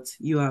spent, but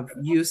you have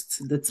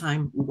used the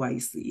time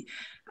wisely,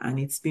 and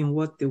it's been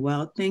worth the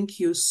while. Thank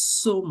you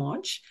so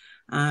much.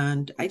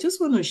 And I just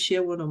want to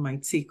share one of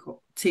my take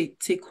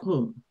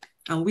home,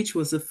 and which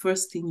was the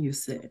first thing you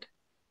said.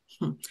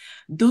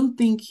 Don't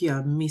think you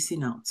are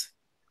missing out.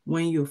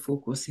 when you're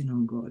focusing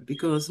on God,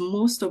 because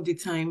most of the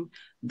time,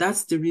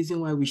 that's the reason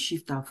why we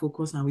shift our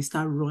focus and we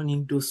start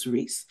running those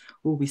races,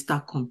 or we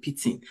start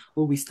competing,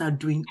 or we start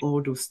doing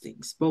all those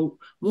things. But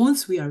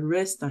once we are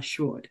rest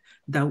assured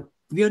that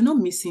we are not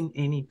missing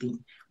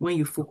anything, when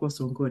you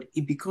focus on God,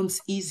 it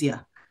becomes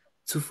easier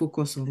to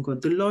focus on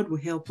God. The Lord will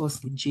help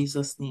us in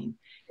Jesus' name.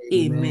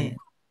 Amen.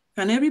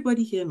 Can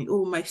everybody hear me?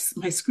 Oh, my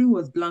screen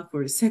was blank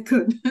for a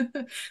second.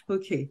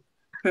 Okay,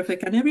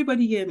 perfect. Can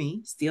everybody hear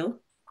me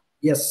still?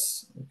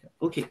 Yes.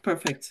 Okay,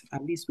 perfect.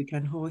 At least we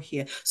can all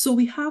hear. So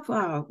we have,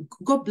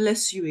 God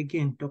bless you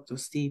again, Dr.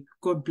 Steve.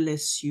 God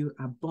bless you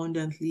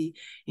abundantly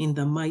in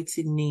the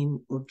mighty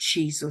name of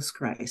Jesus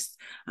Christ.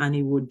 And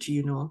it would,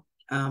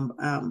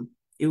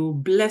 it will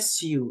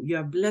bless you. You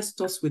have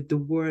blessed us with the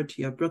word.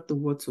 You have brought the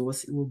word to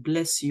us. It will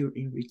bless you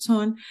in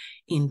return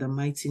in the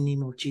mighty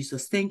name of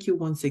Jesus. Thank you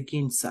once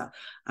again, sir.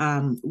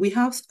 We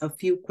have a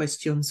few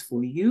questions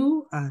for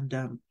you,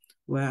 and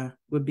we're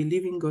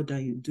believing God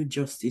that you do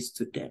justice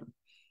to them.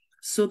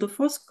 So the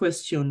first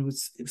question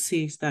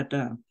says that,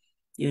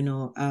 in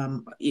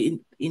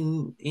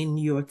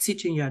your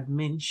teaching, you had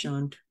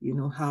mentioned,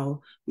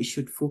 how we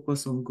should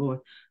focus on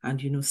God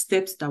and,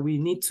 steps that we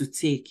need to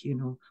take,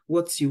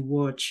 what you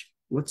watch,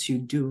 what you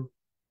do,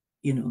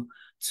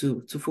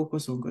 to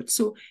focus on God.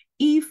 So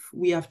if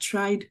we have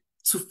tried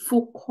to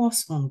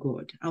focus on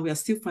God and we are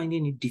still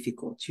finding it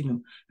difficult,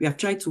 we have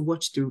tried to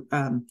watch to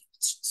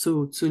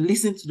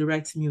listen to the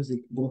right music,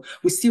 but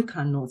we still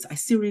cannot. I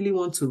still really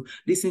want to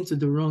listen to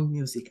the wrong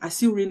music. I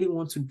still really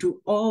want to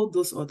do all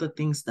those other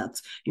things that,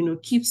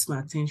 keeps my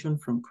attention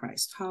from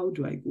Christ. How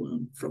do I go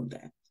on from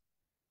there?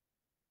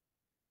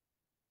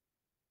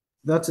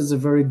 That is a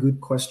very good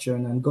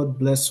question, and God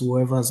bless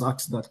whoever has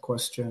asked that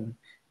question.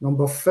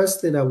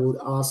 First thing I would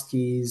ask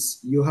is,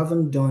 you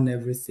haven't done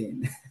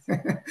everything.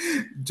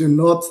 Do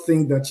not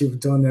think that you've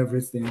done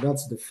everything.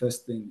 That's the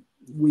first thing.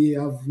 We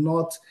have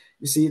not,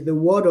 you see, the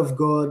word of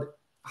God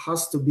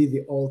has to be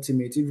the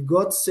ultimate. If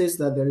God says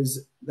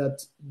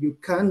that you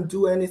can't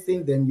do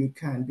anything, then you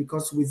can,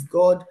 because with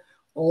God,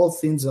 all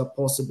things are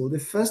possible. The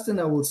first thing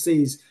I will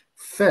say is,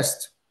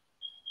 first,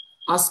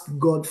 ask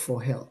God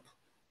for help,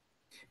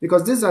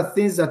 because these are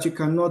things that you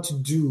cannot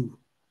do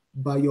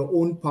by your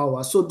own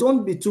power. So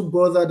don't be too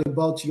bothered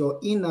about your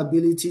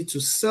inability to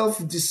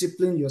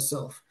self-discipline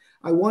yourself.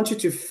 I want you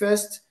to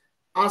first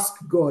ask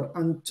God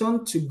and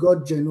turn to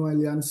God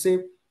genuinely and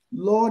say,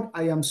 Lord,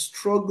 I am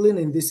struggling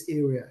in this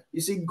area.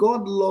 You see,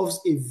 God loves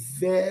a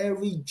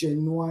very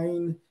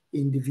genuine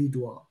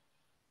individual.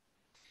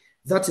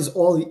 That is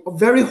all.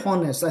 Very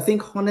honest. I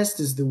think honest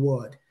is the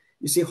word.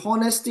 You see,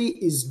 honesty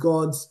is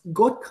God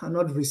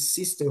cannot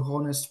resist a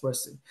honest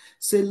person.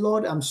 Say,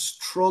 Lord, I'm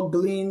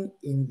struggling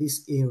in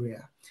this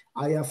area.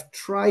 I have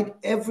tried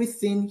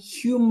everything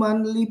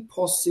humanly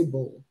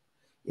possible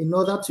in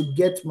order to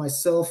get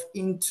myself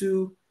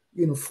into,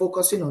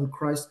 focusing on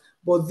Christ.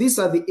 But these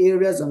are the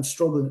areas I'm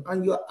struggling.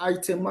 And you're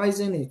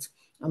itemizing it.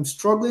 I'm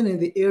struggling in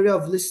the area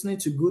of listening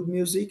to good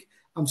music.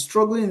 I'm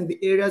struggling in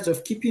the areas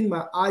of keeping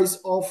my eyes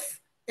off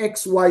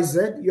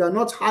XYZ. You are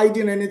not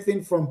hiding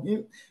anything from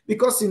him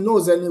because he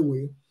knows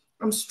anyway.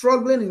 I'm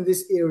struggling in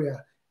this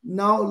area.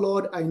 Now,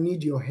 Lord, I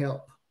need your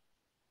help.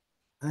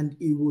 And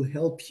he will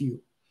help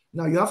you.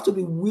 Now, you have to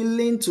be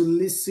willing to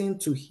listen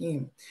to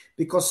him,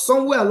 because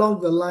somewhere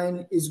along the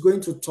line is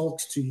going to talk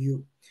to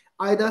you,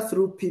 either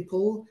through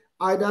people,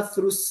 either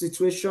through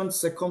situations,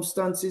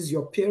 circumstances,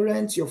 your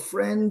parents, your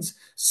friends.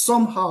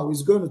 Somehow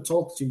he's going to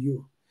talk to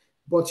you,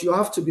 but you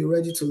have to be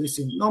ready to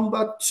listen.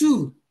 Number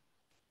two,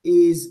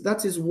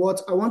 that is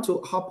what I want to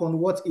harp on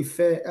what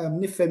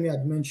Nifemi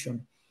had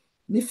mentioned.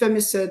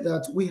 Nifemi said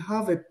that we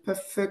have a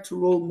perfect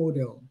role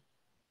model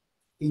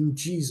in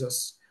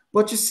Jesus.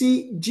 But you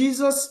see,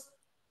 Jesus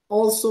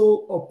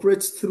also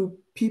operates through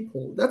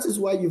people. That is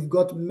why you've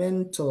got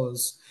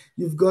mentors.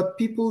 You've got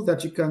people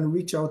that you can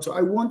reach out to.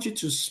 I want you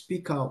to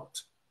speak out,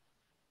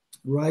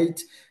 right?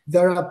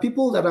 There are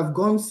people that have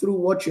gone through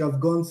what you have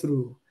gone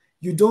through.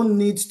 You don't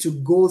need to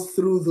go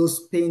through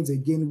those pains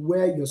again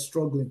where you're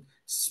struggling.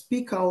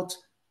 Speak out,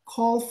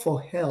 call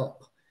for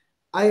help.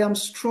 I am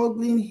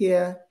struggling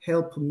here,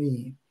 help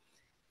me.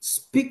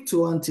 Speak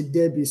to Auntie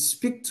Debbie,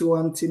 speak to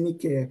Auntie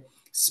Nike,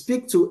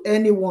 speak to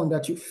anyone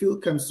that you feel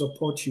can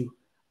support you.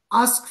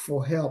 Ask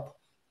for help.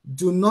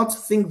 Do not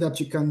think that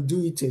you can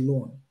do it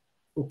alone,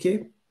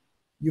 okay?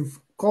 You've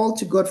called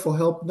to God for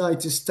help. Now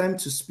it is time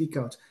to speak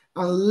out.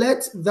 And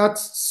let that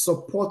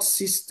support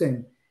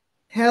system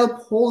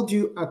help hold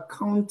you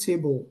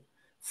accountable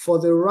for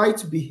the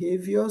right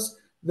behaviors,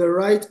 the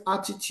right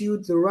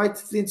attitude, the right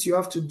things you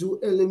have to do,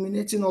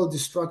 eliminating all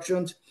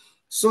distractions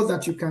so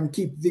that you can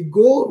keep. The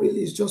goal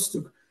really is just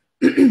to,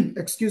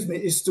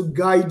 is to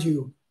guide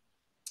you,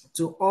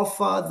 to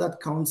offer that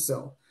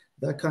counsel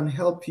that can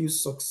help you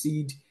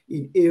succeed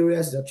in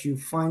areas that you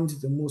find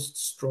the most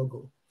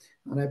struggle.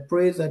 And I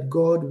pray that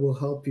God will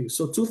help you.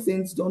 So 2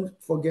 things, don't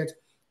forget,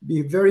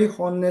 be very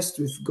honest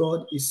with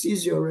God. He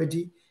sees you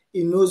already.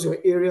 He knows your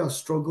area of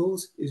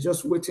struggles. He's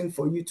just waiting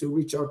for you to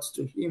reach out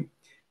to him.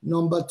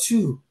 Number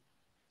 2,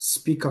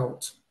 speak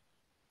out.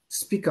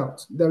 Speak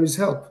out. There is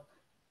help.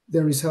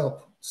 There is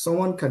help.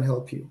 Someone can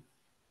help you.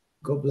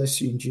 God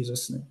bless you in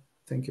Jesus' name.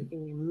 Thank you.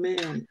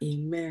 Amen.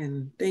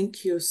 Amen.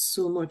 Thank you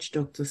so much,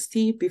 Dr.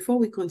 Steve. Before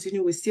we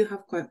continue, we still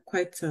have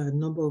quite a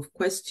number of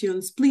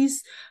questions.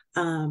 Please,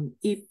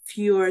 if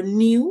you are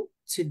new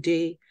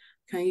today,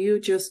 can you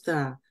just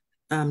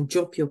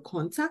drop your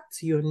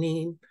contact, your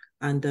name,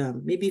 and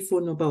maybe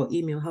phone number or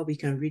email, how we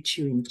can reach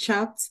you in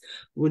chat.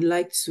 Would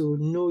like to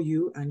know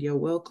you, and you're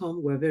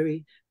welcome. We're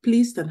very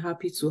pleased and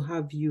happy to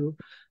have you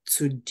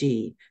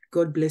today.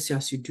 God bless you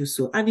as you do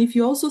so. And if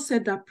you also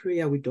said that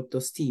prayer with Dr.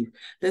 Steve,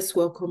 let's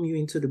welcome you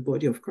into the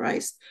body of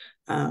Christ.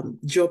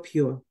 Drop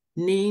your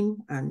name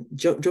and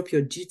drop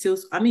your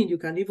details. I mean, you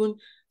can even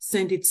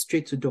send it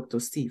straight to Dr.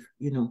 Steve,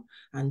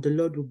 and the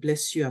Lord will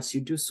bless you as you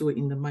do so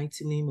in the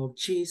mighty name of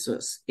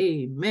Jesus.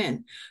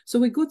 Amen. So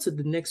we go to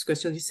the next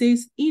question. It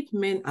says, if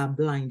men are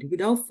blind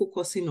without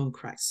focusing on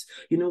Christ,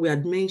 we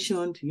had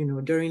mentioned,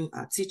 during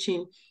our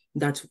teaching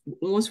that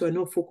once we're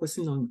not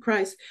focusing on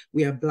Christ,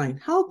 we are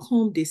blind. How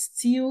come they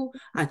still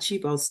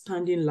achieve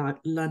outstanding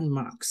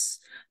landmarks?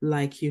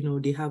 Like,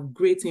 they have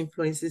great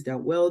influences, they're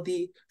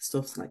wealthy,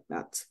 stuff like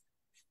that.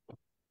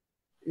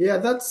 Yeah,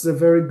 that's a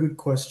very good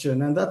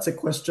question. And that's a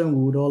question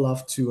we would all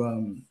have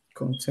to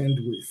contend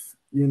with.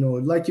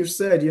 Like you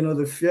said,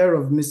 the fear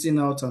of missing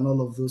out and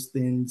all of those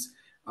things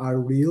are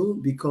real,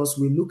 because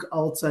we look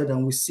outside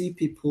and we see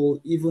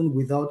people, even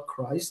without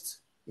Christ,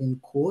 in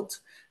quote,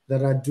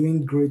 that are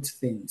doing great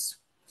things.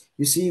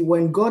 You see,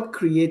 when God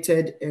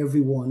created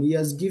everyone, he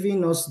has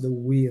given us the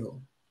will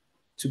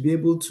to be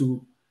able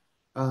to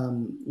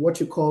what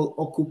you call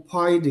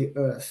occupy the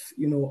earth.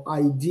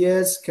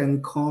 Ideas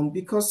can come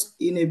because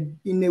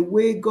in a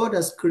way God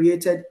has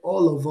created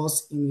all of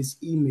us in his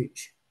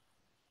image.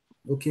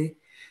 Okay,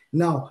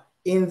 now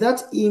in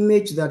that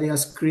image that he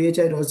has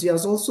created us, he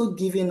has also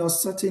given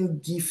us certain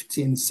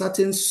gifting,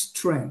 certain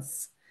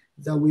strength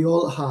that we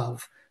all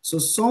have. So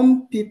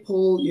some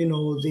people,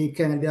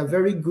 they are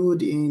very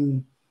good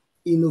in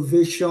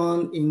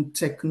innovation, in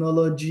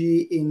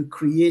technology, in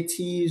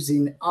creatives,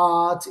 in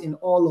art, in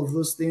all of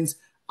those things,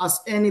 as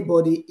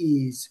anybody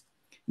is.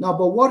 Now,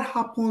 but what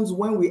happens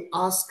when we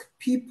ask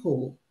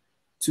people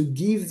to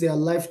give their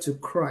life to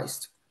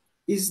Christ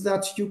is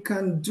that you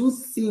can do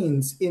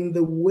things in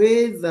the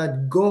way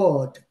that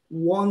God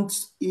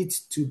wants it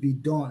to be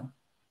done,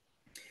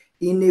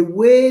 in a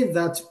way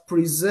that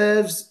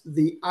preserves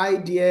the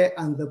idea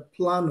and the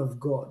plan of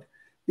God.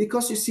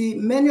 Because you see,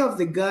 many of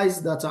the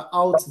guys that are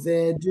out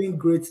there doing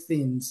great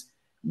things,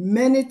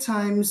 many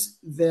times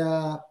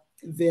they're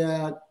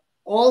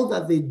all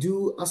that they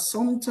do are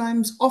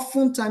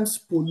oftentimes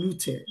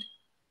polluted.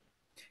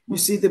 You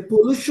see, the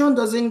pollution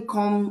doesn't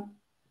come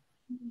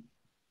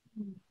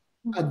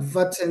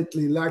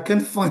advertently. Like, I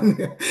can't find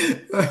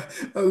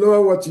a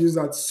lower word to use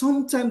that.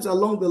 Sometimes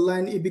along the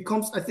line, it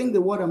becomes, I think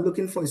the word I'm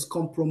looking for is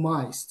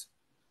compromised.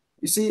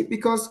 You see,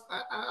 because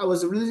I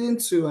was listening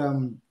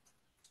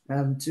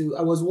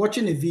I was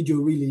watching a video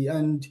really,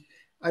 and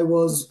I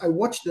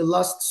watched the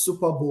last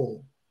Super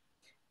Bowl,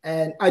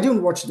 and I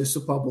didn't watch the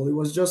Super Bowl.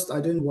 I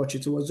didn't watch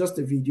it. It was just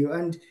a video.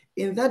 And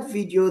in that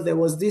video, there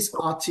was this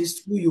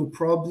artist who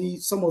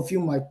some of you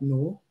might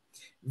know,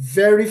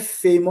 very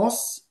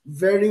famous,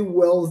 very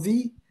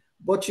wealthy.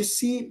 But you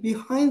see,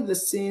 behind the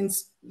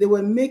scenes, they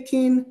were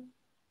making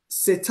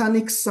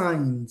satanic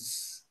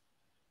signs.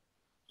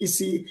 You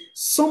see,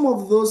 some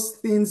of those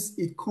things,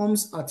 it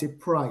comes at a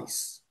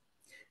price.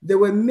 They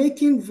were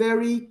making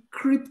very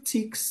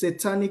cryptic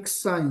satanic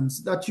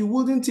signs that you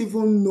wouldn't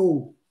even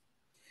know.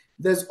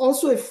 There's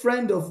also a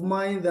friend of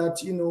mine that,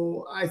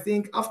 I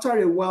think after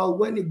a while,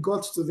 when it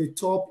got to the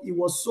top, it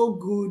was so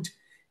good.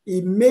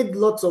 He made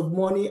lots of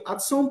money.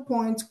 At some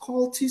point,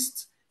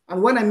 cultists,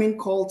 and when I mean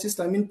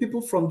cultists, I mean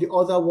people from the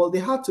other world, they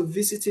had to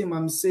visit him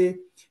and say,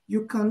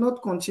 you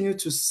cannot continue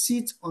to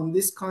sit on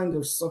this kind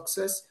of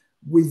success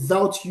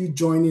without you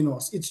joining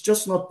us. It's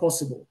just not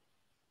possible.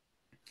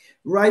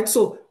 Right?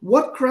 So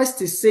what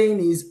Christ is saying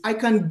is, I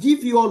can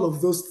give you all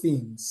of those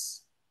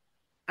things,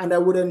 and I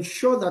would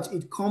ensure that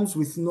it comes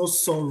with no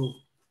sorrow.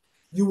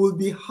 You will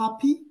be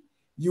happy.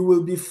 You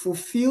will be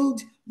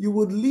fulfilled. You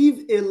would live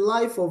a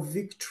life of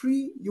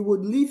victory. You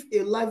would live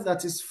a life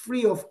that is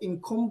free of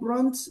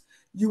encumbrance.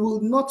 You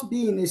will not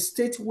be in a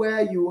state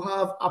where you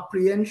have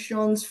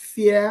apprehensions,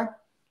 fear.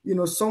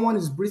 Someone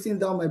is breathing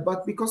down my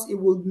back, because it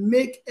will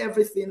make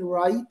everything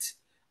right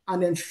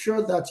and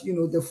ensure that,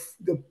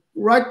 the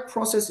right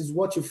process is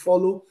what you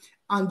follow,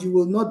 and you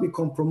will not be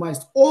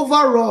compromised.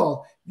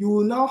 Overall, you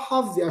will now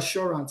have the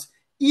assurance,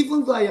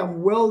 even though I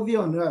am wealthy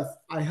on earth,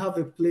 I have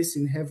a place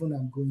in heaven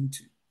I'm going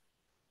to.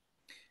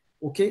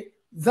 Okay?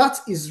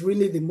 That is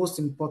really the most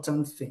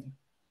important thing.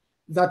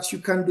 That you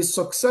can be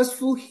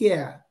successful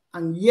here,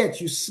 and yet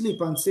you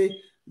sleep and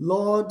say,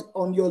 Lord,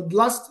 on your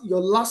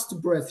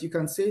last breath, you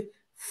can say,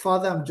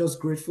 Father, I'm just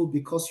grateful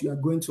because you are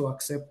going to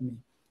accept me.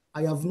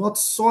 I have not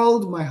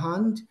soiled my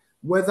hand,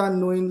 whether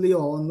knowingly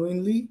or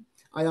unknowingly.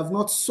 I have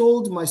not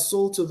sold my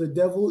soul to the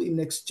devil in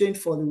exchange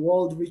for the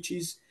world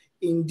riches.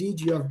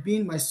 Indeed, you have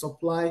been my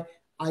supply.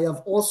 I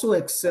have also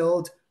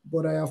excelled.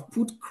 but I have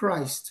put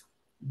Christ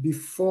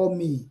before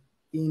me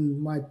in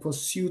my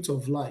pursuit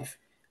of life.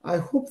 I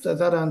hope that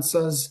that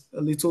answers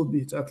a little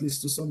bit, at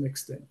least to some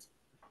extent.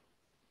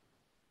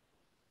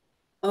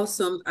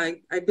 Awesome.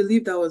 I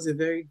believe that was a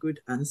very good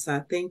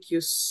answer. Thank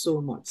you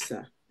so much,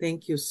 sir.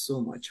 Thank you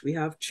so much. We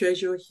have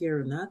treasure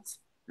here on earth,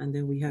 and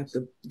then we have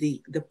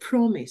the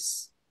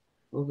promise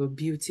of a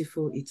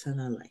beautiful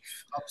eternal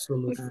life.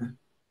 Absolutely.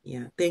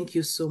 Yeah, thank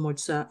you so much,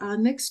 sir. Our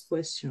next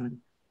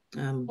question,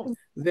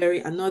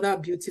 another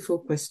beautiful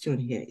question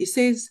here. It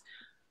says,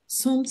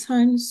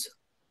 sometimes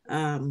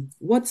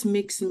what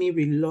makes me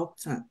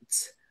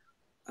reluctant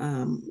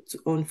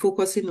on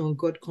focusing on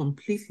God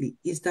completely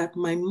is that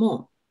my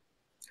mom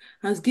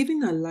has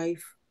given her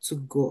life to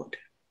God.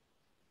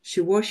 She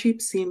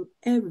worships him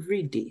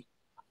every day.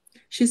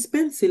 She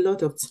spends a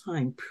lot of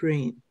time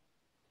praying,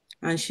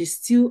 and she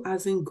still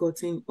hasn't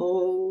gotten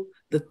all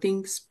the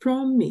things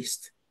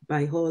promised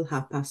by all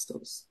her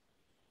pastors.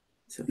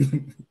 So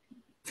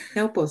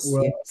help us.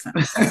 Well,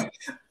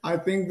 I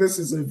think this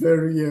is a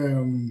very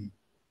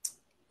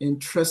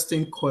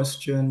interesting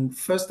question.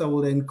 First, I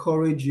would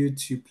encourage you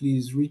to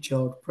please reach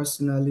out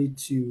personally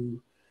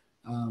to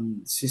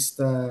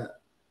Sister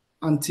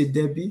Auntie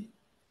Debbie,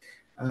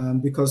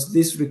 because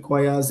this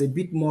requires a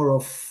bit more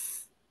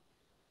of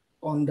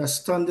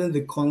understanding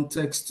the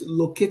context,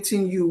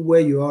 locating you where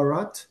you are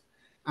at,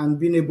 and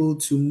being able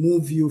to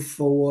move you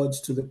forward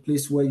to the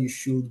place where you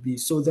should be.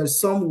 So there's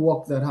some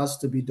work that has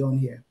to be done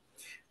here.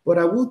 But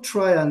I will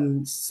try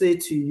and say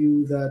to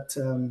you that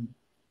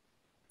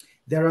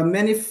there are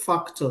many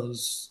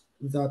factors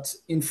that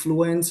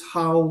influence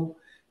how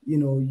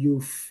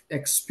you've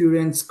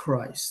experienced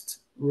Christ,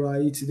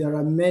 right? There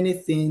are many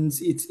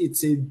things.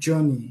 It's a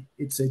journey.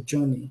 It's a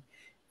journey.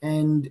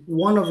 And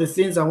one of the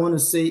things I want to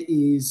say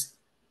is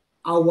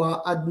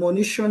our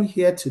admonition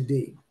here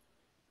today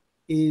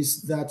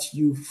is that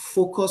you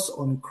focus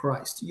on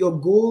Christ. Your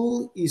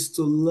goal is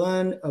to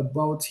learn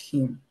about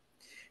him.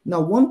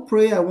 Now, one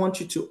prayer I want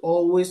you to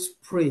always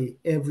pray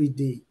every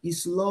day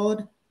is,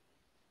 Lord,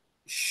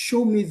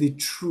 show me the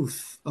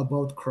truth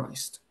about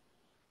Christ.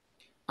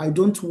 I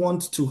don't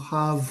want to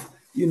have,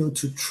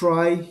 to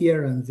try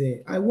here and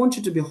there. I want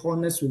you to be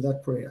honest with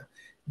that prayer.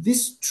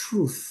 This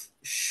truth,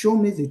 show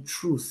me the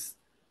truth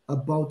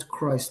about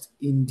Christ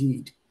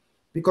indeed.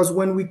 Because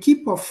when we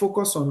keep our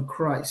focus on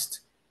Christ,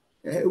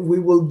 we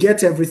will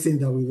get everything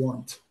that we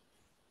want.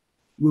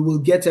 We will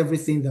get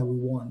everything that we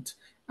want.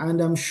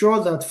 And I'm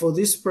sure that for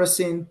this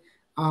person,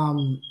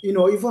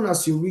 even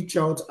as you reach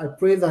out, I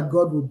pray that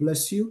God will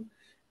bless you.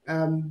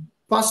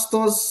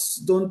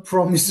 Pastors don't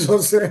promise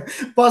us.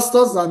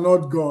 Pastors are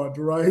not God,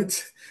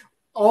 right?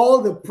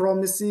 All the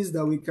promises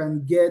that we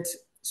can get,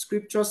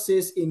 Scripture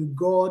says in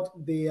God,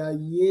 they are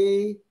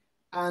yea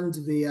and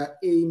they are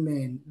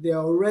amen. They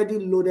are already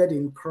loaded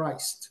in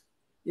Christ.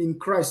 In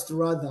Christ,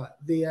 rather,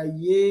 they are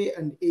yea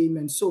and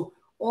amen. So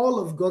all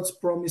of God's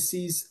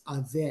promises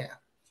are there.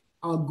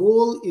 Our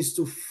goal is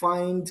to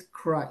find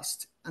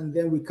Christ, and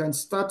then we can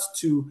start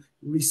to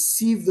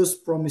receive those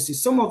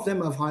promises. Some of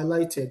them I've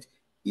highlighted: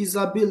 his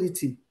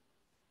ability,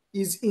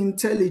 his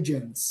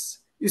intelligence,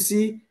 you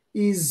see,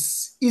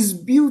 his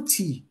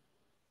beauty,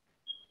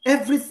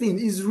 everything,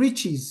 his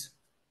riches.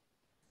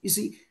 You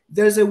see,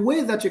 there's a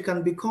way that you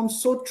can become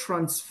so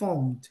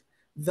transformed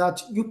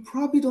that you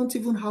probably don't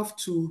even have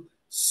to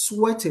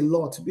sweat a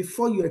lot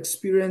before you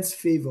experience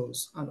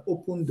favors and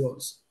open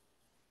doors.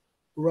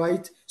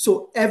 Right?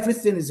 So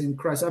everything is in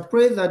Christ. I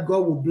pray that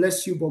God will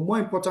bless you, but more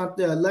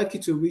importantly, I'd like you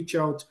to reach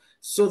out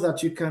so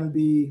that we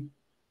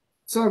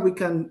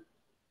can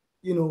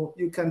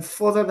you can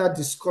further that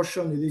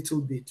discussion a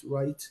little bit,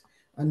 right?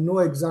 And know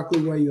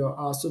exactly where you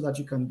are so that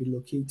you can be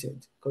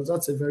located, because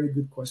that's a very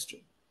good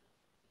question.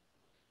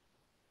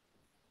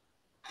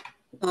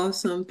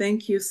 Awesome.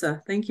 Thank you,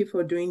 sir. Thank you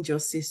for doing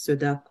justice to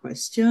that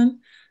question.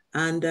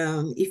 And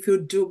if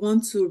you do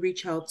want to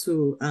reach out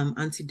to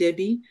Auntie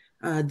Debbie,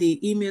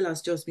 the email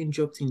has just been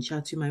dropped in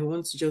chat. You might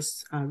want to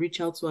just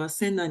reach out to her,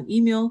 send an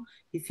email.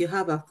 If you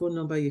have her phone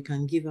number, you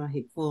can give her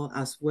a call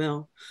as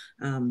well.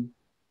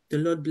 The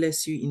Lord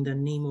bless you in the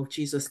name of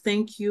Jesus.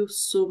 Thank you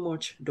so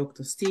much,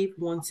 Dr. Steve.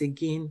 Once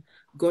again,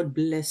 God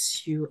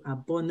bless you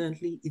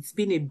abundantly. It's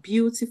been a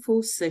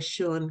beautiful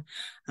session,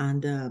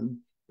 and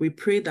we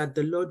pray that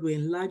the Lord will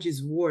enlarge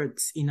his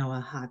words in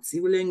our hearts. He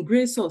will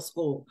engrace us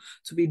all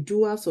to be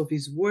doers of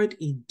his word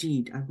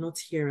indeed, and not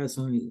hearers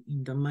only,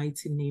 in the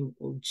mighty name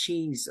of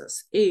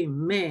Jesus.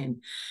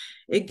 Amen.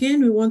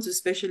 Again, we want to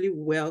especially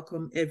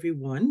welcome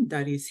everyone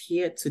that is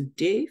here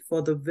today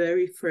for the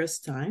very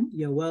first time.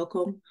 You're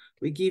welcome.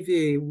 We give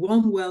you a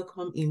warm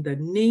welcome in the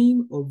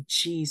name of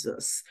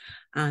Jesus.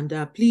 And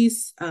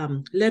please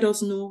let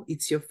us know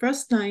it's your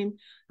first time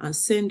and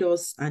send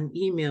us an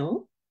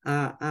email.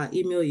 Our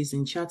email is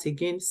in chat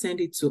again.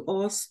 Send it to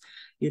us.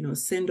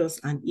 Send us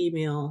an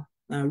email.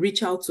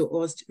 Reach out to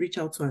us. Reach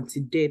out to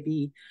Auntie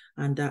Debbie.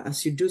 And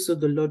as you do so,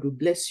 the Lord will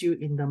bless you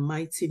in the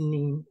mighty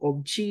name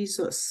of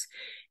Jesus.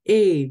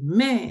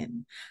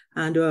 Amen.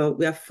 And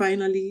we are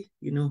finally,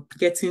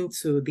 getting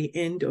to the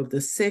end of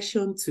the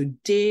session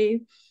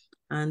today.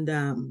 And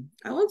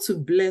I want to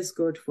bless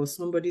God for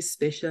somebody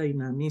special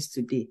in our midst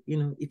today. You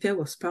know, Ife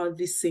was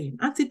proudly saying,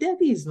 Auntie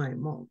Debbie is my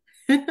mom.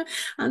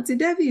 Auntie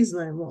Debbie is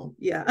my mom.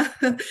 Yeah.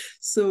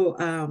 So,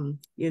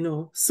 you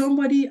know,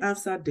 somebody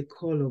answered the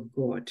call of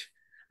God.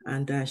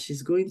 And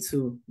she's going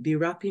to be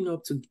wrapping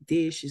up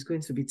today. She's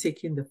going to be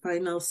taking the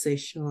final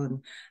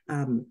session.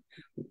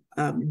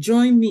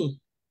 Join me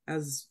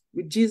as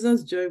with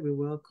Jesus' joy we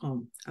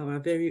welcome our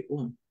very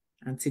own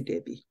Auntie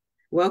Debbie.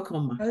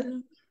 Welcome, ma.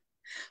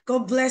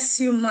 God bless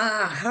you,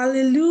 ma.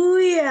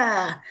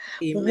 Hallelujah.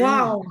 Amen.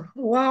 Wow.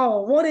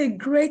 Wow. What a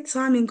great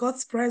time in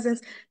God's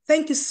presence.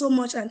 Thank you so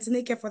much, Auntie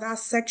Nike, for that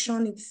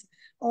section. It's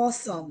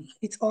awesome.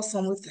 It's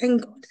awesome. We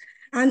thank God.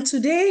 And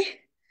today,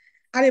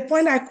 at a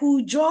point I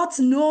could jot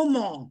no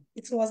more.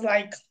 It was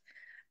like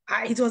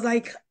by the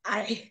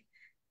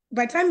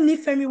time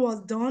Nifemi was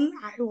done,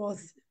 I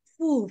was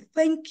full.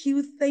 Thank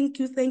you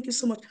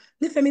so much.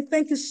 Nifemi,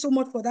 thank you so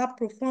much for that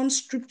profound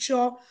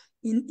scripture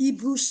in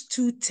Hebrews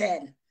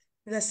 2:10.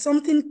 There's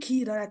something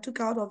key that I took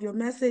out of your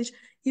message,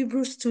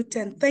 Hebrews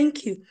 2:10.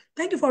 Thank you.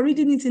 Thank you for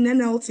reading it in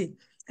NLT,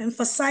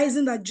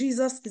 emphasizing that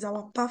Jesus is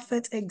our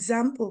perfect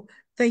example.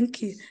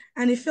 Thank you.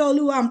 And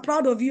Ifeoluwa, I'm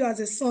proud of you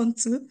as a son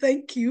too.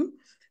 Thank you.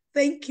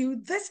 Thank you.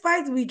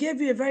 Despite we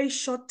gave you a very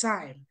short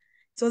time,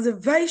 it was a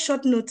very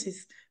short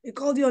notice. We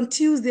called you on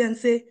Tuesday and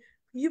say,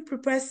 you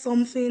prepare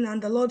something,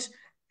 and the Lord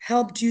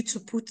helped you to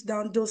put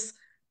down those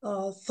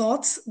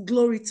thoughts.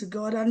 Glory to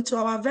God. And to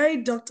our very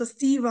Dr.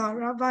 Steve, our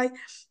Rabbi,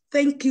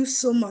 thank you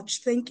so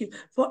much. Thank you.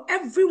 For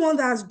everyone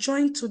that has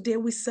joined today,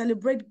 we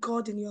celebrate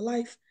God in your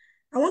life.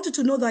 I want you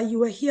to know that you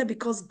were here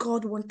because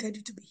God wanted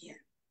you to be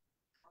here.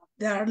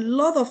 There are a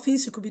lot of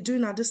things you could be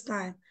doing at this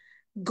time.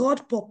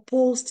 God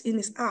proposed in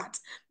his heart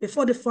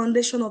before the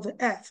foundation of the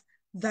earth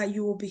that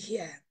you will be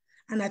here.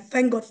 And I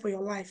thank God for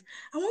your life.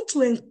 I want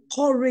to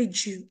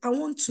encourage you. I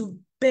want to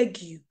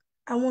beg you.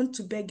 I want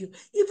to beg you.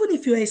 Even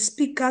if you're a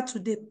speaker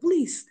today,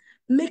 please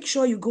make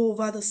sure you go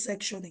over the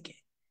section again.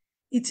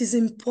 It is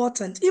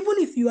important. Even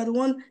if you are the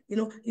one, you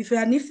know, if you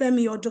are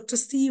Nifemi or Dr.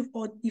 Steve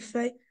or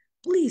Ife,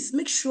 please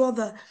make sure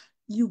that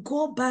you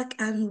go back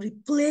and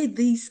replay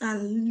this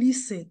and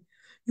listen.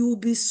 You will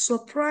be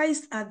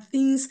surprised at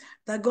things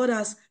that God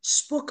has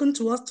spoken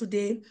to us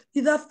today,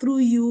 either through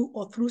you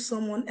or through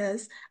someone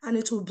else, and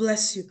it will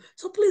bless you.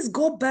 So please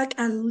go back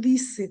and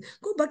listen.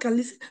 Go back and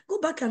listen. Go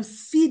back and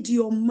feed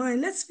your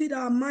mind. Let's feed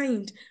our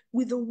mind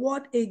with the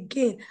word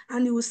again,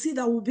 and you will see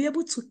that we'll be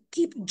able to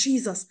keep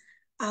Jesus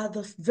at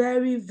the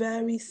very,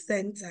 very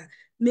center,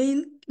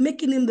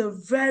 making him the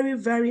very,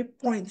 very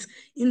point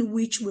in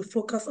which we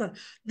focus on.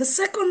 The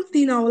second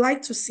thing I would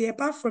like to say,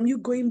 apart from you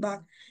going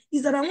back,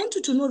 is that I want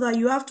you to know that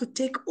you have to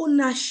take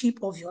ownership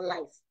of your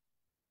life.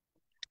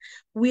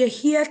 We are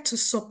here to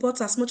support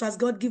as much as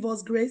God gives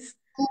us grace.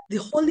 The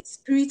Holy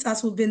Spirit,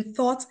 as we've been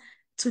taught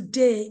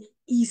today,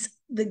 is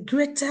the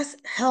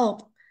greatest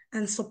help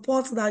and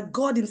support that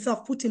God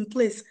himself put in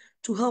place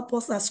to help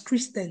us as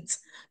Christians.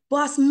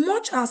 But as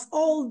much as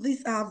all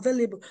these are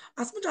available,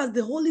 as much as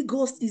the Holy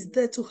Ghost is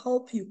there to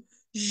help you,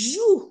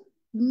 you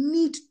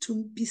need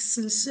to be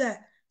sincere,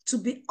 to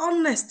be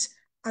honest,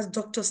 as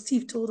Dr.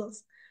 Steve told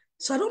us.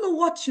 So I don't know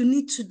what you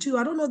need to do.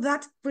 I don't know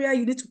that prayer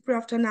you need to pray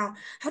after now.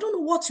 I don't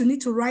know what you need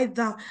to write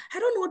down. I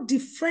don't know the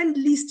friend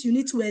list you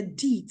need to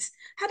edit.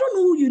 I don't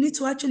know who you need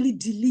to actually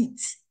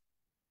delete.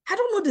 I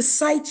don't know the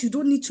site you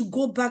don't need to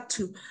go back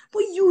to.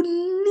 But you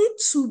need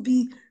to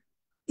be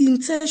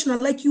intentional.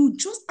 Like, you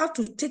just have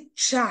to take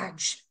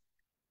charge.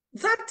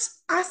 That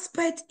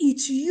aspect,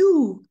 it's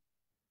you.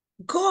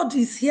 God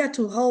is here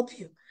to help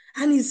you.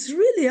 And he's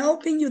really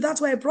helping you.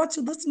 That's why I brought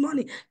you this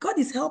morning. God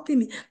is helping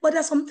me. But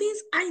there's some things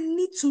I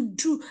need to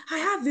do. I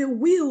have a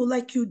will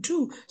like you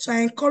do. So I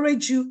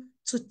encourage you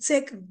to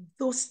take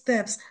those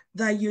steps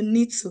that you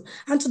need to.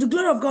 And to the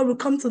glory of God, we'll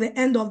come to the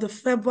end of the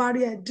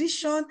February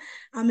edition.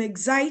 I'm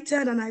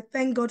excited and I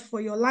thank God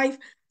for your life.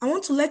 I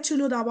want to let you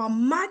know that our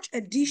March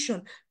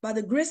edition, by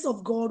the grace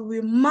of God,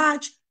 will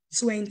March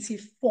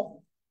 24th.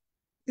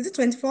 Is it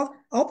 24th?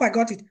 I hope I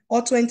got it.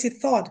 Or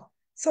 23rd.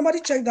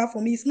 Somebody check that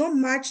for me. It's not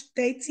March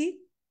 30,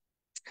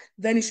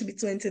 then it should be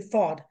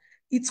 23rd.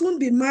 It won't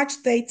be March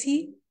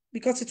 30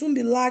 because it won't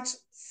be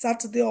last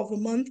Saturday of the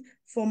month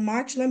for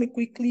March. Let me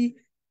quickly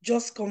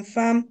just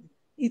confirm.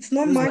 It's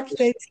not March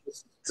 30,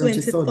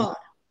 23rd.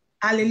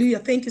 Hallelujah.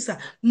 Thank you, sir.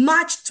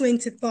 March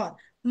 23rd.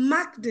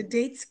 Mark the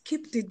date,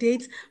 keep the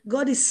date.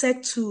 God is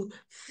set to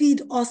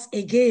feed us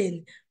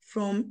again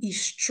from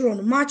his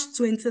throne. March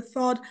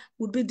 23rd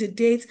would be the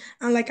date.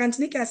 And like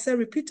Antonika said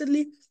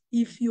repeatedly,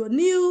 if you're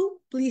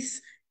new,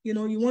 please, you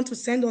want to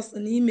send us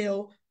an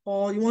email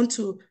or you want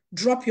to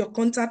drop your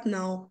contact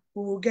now,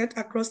 we will get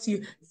across to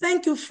you.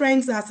 Thank you,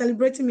 friends that are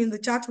celebrating me in the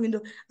chat window.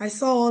 I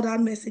saw all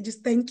that messages.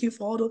 Thank you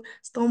for all the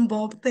Storm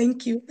Bob.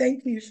 Thank you.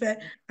 Thank you, Ife.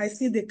 I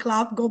see the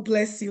clap. God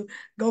bless you.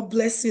 God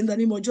bless you in the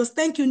name of just.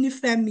 Thank you,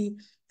 Nifemi.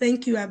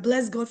 Thank you. I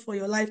bless God for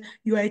your life.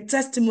 You are a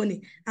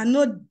testimony, and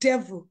no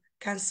devil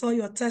can saw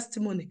your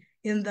testimony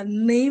in the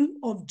name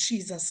of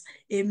Jesus.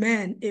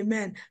 Amen.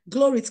 Amen.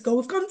 Glory to God.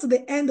 We've come to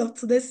the end of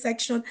today's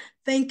section.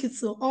 Thank you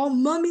to all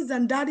mommies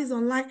and daddies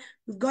online.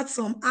 We've got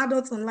some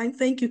adults online.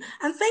 Thank you.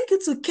 And thank you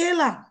to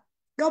Kayla.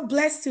 God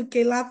bless you,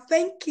 Kayla.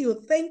 Thank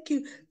you. Thank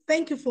you.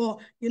 Thank you for,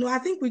 I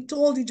think we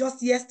told you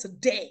just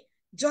yesterday.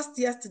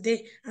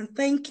 And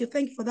thank you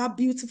for that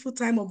beautiful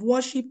time of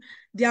worship.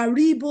 The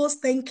Aribos,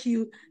 thank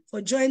you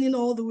for joining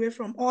all the way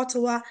from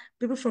Ottawa,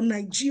 people from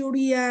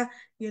Nigeria,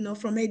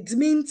 from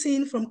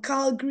Edmonton, from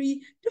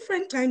Calgary,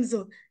 different time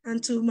zone,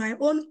 and to my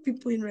own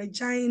people in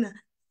Regina,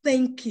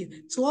 thank you.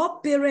 To all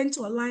parents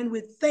online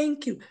with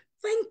thank you.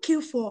 Thank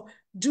you for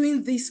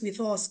doing this with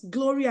us.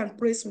 Glory and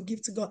praise we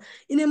give to God.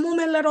 In a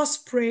moment, let us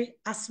pray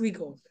as we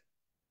go.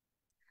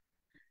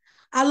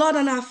 Our Lord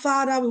and our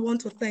Father, we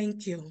want to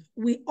thank you.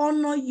 We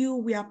honor you.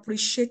 We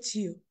appreciate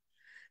you.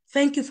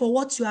 Thank you for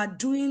what you are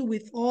doing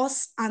with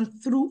us and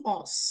through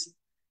us.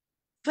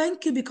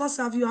 Thank you because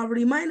you have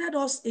reminded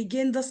us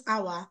again this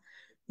hour,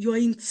 your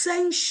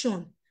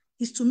intention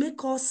is to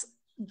make us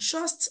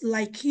just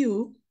like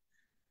you,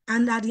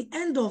 and at the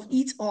end of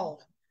it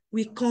all,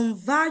 we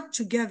converge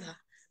together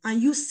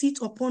and you sit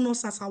upon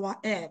us as our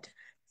head.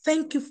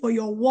 Thank you for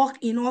your work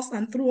in us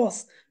and through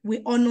us.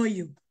 We honor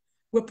you.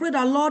 We pray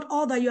that, Lord,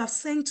 all that you have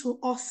sent to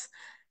us,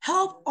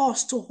 help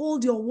us to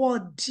hold your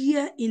word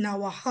dear in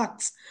our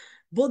hearts,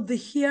 both the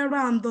hearer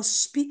and the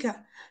speaker,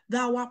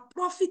 that our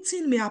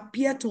profiting may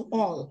appear to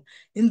all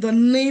in the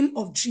name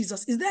of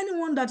Jesus. Is there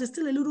anyone that is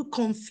still a little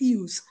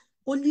confused?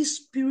 Holy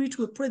Spirit,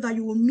 we pray that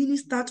you will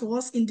minister to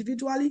us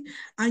individually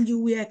and you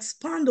will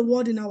expand the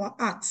word in our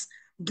hearts.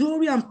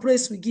 Glory and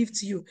praise we give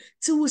to you.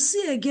 Till we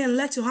see again,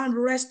 let your hand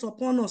rest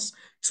upon us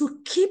to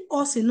keep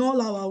us in all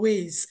our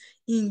ways.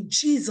 In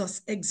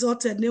Jesus'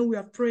 exalted name we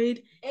have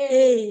prayed.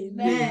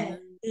 Amen.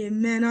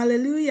 Amen.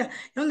 Hallelujah.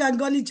 Young and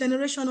godly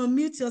generation,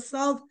 unmute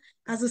yourself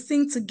as we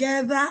sing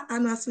together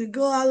and as we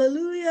go.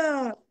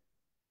 Hallelujah.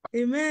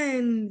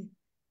 Amen.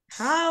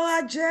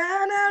 Our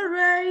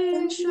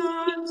generation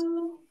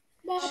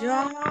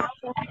shall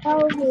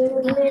praise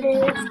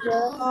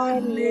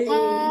your name.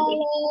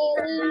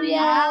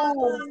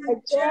 Our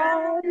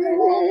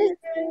generation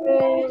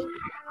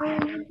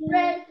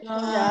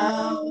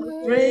shall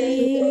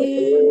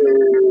praise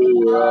your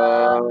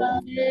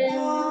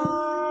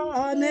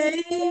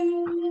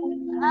name.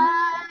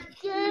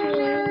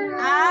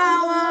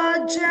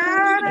 Our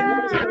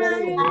generation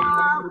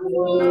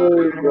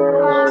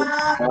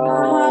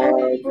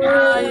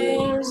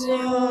praise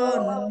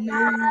your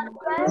name.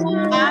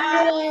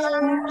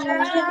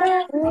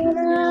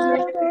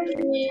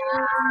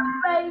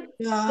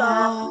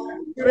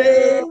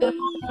 Praise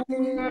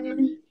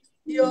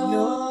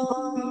your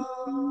name.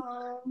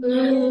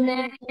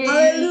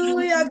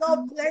 Hallelujah. God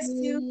bless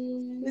you.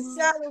 We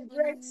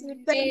celebrate you.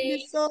 Thank you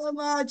so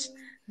much.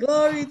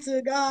 Glory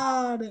to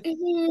God.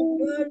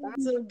 Glory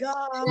to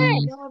God.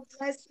 God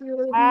bless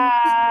you.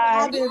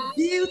 Have a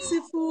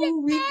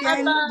beautiful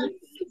weekend.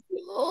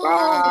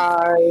 Bye.